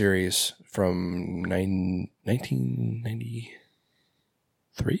miniseries from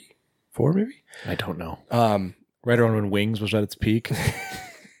 1993, 4 maybe? I don't know. Right around when Wings was at its peak.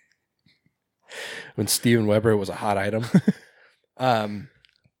 When Steven Weber was a hot item.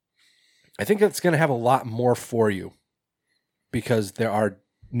 I think it's going to have a lot more for you because there are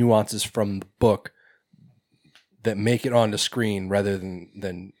nuances from the book that make it onto screen rather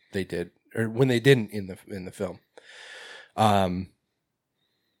than they did, or when they didn't in the film.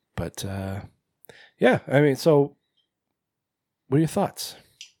 Yeah, I mean, so what are your thoughts?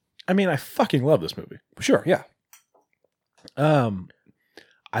 I mean, I fucking love this movie. Sure, yeah.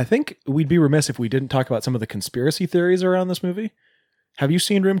 I think we'd be remiss if we didn't talk about some of the conspiracy theories around this movie. Have you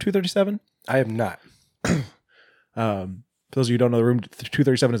seen Room 237? I have not. For those of you who don't know, Room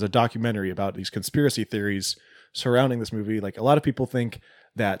 237 is a documentary about these conspiracy theories surrounding this movie. Like, a lot of people think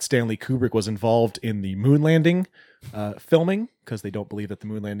that Stanley Kubrick was involved in the moon landing filming because they don't believe that the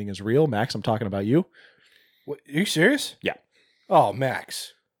moon landing is real. Max, I'm talking about you. What, are you serious? Yeah. Oh,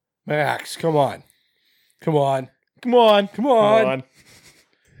 Max, come on. Come on.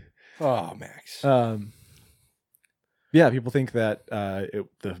 Oh, Max. Yeah, people think that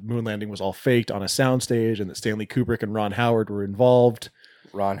the moon landing was all faked on a soundstage and that Stanley Kubrick and Ron Howard were involved.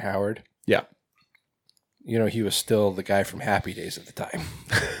 Ron Howard? Yeah. You know, he was still the guy from Happy Days at the time.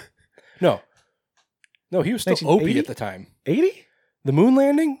 No, he was still Opie at the time. 80? The moon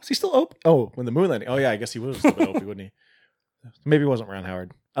landing? Was he still Opie? Oh, when the moon landing. Oh, yeah, I guess he was still Opie, wouldn't he? Maybe it wasn't Ron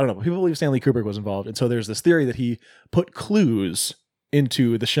Howard. I don't know. But people believe Stanley Kubrick was involved. And so there's this theory that he put clues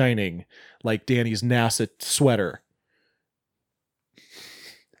into The Shining, like Danny's NASA sweater.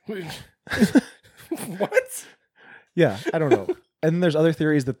 What? Yeah, I don't know. And then there's other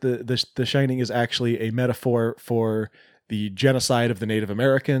theories that the Shining is actually a metaphor for the genocide of the Native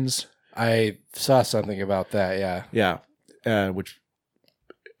Americans. I saw something about that, yeah. Yeah, which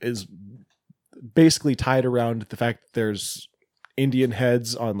is basically tied around the fact that there's Indian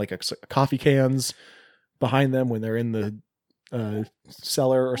heads on like coffee cans behind them when they're in the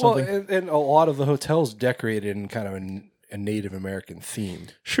cellar or something. Well, and a lot of the hotels decorated in kind of a Native American theme.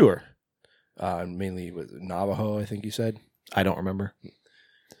 Sure. Mainly with Navajo, I think you said. I don't remember.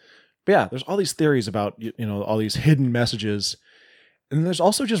 But yeah, there's all these theories about, you know, all these hidden messages. And there's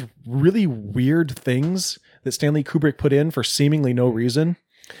also just really weird things that Stanley Kubrick put in for seemingly no reason.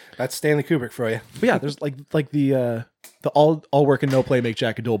 That's Stanley Kubrick for you. But yeah, there's like the all work and no play make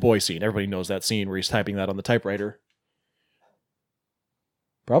Jack a dull boy scene. Everybody knows that scene where he's typing that on the typewriter.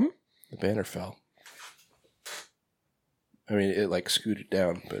 Problem? The banner fell. I mean, it like scooted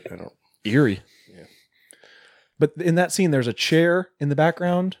down, but I don't... Eerie. Yeah. But in that scene, there's a chair in the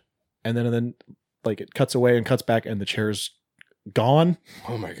background, and then like it cuts away and cuts back, and the chair's gone.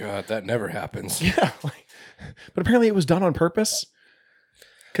 Oh my God, that never happens. Yeah. But apparently it was done on purpose.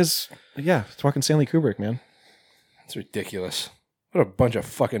 Because, yeah, it's fucking Stanley Kubrick, man. It's ridiculous. What a bunch of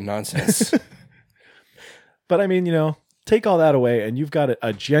fucking nonsense. But I mean, you know, take all that away, and you've got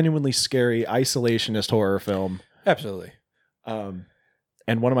a genuinely scary isolationist horror film. Absolutely.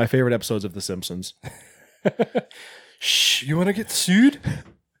 And one of my favorite episodes of The Simpsons. Shh, you want to get sued?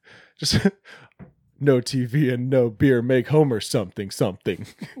 Just no TV and no beer make Homer something.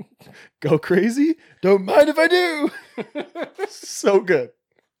 Go crazy? Don't mind if I do. So good.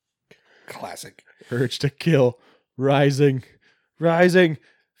 Classic. Urge to kill. Rising.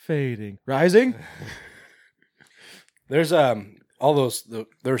 Fading. Rising. There's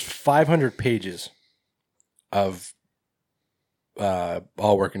there's 500 pages of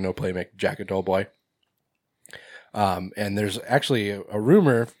all work and no play make Jack a dull boy. And there's actually a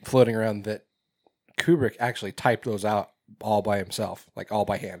rumor floating around that Kubrick actually typed those out all by himself, like all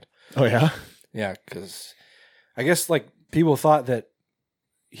by hand. Oh yeah? Yeah, because I guess like people thought that,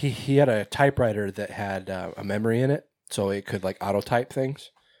 he had a typewriter that had a memory in it, so it could like auto type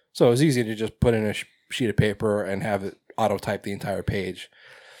things. So it was easy to just put in a sheet of paper and have it auto type the entire page.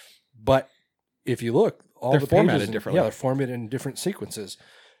 But if you look, all They're the formatted pages, differently. Yeah, they're formatted in different sequences.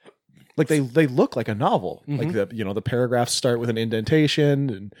 Like they look like a novel. Like the paragraphs start with an indentation,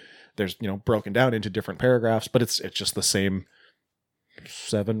 and there's broken down into different paragraphs, but it's just the same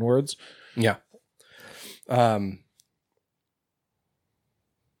 7 words. Yeah. 10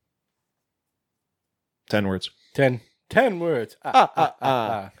 words. 10 words.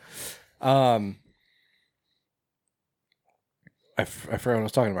 I forgot what I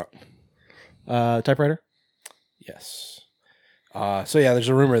was talking about. Typewriter? Yes. So yeah, there's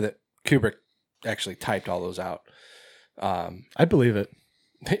a rumor that Kubrick actually typed all those out. I believe it.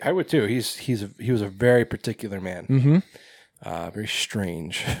 I would too. He was a very particular man. Mm-hmm. Very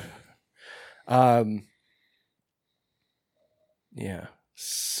strange. Yeah.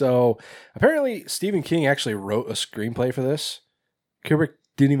 So apparently Stephen King actually wrote a screenplay for this. Kubrick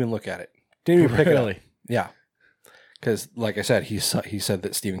didn't even look at it. Didn't even pick it up. Really? Yeah. Because, like I said, he said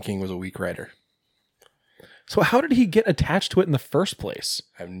that Stephen King was a weak writer. So how did he get attached to it in the first place?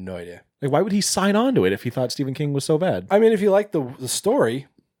 I have no idea. Like, why would he sign on to it if he thought Stephen King was so bad? I mean, if you like the story,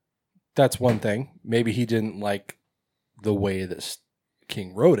 that's one thing. Maybe he didn't like the way that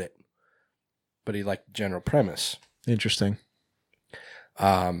King wrote it, but he liked the general premise. Interesting.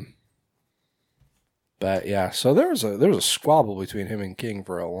 But yeah, so there was a squabble between him and King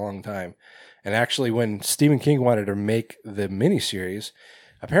for a long time. And actually, when Stephen King wanted to make the miniseries,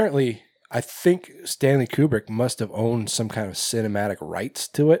 apparently, I think Stanley Kubrick must have owned some kind of cinematic rights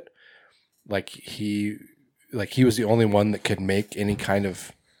to it. Like he was the only one that could make any kind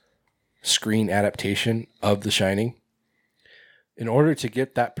of screen adaptation of The Shining. In order to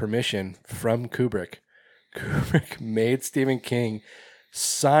get that permission from Kubrick made Stephen King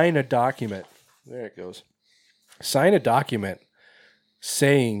sign a document. There it goes. Sign a document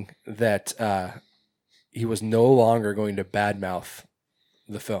saying that he was no longer going to badmouth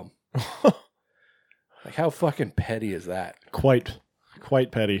the film. Like, how fucking petty is that? Quite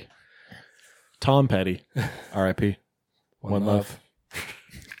petty. Tom Petty, R.I.P. One love.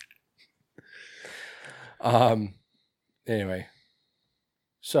 Anyway,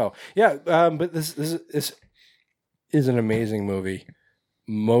 so yeah, but this is an amazing movie.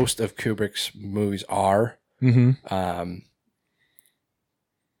 Most of Kubrick's movies are. Mm-hmm.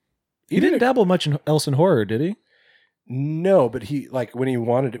 He didn't dabble much else in horror, did he? No, but he when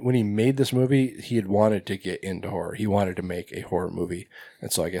he made this movie, he had wanted to get into horror. He wanted to make a horror movie,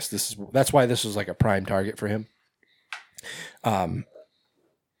 and so I guess that's why this was like a prime target for him. And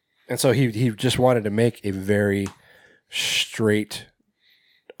so he just wanted to make a very straight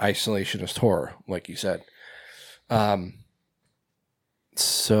isolationist horror, like you said.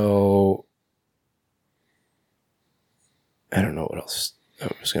 So I don't know what else I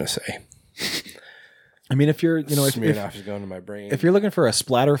was going to say. I mean, if you're, Smirnoff is going to my brain. If you're looking for a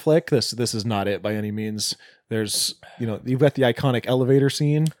splatter flick, this is not it by any means. There's, you've got the iconic elevator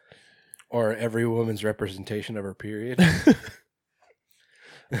scene, or every woman's representation of her period,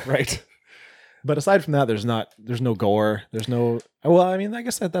 right? But aside from that, there's no gore. There's no. Well, I mean, I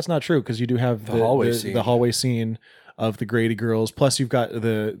guess that's not true because you do have the hallway scene of the Grady girls. Plus, you've got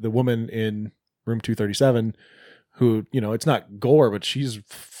the woman in room 237, who it's not gore, but she's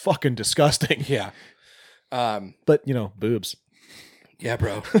fucking disgusting. Yeah. But boobs. Yeah,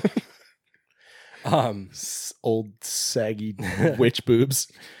 bro. Old saggy witch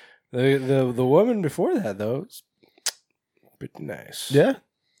boobs. The woman before that though, is pretty nice. Yeah.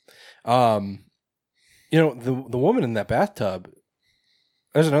 The woman in that bathtub.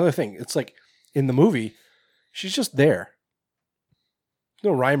 There's another thing. It's like in the movie, she's just there.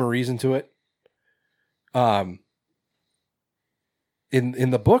 No rhyme or reason to it. In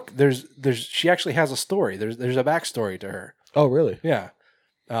the book, there's she actually has a story. There's a backstory to her. Oh, really? Yeah.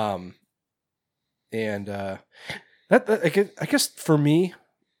 And that I guess for me,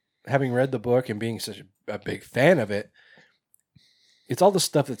 having read the book and being such a big fan of it, it's all the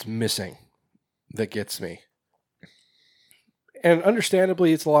stuff that's missing that gets me. And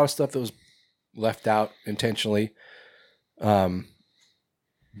understandably, it's a lot of stuff that was left out intentionally,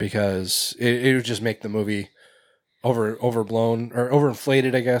 because it would just make the movie overblown or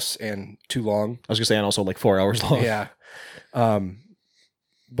overinflated, I guess, and too long. I was gonna say, and also like 4 hours long. Yeah.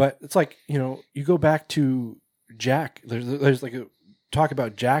 But it's like, you go back to Jack. There's like a talk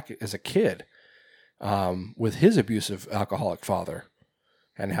about Jack as a kid, with his abusive alcoholic father,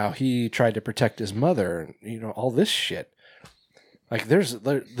 and how he tried to protect his mother, and all this shit. Like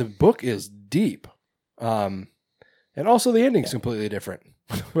the book is deep, and also the ending's completely different.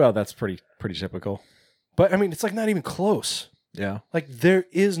 Well, that's pretty typical. But I mean, it's like not even close. Yeah. Like there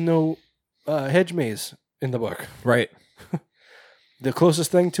is no hedge maze in the book. Right. The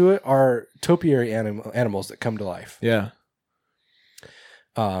closest thing to it are topiary animals that come to life. Yeah.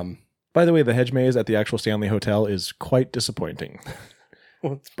 By the way, the hedge maze at the actual Stanley Hotel is quite disappointing.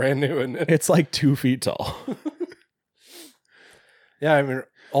 Well, it's brand new, isn't it? It's like 2 feet tall. Yeah, I mean,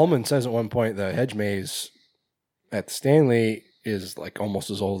 Ullman says at one point the hedge maze at the Stanley is like almost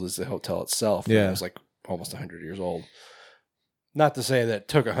as old as the hotel itself. Yeah. It was like almost 100 years old. Not to say that it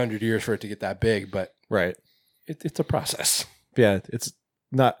took 100 years for it to get that big, but Right. It's a process. Yeah, it's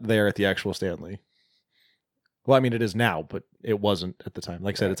not there at the actual Stanley. Well, I mean, it is now, but it wasn't at the time.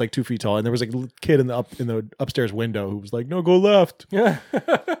 Like I said, it's like 2 feet tall, and there was like a kid in the upstairs window who was like, "No, go left." Yeah.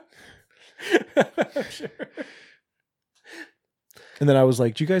 Sure. And then I was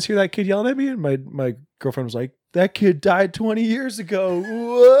like, "Do you guys hear that kid yelling at me?" And my girlfriend was like, "That kid died 20 years ago."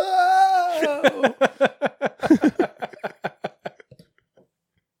 Whoa.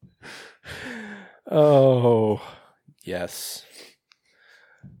 Oh, yes.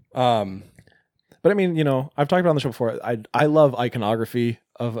 But I mean, I've talked about on the show before. I love iconography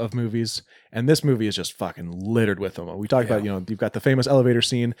of movies, and this movie is just fucking littered with them. We talked about, you've got the famous elevator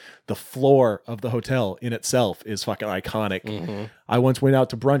scene. The floor of the hotel in itself is fucking iconic. Mm-hmm. I once went out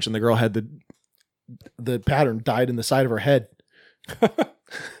to brunch, and the girl had the pattern dyed in the side of her head.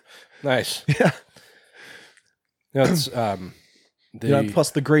 Nice. Yeah. That's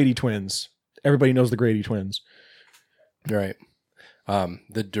plus the Grady twins. Everybody knows the Grady twins. Right.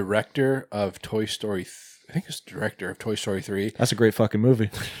 The director of Toy Story, I think it's director of Toy Story 3. That's a great fucking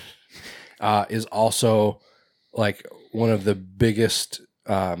movie. Is also like one of the biggest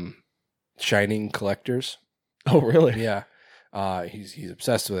Shining collectors. Oh, really? Yeah. He's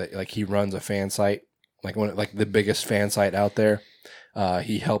obsessed with it. Like he runs a fan site, like the biggest fan site out there.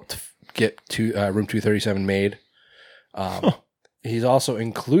 He helped get Room 237 made. He's also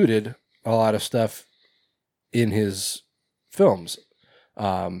included a lot of stuff in his films,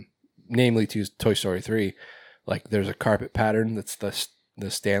 namely to Toy Story 3. Like there's a carpet pattern that's the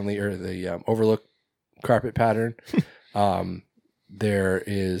Stanley or the Overlook carpet pattern. There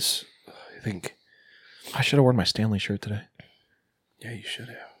is, I think, I should have worn my Stanley shirt today. Yeah, you should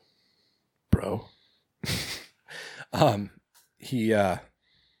have, bro. Let's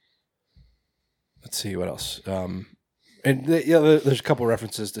see what else. There's a couple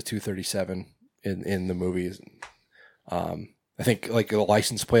references to 237 in the movies. I think like the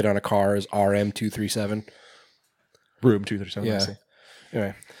license plate on a car is RM237. Room 237. Yeah.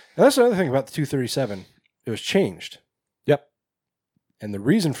 Anyway, and that's another thing about the 237. It was changed. Yep. And the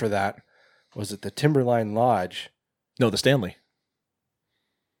reason for that was that the Timberline Lodge. No, the Stanley.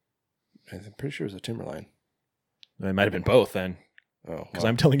 I'm pretty sure it was the Timberline. It might have been both then. Oh, because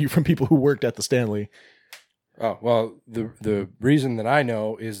I'm telling you from people who worked at the Stanley. Oh, well, the reason that I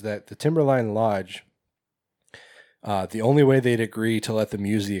know is that the Timberline Lodge, the only way they'd agree to let them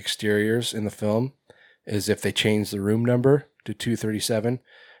use the exteriors in the film is if they changed the room number to 237,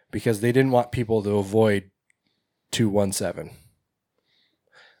 because they didn't want people to avoid 217.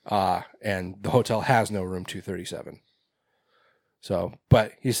 And the hotel has no room 237. So,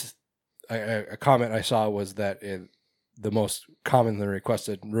 but a comment I saw was that the most commonly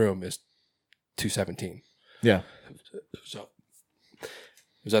requested room is 217. Yeah. So,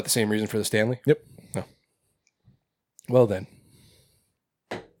 is that the same reason for the Stanley? Yep. No. Well then.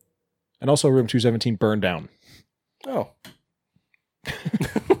 And also room 217 burned down. Oh.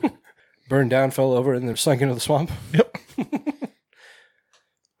 Burned down, fell over, and then sunk into the swamp? Yep.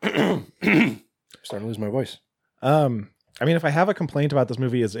 Starting to lose my voice. I mean, if I have a complaint about this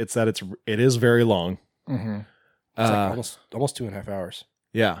movie, it's that it is very long. Mm-hmm. It's like almost 2.5 hours.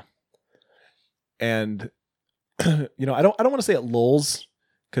 Yeah. And I don't want to say it lulls,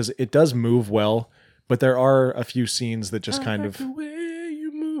 because it does move well, but there are a few scenes that just kind of the way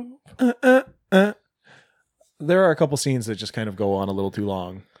you move. There are a couple scenes that just kind of go on a little too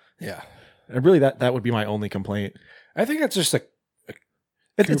long. Yeah. And really that would be my only complaint. I think that's just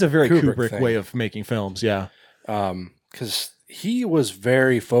it's a very Kubrick thing. way of making films, yeah. Because he was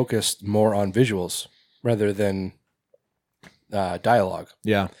very focused more on visuals rather than dialogue.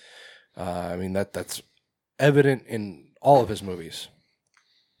 Yeah. I mean, that's evident in all of his movies.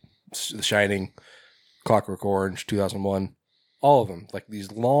 The Shining, Clockwork Orange, 2001, all of them. Like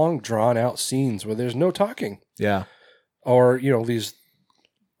these long, drawn-out scenes where there's no talking. Yeah. Or, these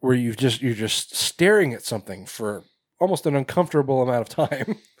where you're just staring at something for almost an uncomfortable amount of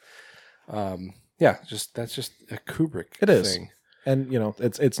time. That's just a Kubrick It is. thing. And,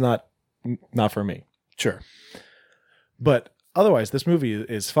 it's not for me. Sure. But otherwise, this movie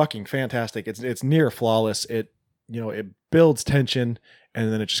is fucking fantastic. It's near flawless. It builds tension,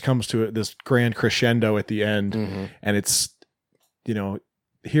 and then it just comes to this grand crescendo at the end, and it's,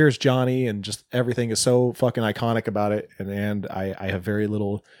 here's Johnny, and just everything is so fucking iconic about it, and I have very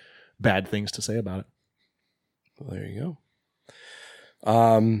little bad things to say about it. Well, there you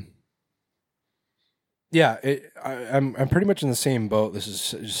go. Yeah, I'm pretty much in the same boat. This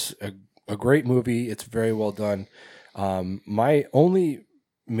is just a great movie. It's very well done. My only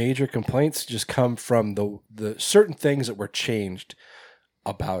major complaints just come from the certain things that were changed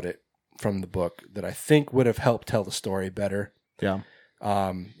about it from the book that I think would have helped tell the story better. Yeah.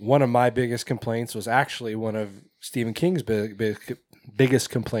 One of my biggest complaints was actually one of Stephen King's biggest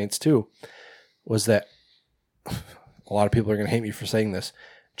complaints too, was that a lot of people are going to hate me for saying this.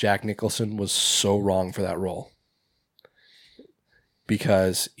 Jack Nicholson was so wrong for that role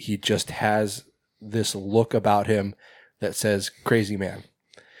because he just has this look about him that says crazy man.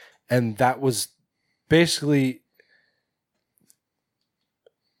 And that was basically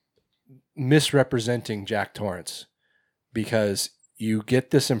misrepresenting Jack Torrance, because you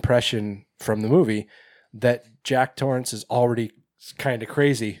get this impression from the movie that Jack Torrance is already kind of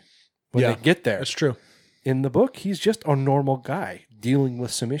crazy when they get there. That's true. In the book, he's just a normal guy dealing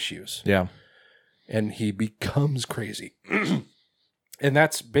with some issues. Yeah. And he becomes crazy. And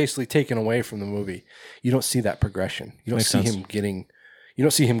that's basically taken away from the movie. You don't see that progression. You don't Makes see sense. you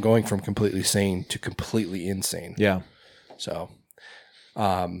don't see him going from completely sane to completely insane. Yeah. So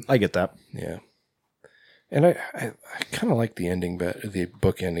I get that. Yeah. And I kind of like the ending, but the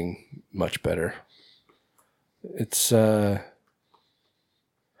book ending much better. It's I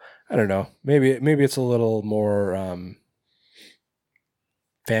don't know. Maybe it's a little more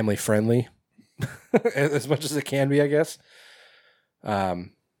family friendly, as much as it can be, I guess. I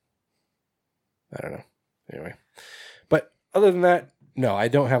don't know. Anyway, but other than that, no, I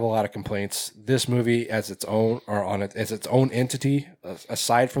don't have a lot of complaints. This movie, as its own entity,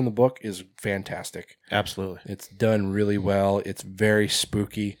 aside from the book, is fantastic. Absolutely, it's done really well. It's very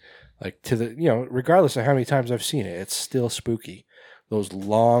spooky. Like regardless of how many times I've seen it, it's still spooky. Those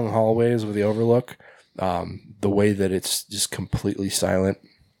long hallways with the overlook, the way that it's just completely silent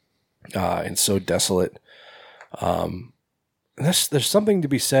and so desolate. There's something to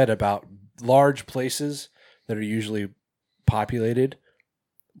be said about large places that are usually populated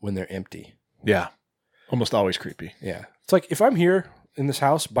when they're empty. Yeah. Almost always creepy. Yeah. It's like if I'm here in this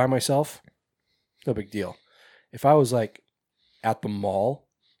house by myself, no big deal. If I was like at the mall.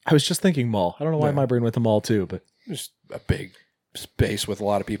 I was just thinking mall. I don't know why my brain went to mall too, but just a big space with a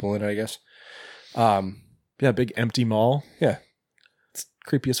lot of people in it, I guess. Yeah, big empty mall. Yeah. It's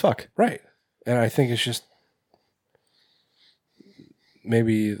creepy as fuck. Right. And I think it's just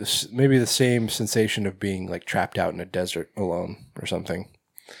maybe the same sensation of being like trapped out in a desert alone or something.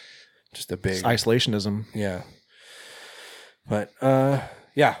 Just a big it's isolationism. Yeah. But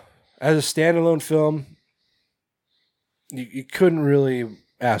yeah, as a standalone film, you couldn't really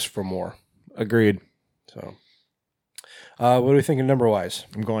ask for more. Agreed. So, what are we thinking number wise?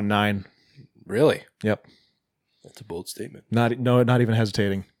 I'm going 9. Really? Yep. That's a bold statement. Not even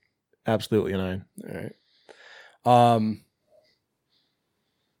hesitating. Absolutely a 9. All right.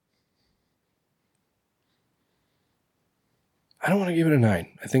 I don't want to give it a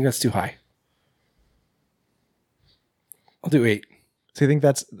 9. I think that's too high. I'll do 8. So I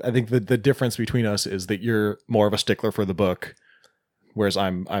think the difference between us is that you're more of a stickler for the book, whereas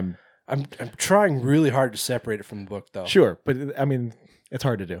I'm trying really hard to separate it from the book, though. Sure, but I mean, it's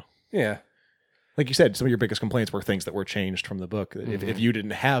hard to do. Yeah. Like you said, some of your biggest complaints were things that were changed from the book. Mm-hmm. If you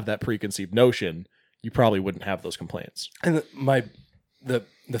didn't have that preconceived notion, you probably wouldn't have those complaints. And the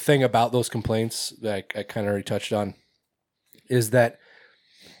thing about those complaints that I kind of already touched on is that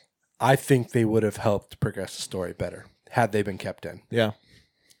I think they would have helped progress the story better had they been kept in. Yeah.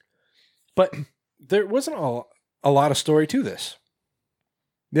 But there wasn't a lot of story to this.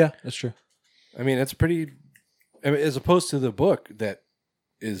 Yeah, that's true. I mean, it's pretty... I mean, as opposed to the book that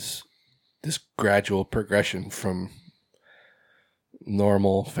is this gradual progression from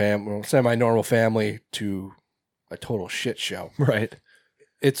semi-normal family to a total shit show. Right.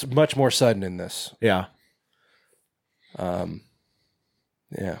 It's much more sudden in this. Yeah.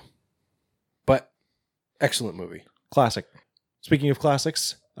 Yeah. But excellent movie. Classic. Speaking of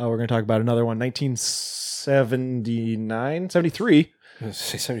classics, we're going to talk about another one, 73. I was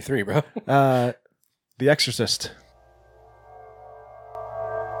say 73, bro. The Exorcist.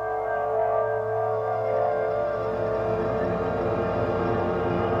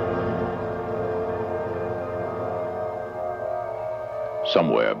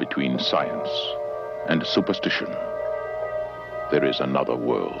 Somewhere between science and superstition, there is another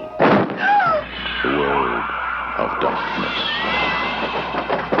world. The world of darkness.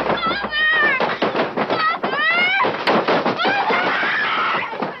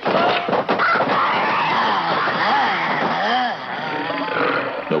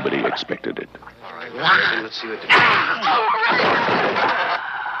 Nobody expected it. All right, let's see what the...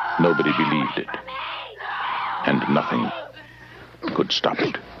 Nobody believed it. And nothing could stop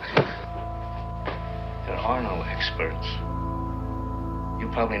it. There are no experts. You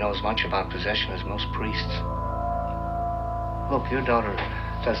probably know as much about possession as most priests. Look, your daughter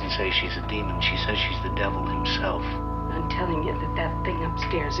doesn't say she's a demon. She says she's the devil himself. I'm telling you that thing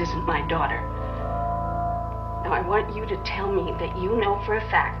upstairs isn't my daughter. Now, I want you to tell me that you know for a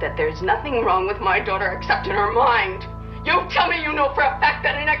fact that there's nothing wrong with my daughter except in her mind. You tell me you know for a fact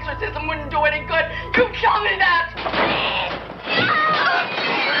that an exorcism wouldn't do any good. You tell me that!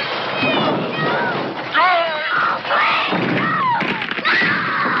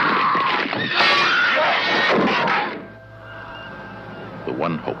 The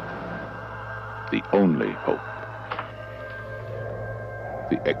one hope. The only hope.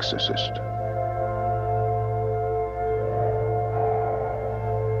 The Exorcist.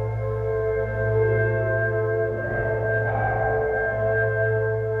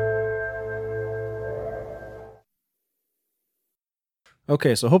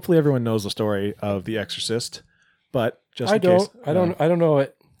 Okay, so hopefully everyone knows the story of The Exorcist, but just I in case, don't know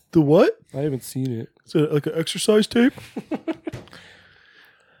it. The what? I haven't seen it. Is it like an exercise tape?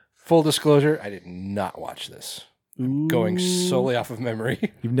 Full disclosure, I did not watch this. I'm going solely off of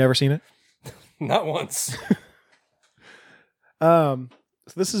memory. You've never seen it? Not once. So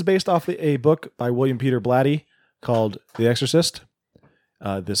this is based off a book by William Peter Blatty called The Exorcist.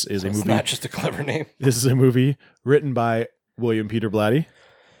 This is a movie. It's not just a clever name. This is a movie written by William Peter Blatty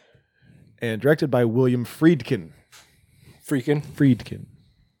and directed by William Friedkin. Friedkin.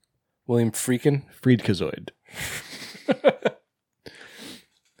 William Friedkin? Friedkazoid.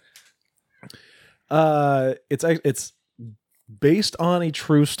 It's based on a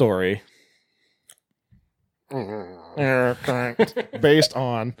true story. based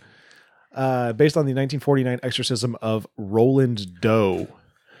on the 1949 exorcism of Roland Doe.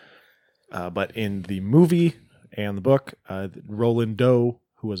 But in the movie and the book, Roland Doe,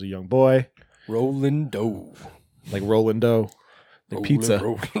 who was a young boy. Roland Doe. Like Roland Doe. Like pizza.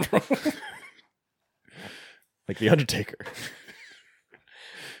 Like The Undertaker.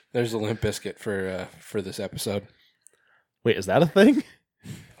 There's a Limp Bizkit for this episode. Wait, is that a thing?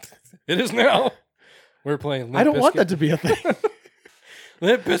 It is now. We're playing Limp I don't want Bizkit. that to be a thing.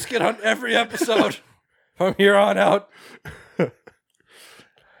 Limp Bizkit on every episode from here on out.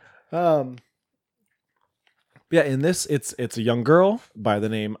 Yeah, in this, it's a young girl by the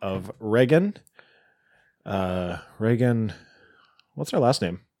name of Regan. Regan, what's her last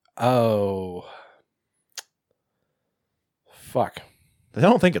name? Oh, fuck. I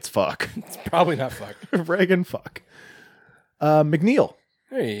don't think it's fuck. It's probably not fuck. Regan fuck. McNeil.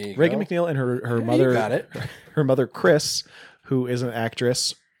 There you Regan go. McNeil and her Yeah, mother. you got it. Her mother Chris, who is an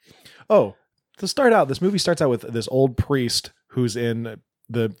actress. Oh, to start out, this movie starts out with this old priest who's in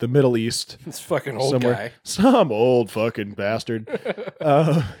the Middle East. This fucking old guy. Some old fucking bastard.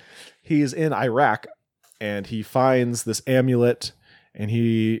 He's in Iraq, and he finds this amulet, and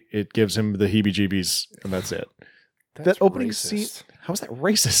it gives him the heebie-jeebies, and that's it. That's that opening racist. scene. How is that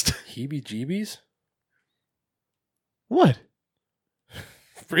racist? Heebie-jeebies? What?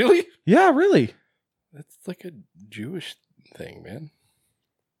 Really? Yeah, really. That's like a Jewish thing, man.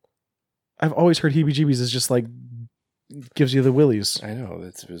 I've always heard heebie-jeebies is just like gives you the willies. I know.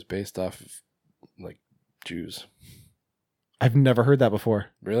 It was based off of like Jews. I've never heard that before.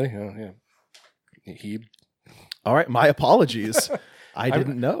 Really? Oh, yeah. Heeb. All right, my apologies. I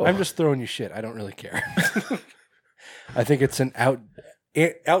didn't know. I'm just throwing you shit. I don't really care. I think it's an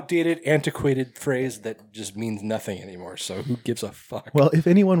outdated, antiquated phrase that just means nothing anymore. So who gives a fuck? Well, if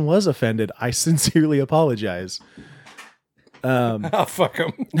anyone was offended, I sincerely apologize. Oh, fuck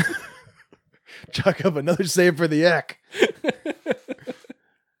them. Chuck up another save for the Eck.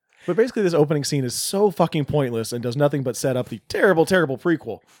 But basically, this opening scene is so fucking pointless and does nothing but set up the terrible, terrible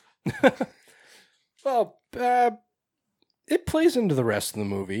prequel. Well, it plays into the rest of the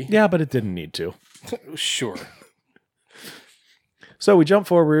movie. Yeah, but it didn't need to. Sure. So we jump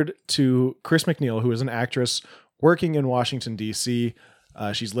forward to Chris McNeil, who is an actress working in Washington, D.C.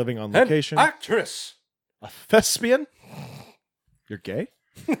 She's living on location. An actress. A thespian? You're gay?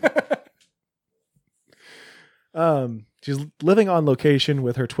 She's living on location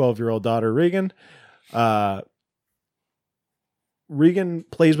with her 12-year-old daughter, Regan. Regan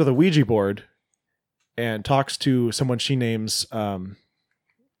plays with a Ouija board and talks to someone she names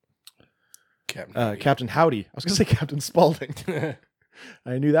Captain Howdy. I was going to say Captain Spaulding.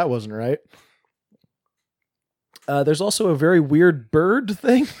 I knew that wasn't right. There's also a very weird bird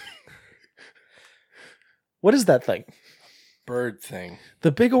thing. What is that thing? Bird thing.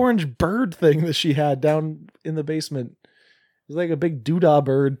 The big orange bird thing that she had down in the basement. It's like a big doodah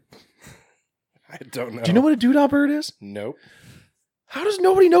bird. I don't know. Do you know what a doodah bird is? Nope. How does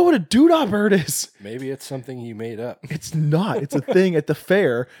nobody know what a doodah bird is? Maybe it's something you made up. It's not. It's a thing at the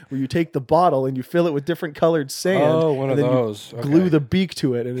fair where you take the bottle and you fill it with different colored sand. Oh, one of and then those. You Okay. glue the beak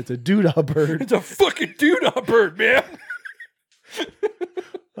to it, and it's a doodah bird. It's a fucking doodah bird, man. I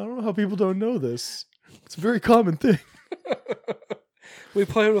don't know how people don't know this. It's a very common thing. We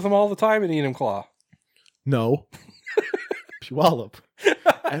play with them all the time in Enumclaw. No. Puyallup.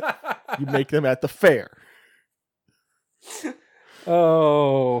 You make them at the fair.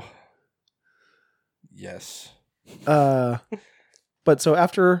 Oh. Yes. But so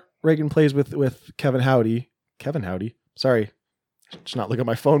after Reagan plays with Kevin Howdy, sorry, just not look at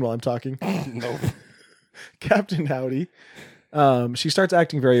my phone while I'm talking. Nope. Captain Howdy, she starts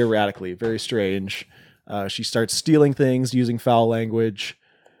acting very erratically, very strange. She starts stealing things, using foul language.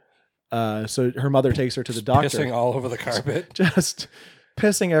 So her mother takes her to the doctor. Pissing all over the carpet. Just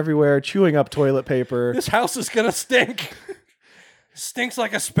pissing everywhere, chewing up toilet paper. This house is gonna stink. Stinks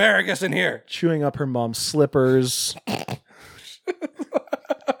like asparagus in here. Chewing up her mom's slippers.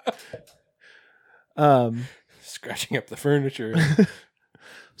 Scratching up the furniture.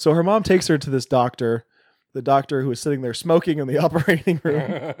 So her mom takes her to this doctor, the doctor who is sitting there smoking in the operating room.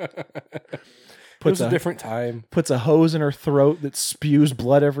 It was a different time. Puts a hose in her throat that spews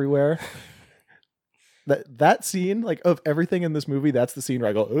blood everywhere. That scene, like of everything in this movie, that's the scene where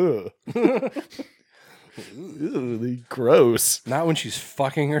I go, ugh. Ew, gross. Not when she's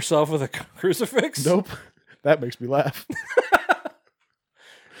fucking herself with a crucifix. Nope. That makes me laugh.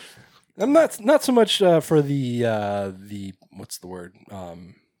 I'm not so much for the what's the word?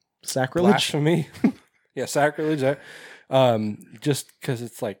 Sacrilege? Blasphemy. Yeah, sacrilege. Just because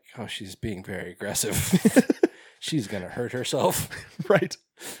it's like, oh, she's being very aggressive. She's gonna hurt herself. Right.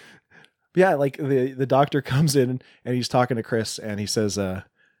 Yeah, like the doctor comes in and he's talking to Chris and he says,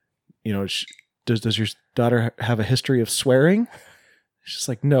 does your daughter have a history of swearing? She's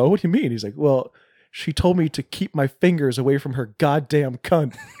like, no, what do you mean? He's like, well, she told me to keep my fingers away from her goddamn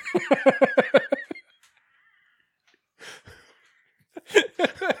cunt.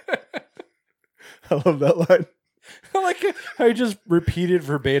 I love that line. I like it. I just repeated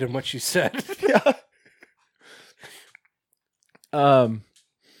verbatim what she said. Yeah.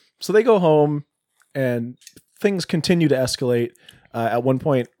 So they go home and things continue to escalate. At one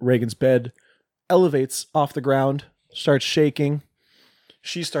point, Reagan's bed elevates off the ground, starts shaking.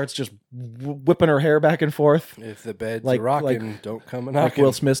 She starts just whipping her hair back and forth. If the bed's rocking, don't come a knocking. Like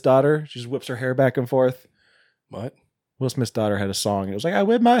Will Smith's daughter. She just whips her hair back and forth. What? Will Smith's daughter had a song. And it was like, I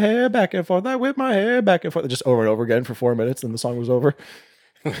whip my hair back and forth. I whip my hair back and forth. Just over and over again for 4 minutes. Then the song was over.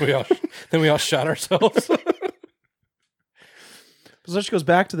 Then we all shot ourselves. So she goes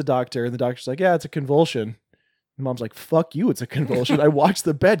back to the doctor. And the doctor's like, yeah, it's a convulsion. And mom's like, fuck you. It's a convulsion. I watched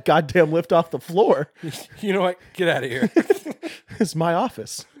the bed goddamn lift off the floor. You know what? Get out of here. It's my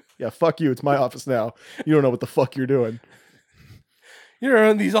office. Yeah, fuck you. It's my office now. You don't know what the fuck you're doing. You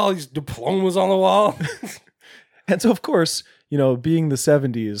know, all these diplomas on the wall. And so, of course, being the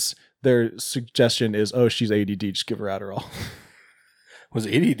 70s, their suggestion is, oh, she's ADD. Just give her Adderall. Was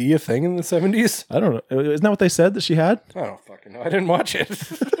ADD a thing in the 70s? I don't know. Isn't that what they said that she had? I don't fucking know. I didn't watch it.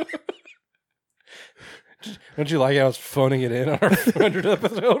 Don't you like how I was phoning it in on our 100th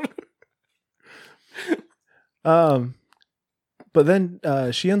episode? But then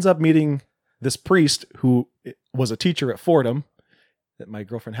she ends up meeting this priest who was a teacher at Fordham that my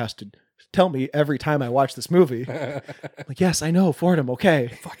girlfriend has to tell me every time I watch this movie. Like, yes, I know, Fordham,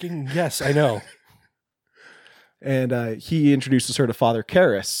 okay. Fucking yes, I know. And he introduces her to Father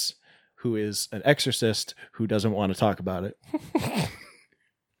Karras, who is an exorcist who doesn't want to talk about it.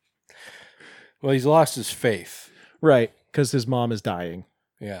 Well, he's lost his faith. Right, because his mom is dying.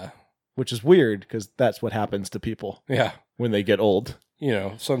 Yeah. Which is weird, because that's what happens to people. Yeah. When they get old.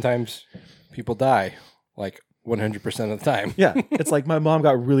 Sometimes people die, like 100% of the time. Yeah, it's like my mom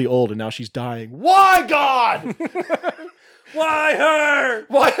got really old and now she's dying. Why, God? Why her?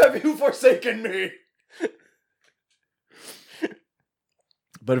 Why have you forsaken me?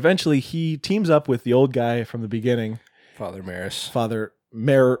 But eventually he teams up with the old guy from the beginning. Father Maris. Father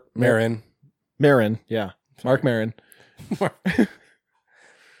Marin. Marin, yeah. Mark Marin.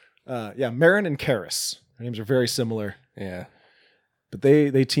 Marin and Karras. Their names are very similar. Yeah. But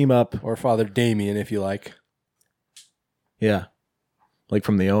they team up. Or Father Damien, if you like. Yeah. Like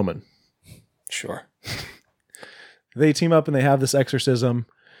from The Omen. Sure. They team up and they have this exorcism,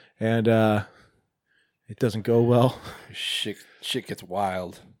 and it doesn't go well. Shit gets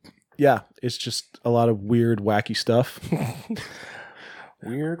wild. Yeah, it's just a lot of weird, wacky stuff.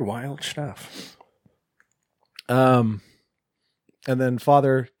 Weird, wild stuff. And then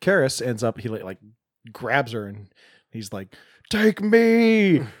Father Karras ends up, he like grabs her and he's like, "Take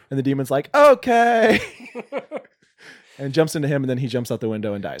me!" And the demon's like, "Okay." And jumps into him, and then he jumps out the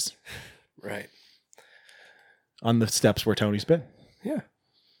window and dies. Right. On the steps where Tony's been. Yeah.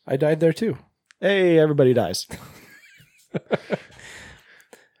 I died there too. Hey, everybody dies.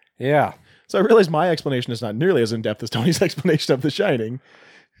 Yeah. So I realize my explanation is not nearly as in-depth as Tony's explanation of The Shining.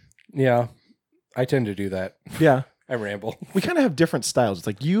 Yeah. I tend to do that. Yeah. I ramble. We kind of have different styles. It's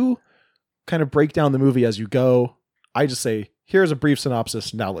like you kind of break down the movie as you go. I just say, here's a brief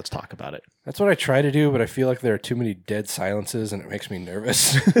synopsis. Now let's talk about it. That's what I try to do, but I feel like there are too many dead silences and it makes me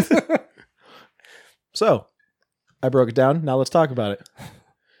nervous. So I broke it down. Now let's talk about it.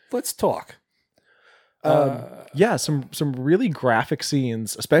 Let's talk. Yeah, some really graphic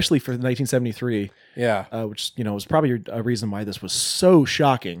scenes, especially for 1973. Yeah, which was probably a reason why this was so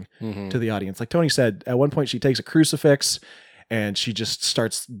shocking to the audience. Like Tony said, at one point she takes a crucifix and she just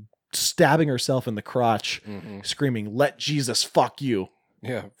starts stabbing herself in the crotch, screaming, "Let Jesus fuck you!"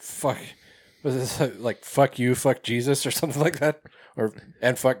 Yeah, fuck. Was this like "fuck you, fuck Jesus" or something like that,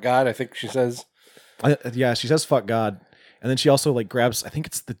 and "fuck God"? I think she says. Yeah, she says "fuck God," and then she also like grabs, I think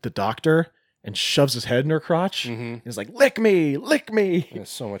it's the doctor, and shoves his head in her crotch. And is like, "Lick me, lick me." There's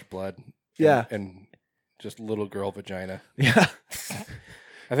so much blood. Yeah, and just little girl vagina. Yeah,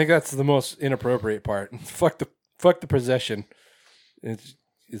 I think that's the most inappropriate part. Fuck the possession. It's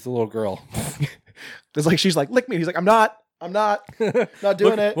a little girl. It's like she's like, "Lick me." He's like, I'm not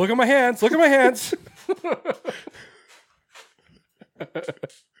doing it. Look at my hands. Look at my hands.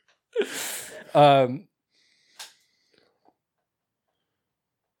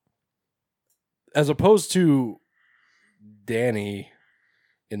 As opposed to Danny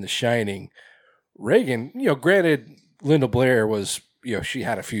in The Shining, Reagan, granted, Linda Blair was, she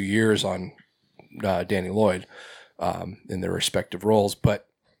had a few years on Danny Lloyd in their respective roles, but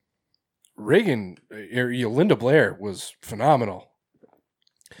Reagan, Linda Blair was phenomenal.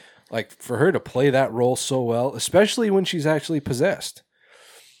 Like, for her to play that role so well, especially when she's actually possessed.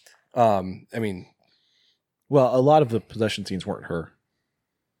 I mean, well, a lot of the possession scenes weren't her.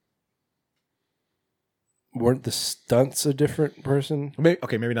 Weren't the stunts a different person?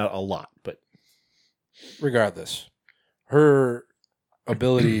 Maybe not a lot, but regardless, her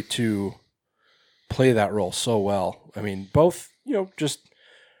ability to play that role so well. I mean, both, just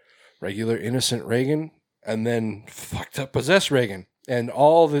regular innocent Reagan and then fucked up possessed Reagan and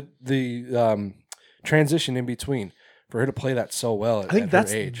all the transition in between. For her to play that so well I think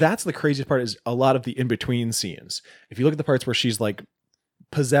that's the craziest part, is a lot of the in-between scenes. If you look at the parts where she's like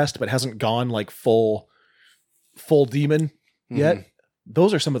possessed but hasn't gone like full demon yet,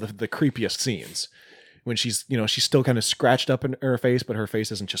 those are some of the creepiest scenes. When she's, she's still kind of scratched up in her face, but her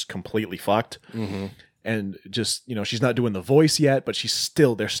face isn't just completely fucked. And just, she's not doing the voice yet, but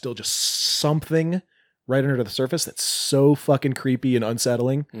there's still just something right under the surface that's so fucking creepy and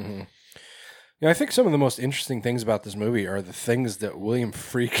unsettling. I think some of the most interesting things about this movie are the things that William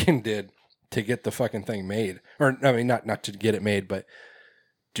Friedkin did to get the fucking thing made. Or, I mean, not to get it made, but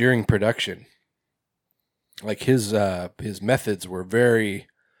during production. Like, his methods were very...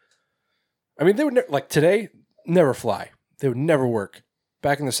 I mean, they would, like, today, never fly. They would never work.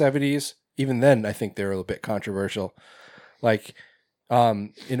 Back in the 70s, even then, I think they were a little bit controversial. Like,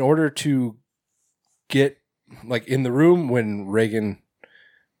 in order to get... Like, in the room when Reagan...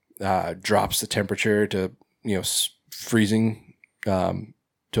 drops the temperature to freezing to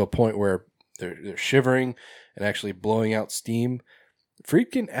a point where they're shivering and actually blowing out steam.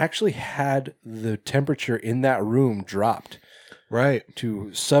 Friedkin actually had the temperature in that room dropped right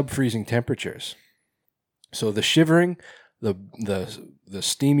to sub-freezing temperatures. So the shivering, the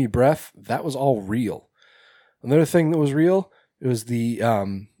steamy breath, that was all real. Another thing that was real, it was the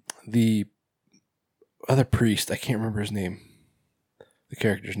other priest. I can't remember his name. The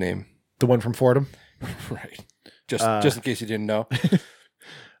character's name. The one from Fordham? Right. Just in case you didn't know.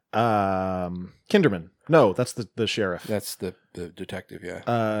 Kinderman. No, that's the sheriff. That's the detective,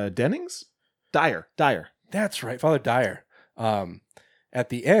 yeah. Dennings? Dyer. That's right, Father Dyer. At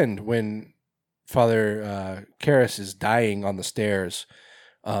the end, when Father Karras is dying on the stairs,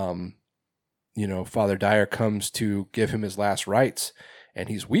 Father Dyer comes to give him his last rites, and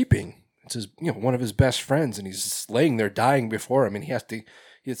he's weeping. It's his, one of his best friends, and he's laying there dying before him, and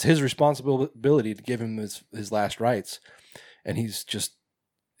it's his responsibility to give him his last rites. And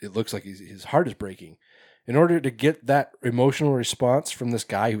it looks like his heart is breaking. In order to get that emotional response from this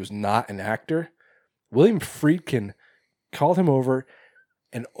guy who's not an actor, William Friedkin called him over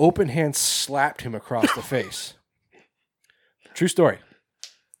and open hand slapped him across the face. True story.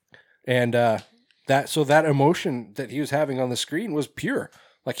 And that emotion that he was having on the screen was pure.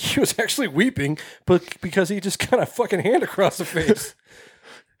 Like, he was actually weeping, but because he just got a fucking hand across the face.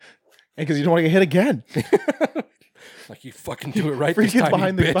 And because you don't want to get hit again. Like, you fucking do it right this time,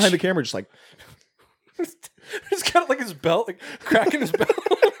 behind the camera, just like... He's got like his belt, like cracking his belt.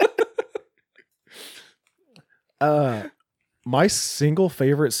 My single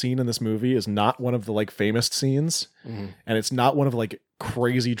favorite scene in this movie is not one of the like famous scenes, and it's not one of like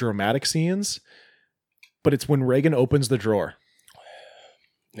crazy dramatic scenes, but it's when Reagan opens the drawer.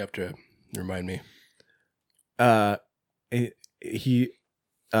 You have to remind me. Father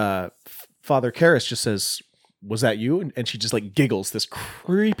Karras just says, "Was that you?" And she just like giggles, this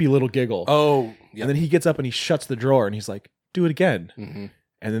creepy little giggle. Oh, yeah. And then he gets up and he shuts the drawer and he's like, "Do it again." Mm-hmm.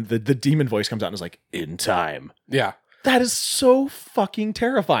 And then the demon voice comes out and is like, "In time." Yeah. That is so fucking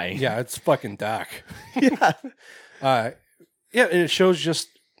terrifying. Yeah, it's fucking dark. Yeah. And it shows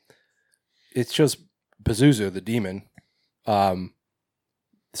Pazuzu, the demon,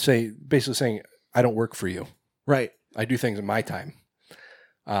 basically saying, "I don't work for you. Right. I do things in my time."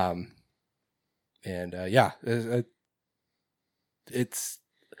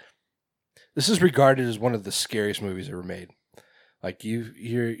 This is regarded as one of the scariest movies ever made. Like,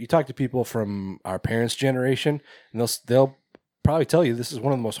 you talk to people from our parents' generation, and they'll probably tell you this is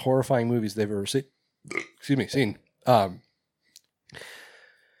one of the most horrifying movies they've ever seen. Seen. I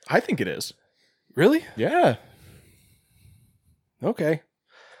think it is. Really? Yeah. Okay.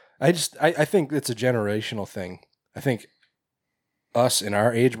 I think it's a generational thing. I think us in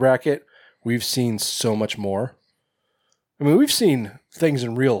our age bracket, we've seen so much more. I mean, we've seen things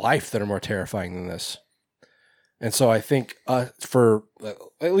in real life that are more terrifying than this. And so I think for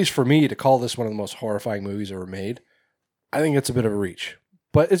at least for me to call this one of the most horrifying movies ever made, I think it's a bit of a reach.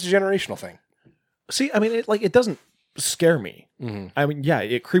 But it's a generational thing. See, I mean, it doesn't scare me. Mm-hmm. I mean, yeah,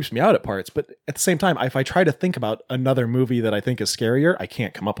 it creeps me out at parts, but at the same time, if I try to think about another movie that I think is scarier, I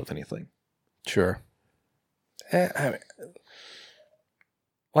can't come up with anything. Sure. That's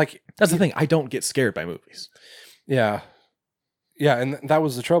the thing. I don't get scared by movies. Yeah. Yeah, and that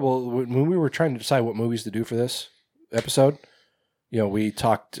was the trouble. When we were trying to decide what movies to do for this episode, we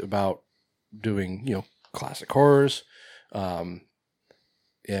talked about doing, classic horrors, and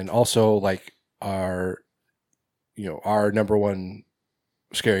also like our number one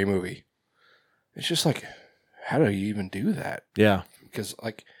scary movie. It's just like, how do you even do that? Yeah. Because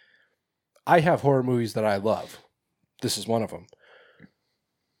like, I have horror movies that I love. This is one of them.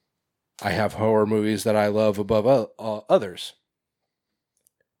 I have horror movies that I love above others.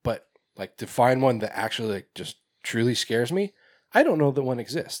 But like, to find one that actually like just truly scares me, I don't know that one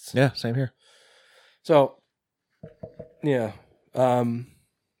exists. Yeah, same here. So, yeah.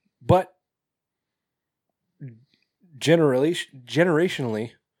 But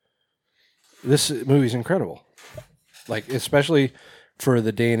generationally, this movie's incredible. Like, especially for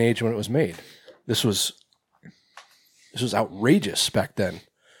the day and age when it was made. This was outrageous back then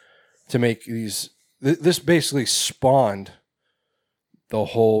to make these. This basically spawned the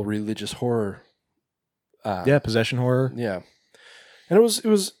whole religious horror. Possession horror. Yeah, and it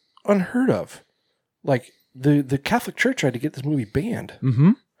was unheard of. Like, the Catholic Church tried to get this movie banned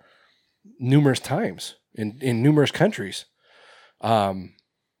numerous times in numerous countries. To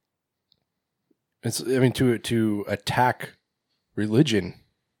attack religion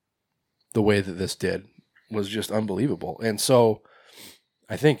the way that this did was just unbelievable. And so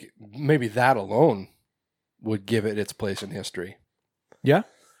I think maybe that alone would give it its place in history. Yeah.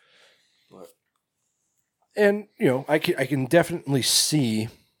 And, I can definitely see,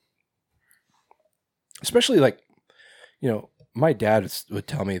 especially like, my dad would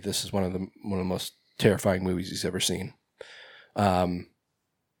tell me this is one of the most terrifying movies he's ever seen.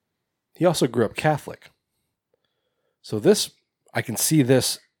 He also grew up Catholic. So I can see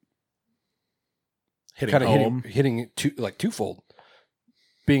this hitting twofold,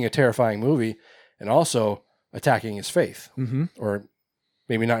 being a terrifying movie and also attacking his faith, or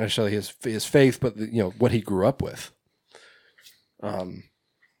maybe not necessarily his faith, but what he grew up with. So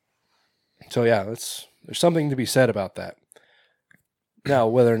yeah, there's something to be said about that. Now,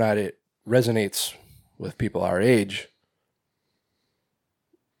 whether or not it resonates with people our age,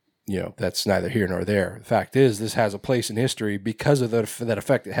 that's neither here nor there. The fact is, this has a place in history because of that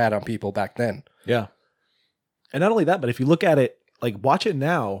effect it had on people back then. Yeah. And not only that, but if you look at it, like watch it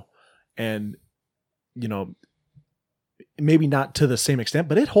now and, maybe not to the same extent,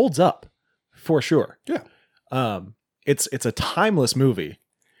 but it holds up for sure. Yeah. It's a timeless movie.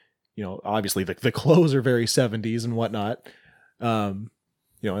 Obviously the clothes are very 70s and whatnot. And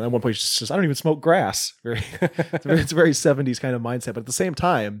at one point she says, I don't even smoke grass. It's a very 70s kind of mindset. But at the same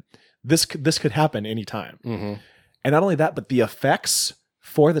time, this could happen anytime. Mm-hmm. And not only that, but the effects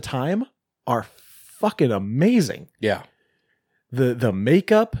for the time are fucking amazing. Yeah. The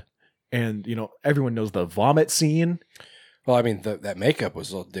makeup and, everyone knows the vomit scene. Well, I mean, that makeup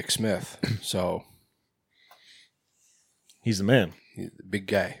was little Dick Smith. So he's the man. He's a big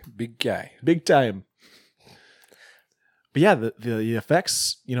guy. Big time. But yeah, the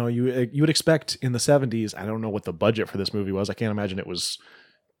effects, you would expect in the 70s. I don't know what the budget for this movie was. I can't imagine it was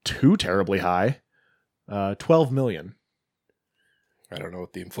too terribly high. $12 million. I don't know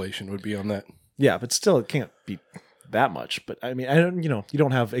what the inflation would be on that. Yeah, but still, it can't be that much. But I mean, you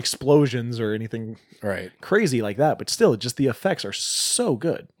don't have explosions or anything right crazy like that. But still, just the effects are so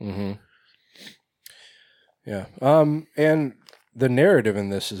good. Mm-hmm. Yeah. And the narrative in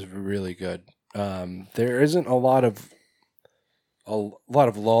this is really good. There isn't a lot of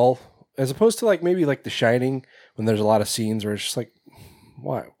lull, as opposed to like maybe like The Shining, when there's a lot of scenes where it's just like,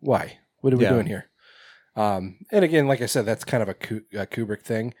 why? What are we doing here? And again, like I said, that's kind of a Kubrick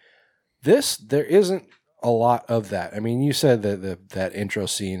thing. There isn't a lot of that. I mean, you said that intro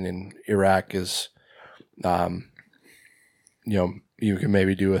scene in Iraq is, you can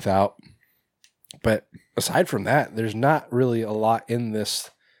maybe do without. But aside from that, there's not really a lot in this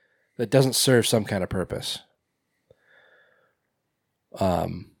that doesn't serve some kind of purpose. Yeah,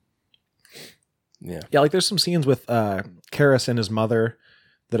 like there's some scenes with Karras and his mother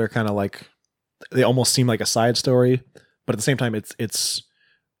that are kind of like, they almost seem like a side story, but at the same time, it's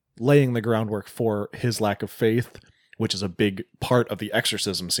laying the groundwork for his lack of faith, which is a big part of the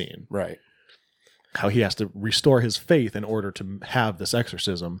exorcism scene. Right. How he has to restore his faith in order to have this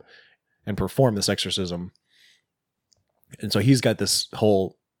exorcism and perform this exorcism. And so he's got this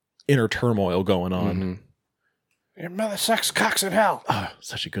whole inner turmoil going on. Mm-hmm. Your mother sucks cocks in hell. Oh,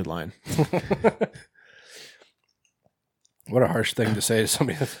 such a good line. What a harsh thing to say to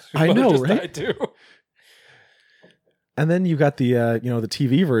somebody that's I know, just right? died too. And then you got the the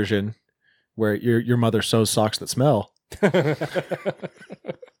TV version where your mother sews socks that smell.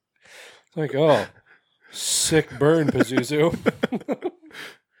 Like, oh, sick burn, Pazuzu.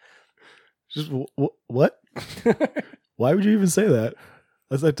 Just what? Why would you even say that?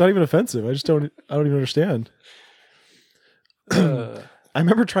 That's not even offensive. I don't even understand. I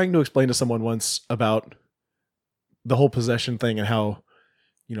remember trying to explain to someone once about the whole possession thing and how,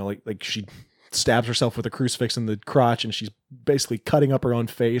 like she stabs herself with a crucifix in the crotch and she's basically cutting up her own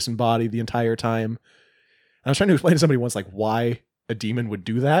face and body the entire time. And I was trying to explain to somebody once, like, why a demon would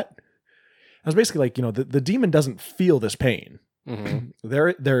do that. I was basically like, the demon doesn't feel this pain. Mm-hmm.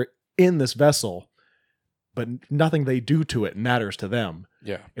 They're in this vessel, but nothing they do to it matters to them.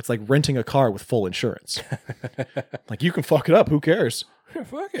 Yeah. It's like renting a car with full insurance. Like, you can fuck it up. Who cares?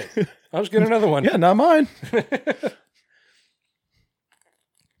 Fuck it. I'll just get another one. Yeah, not mine.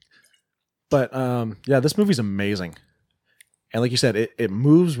 But this movie's amazing. And like you said, it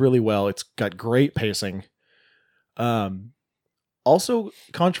moves really well. It's got great pacing. Also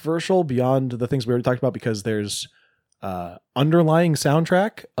controversial beyond the things we already talked about, because there's underlying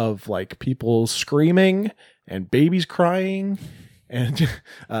soundtrack of like people screaming and babies crying and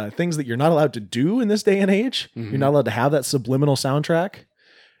things that you're not allowed to do in this day and age. Mm-hmm. You're not allowed to have that subliminal soundtrack.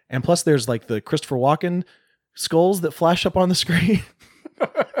 And plus there's like the Christopher Walken skulls that flash up on the screen.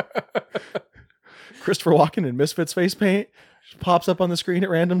 Christopher Walken in Misfits face paint just pops up on the screen at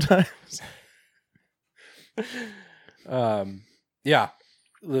random times. Yeah.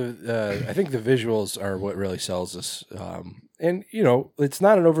 I think the visuals are what really sells this. And it's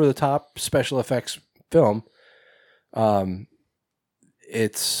not an over the top special effects film.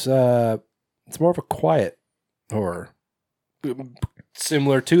 It's more of a quiet horror,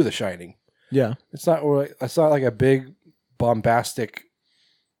 similar to The Shining. Yeah. It's not like a big bombastic,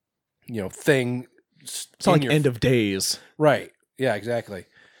 thing. It's not like End of Days. Right. Yeah, exactly.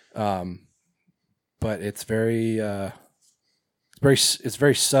 But it's very, it's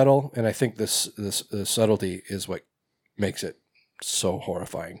very subtle, and I think this subtlety is what makes it so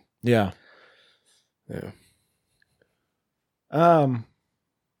horrifying. Yeah. Yeah.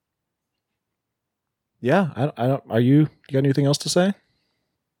 Yeah, I don't. You got anything else to say?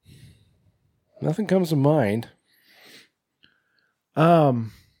 Nothing comes to mind.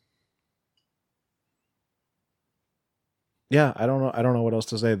 Yeah, I don't know what else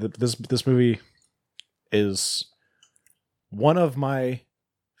to say. This movie is one of my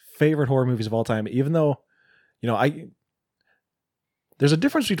favorite horror movies of all time. Even though, there's a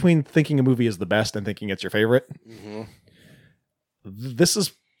difference between thinking a movie is the best and thinking it's your favorite. Mm-hmm. This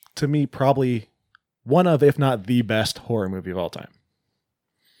is, to me, probably one of, if not the best horror movie of all time.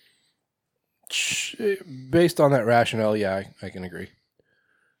 Based on that rationale, yeah, I can agree.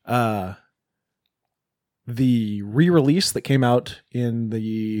 The re-release that came out in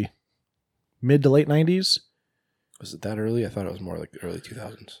the mid to late 90s. Was it that early? I thought it was more like the early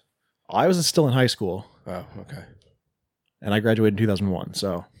 2000s. I was still in high school. Oh, okay. And I graduated in 2001,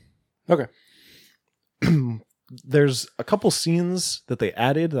 so. Okay. There's a couple scenes that they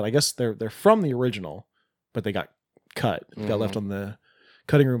added that I guess they're from the original, but they got cut. Got left on the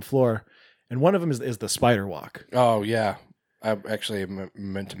cutting room floor. And one of them is the spider walk. Oh, yeah. I actually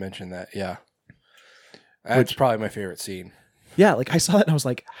meant to mention that, yeah. That's probably my favorite scene. Yeah, like I saw that and I was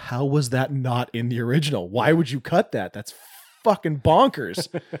like, how was that not in the original? Why would you cut that? That's fucking bonkers.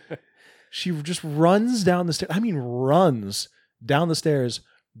 She just runs down the stairs. I mean, runs down the stairs,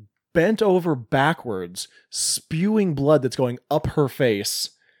 bent over backwards, spewing blood that's going up her face.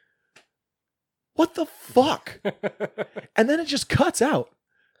 What the fuck? And then it just cuts out.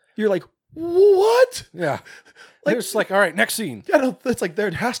 You're like, what? Yeah. Like, it's like, all right, next scene. Yeah, no, it's like there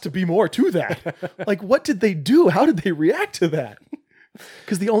has to be more to that. Like, what did they do? How did they react to that?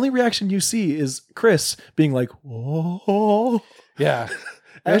 Because the only reaction you see is Chris being like, "Oh, yeah,"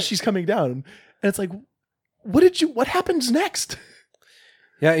 as she's coming down, and it's like, what happens next?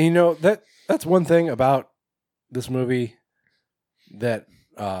 Yeah, that's one thing about this movie that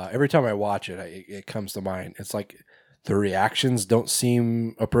every time I watch it, it comes to mind. It's like the reactions don't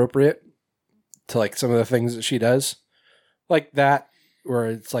seem appropriate to like some of the things that she does, like that, where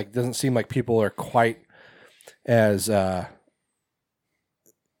it's like doesn't seem like people are quite as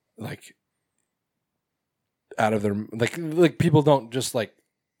like out of their like people don't just like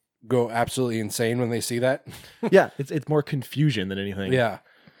go absolutely insane when they see that. Yeah, it's more confusion than anything. Yeah,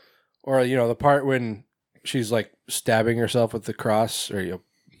 or the part when she's like stabbing herself with the cross, or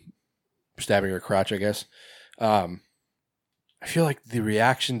stabbing her crotch, I guess. I feel like the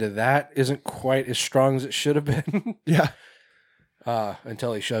reaction to that isn't quite as strong as it should have been. Yeah.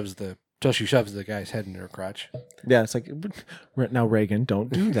 Until she shoves the guy's head in her crotch. Yeah, it's like, now Reagan,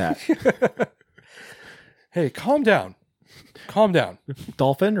 don't do that. Hey, calm down. Calm down.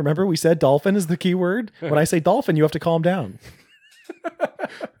 Dolphin, remember we said dolphin is the key word? When I say dolphin, you have to calm down.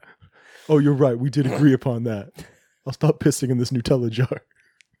 Oh, you're right. We did agree upon that. I'll stop pissing in this Nutella jar.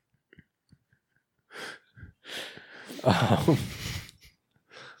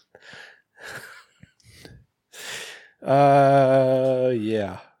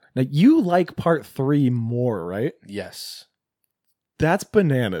 Yeah. Now you like part 3 more, right? Yes. That's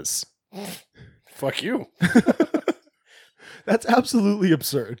bananas. Fuck you. That's absolutely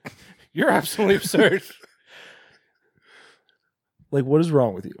absurd. You're absolutely absurd. Like, what is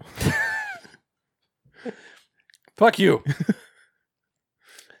wrong with you? Fuck you.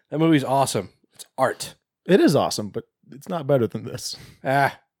 That movie's awesome. It's art. It is awesome, but it's not better than this.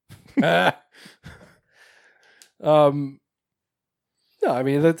 No, I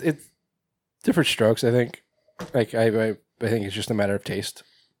mean it's different strokes. I think, like I think it's just a matter of taste.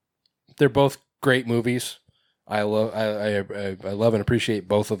 They're both great movies. I love and appreciate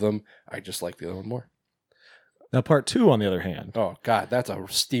both of them. I just like the other one more. Now, part 2, on the other hand, oh god, that's a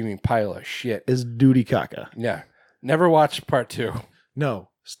steaming pile of shit. Is duty caca. Yeah, never watch part 2. No,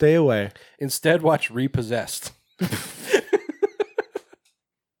 stay away. Instead, watch Repossessed.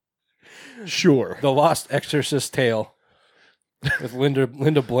 Sure. The Lost Exorcist Tale with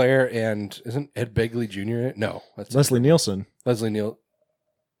Linda Blair and isn't Ed Begley Jr. in it? No, that's Leslie Nielsen. Is it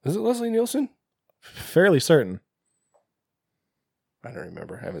Leslie Nielsen? Fairly certain. I don't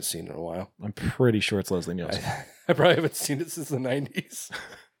remember. I haven't seen it in a while. I'm pretty sure it's Leslie Nielsen. I probably haven't seen it since the 90s.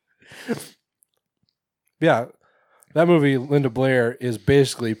 Yeah, that movie, Linda Blair, is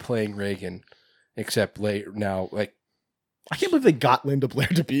basically playing Reagan, except late now. Like, I can't believe they got Linda Blair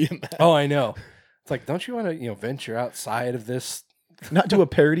to be in that. Oh, I know. It's like, don't you want to, venture outside of this? Not do a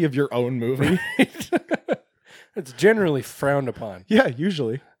parody of your own movie. It's generally frowned upon. Yeah,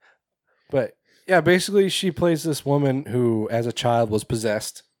 usually. But yeah, basically she plays this woman who, as a child, was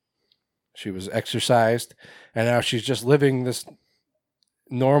possessed. She was exorcised, and now she's just living this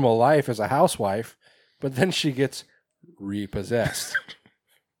normal life as a housewife, but then she gets repossessed.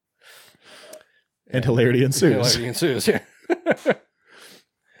 And hilarity ensues. Yeah.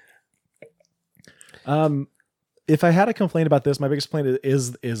 If I had a complaint about this, my biggest complaint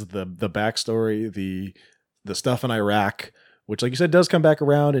is the backstory, the the stuff in Iraq, which, like you said, does come back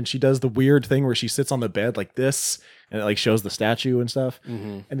around, and she does the weird thing where she sits on the bed like this, and it like shows the statue and stuff.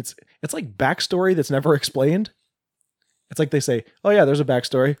 And it's like backstory that's never explained. It's like they say, "Oh yeah, there's a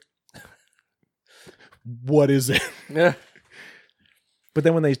backstory." What is it? Yeah. But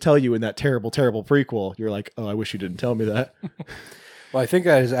then when they tell you in that terrible, terrible prequel, you're like, "Oh, I wish you didn't tell me that." Well, I think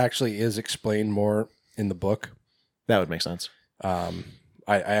that is explained more in the book. That would make sense. I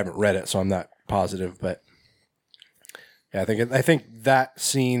haven't read it, so I'm not positive, but yeah, I think that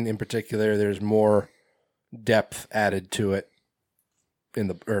scene in particular, there's more depth added to it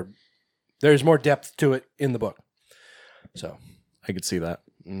there's more depth to it in the book. So I could see that.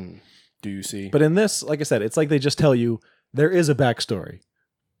 Do you see? But in this, like I said, it's like they just tell you there is a backstory.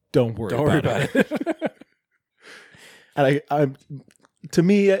 Don't worry about it. And to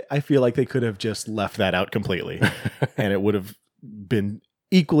me, I feel like they could have just left that out completely, and it would have been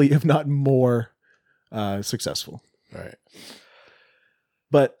equally, if not more, successful. Right.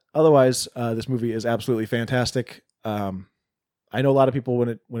 But otherwise, this movie is absolutely fantastic. I know a lot of people when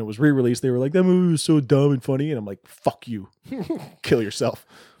it was re-released, they were like, "That movie was so dumb and funny," and I'm like, "Fuck you, kill yourself,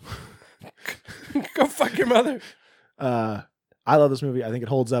 go fuck your mother." I love this movie. I think it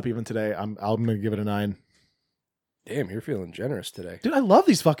holds up even today. I'm gonna give it a 9. Damn, you're feeling generous today, dude. I love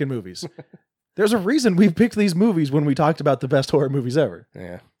these fucking movies. There's a reason we picked these movies when we talked about the best horror movies ever.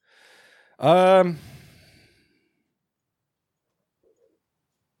 Yeah.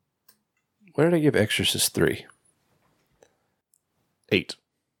 What did I give Exorcist 3? 8.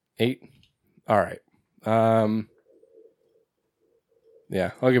 8? All right.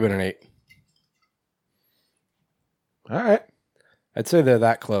 Yeah, I'll give it an 8. All right. I'd say they're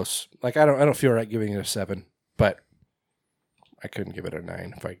that close. Like I don't feel right giving it a 7, but I couldn't give it a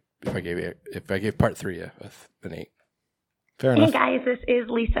 9 if I gave part 3 an 8. Fair enough. Hey guys, this is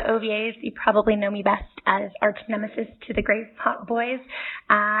Lisa Ovies. You probably know me best as arch nemesis to the Grave Plot Boys,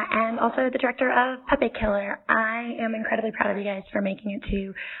 and also the director of Puppet Killer. I am incredibly proud of you guys for making it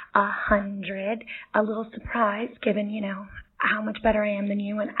to 100. A little surprised, given how much better I am than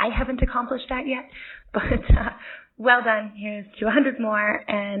you, and I haven't accomplished that yet. But well done. Here's to 100 more,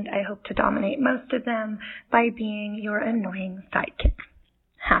 and I hope to dominate most of them by being your annoying sidekick.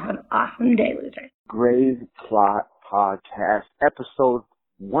 Have an awesome day, losers. Grave Plot Podcast, episode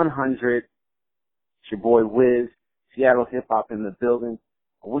 100. It's your boy Wiz, Seattle Hip Hop in the building.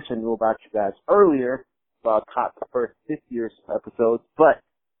 I wish I knew about you guys earlier, so I caught the first 50 or so episodes, but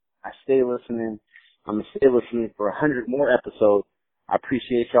I stay listening. I'm going to stay listening for 100 more episodes. I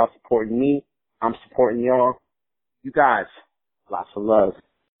appreciate y'all supporting me. I'm supporting y'all. You guys, lots of love.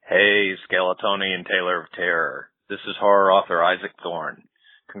 Hey, Skeletoni and Taylor of Terror. This is horror author Isaac Thorne.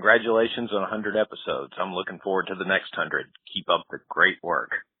 Congratulations on 100 episodes. I'm looking forward to the next 100. Keep up the great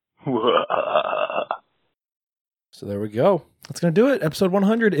work. So there we go. That's going to do it. Episode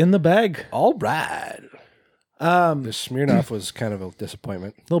 100 in the bag. All right. The Smirnoff was kind of a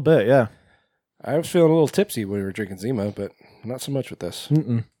disappointment. A little bit, yeah. I was feeling a little tipsy when we were drinking Zima, but not so much with this.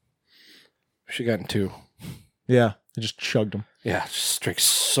 Mm-mm. We should have gotten 2. Yeah, I just chugged them. Yeah, just drank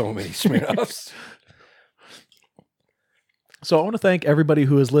so many Smirnoffs. So I want to thank everybody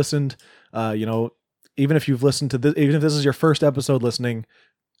who has listened. Even if you've listened to this, even if this is your first episode listening,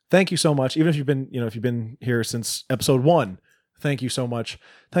 thank you so much. Even if you've been here since episode 1, thank you so much.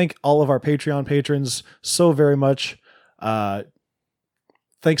 Thank all of our Patreon patrons so very much.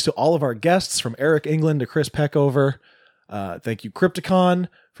 Thanks to all of our guests, from Eric England to Chris Peckover. Thank you, Crypticon,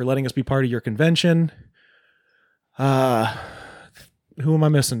 for letting us be part of your convention. Who am I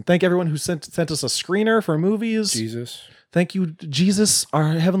missing? Thank everyone who sent us a screener for movies. Jesus. Thank you, Jesus,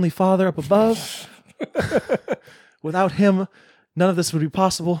 our Heavenly Father up above. Without him, none of this would be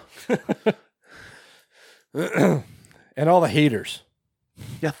possible. And all the haters.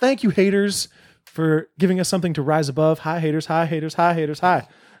 Yeah, thank you, haters, for giving us something to rise above. Hi, haters. Hi, haters. Hi, haters. Hi.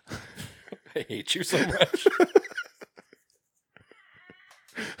 I hate you so much.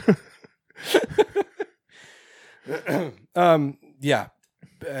 Yeah.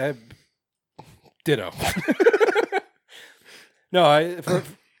 Ditto. No,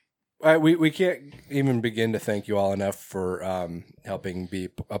 we can't even begin to thank you all enough for helping be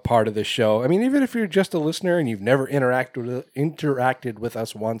a part of this show. I mean, even if you're just a listener and you've never interacted with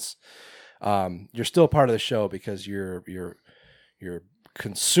us once, you're still part of the show because you're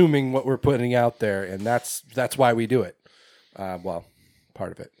consuming what we're putting out there, and that's why we do it. Well,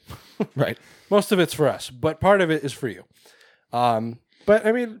 part of it, right? Most of it's for us, but part of it is for you. But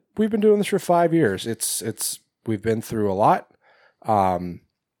I mean, we've been doing this for 5 years. We've been through a lot.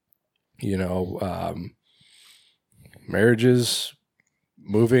 Marriages,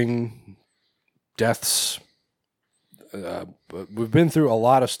 moving, deaths, we've been through a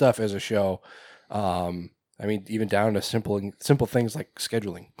lot of stuff as a show. I mean, even down to simple things like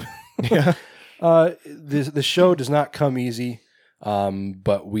scheduling. Yeah. The show does not come easy,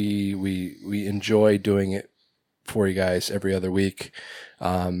 but we enjoy doing it for you guys every other week,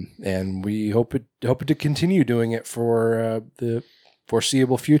 and we hope to continue doing it for the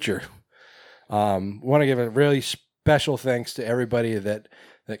foreseeable future. Want to give a really special thanks to everybody that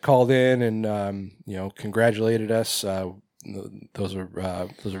called in and congratulated us. Those are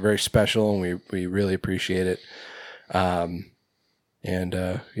very special, and we really appreciate it.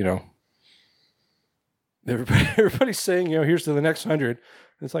 Everybody's saying, here's to the next 100.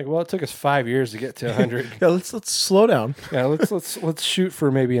 It's like, well, it took us 5 years to get to 100. Yeah, let's slow down. Yeah, let's shoot for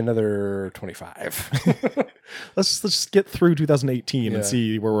maybe another 25. let's just get through 2018 and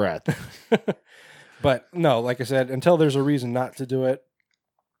see where we're at. But no, like I said, until there's a reason not to do it,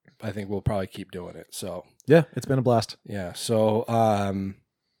 I think we'll probably keep doing it. So yeah, it's been a blast. Yeah. So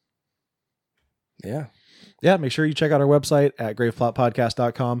yeah. Make sure you check out our website at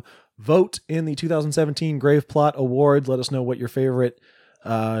graveplotpodcast.com. Vote in the 2017 Grave Plot Awards. Let us know what your favorite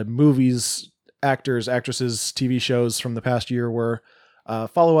movies, actors, actresses, TV shows from the past year were.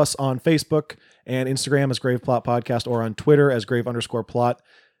 Follow us on Facebook and Instagram as Grave Plot Podcast, or on Twitter as Grave_plot.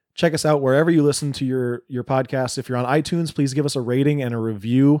 Check us out wherever you listen to your podcasts. If you're on iTunes, please give us a rating and a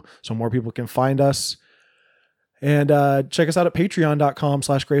review so more people can find us. And check us out at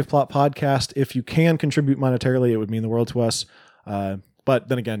patreon.com/graveplotpodcast. If you can contribute monetarily, it would mean the world to us. But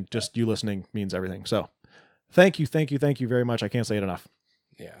then again, just you listening means everything. So thank you very much. I can't say it enough.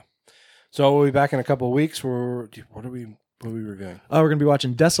 Yeah. So we'll be back in a couple of weeks. What are we reviewing? We're going to be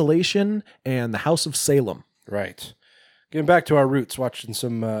watching Desolation and The House of Salem. Right. Getting back to our roots, watching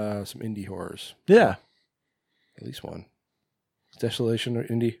some indie horrors. Yeah. At least one. Desolation or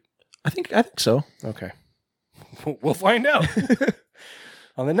indie? I think so. Okay. We'll find out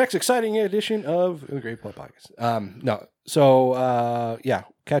on the next exciting edition of the Grave Plot Podcast. No. So,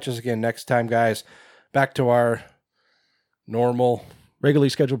 catch us again next time, guys. Back to our normal, regularly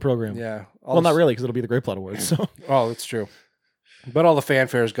scheduled program. Yeah. Well, not really, because it'll be the Grave Plot Awards. So. Oh, that's true. But all the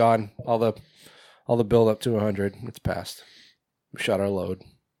fanfare is gone. All the build up to 100. It's passed. We shot our load,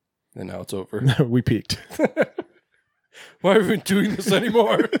 and now it's over. We peaked. Why are we doing this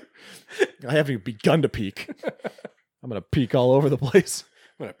anymore? I haven't even begun to peak. I'm going to peak all over the place.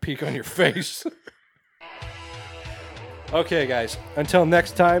 I'm going to peek on your face. Okay, guys. Until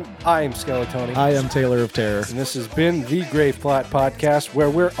next time, I am Skeletoni. I am Taylor of Terror. And this has been the Grave Plot Podcast, where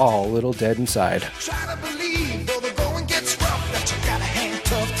we're all a little dead inside. Try to believe, though the going gets rough, that you gotta hang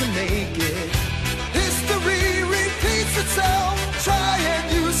tough to make it. History repeats itself. Try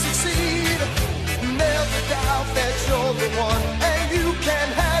and you succeed. Never doubt that you're the one, and you can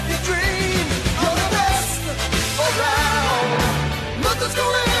have your dream. You're the best around. Nothing's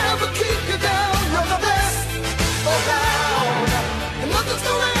gonna ever keep you down. You're the best around. And nothing's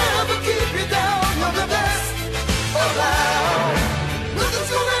gonna ever keep you down. You're the best around.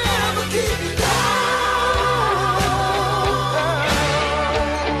 Nothing's gonna ever keep you down.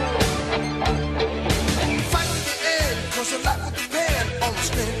 Fight to the end, 'cause your life will depend on the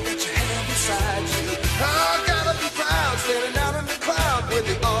strength that you have inside you. I gotta be proud, standing out in the cloud with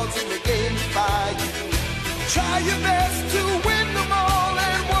the odds in the game by you. Try your best.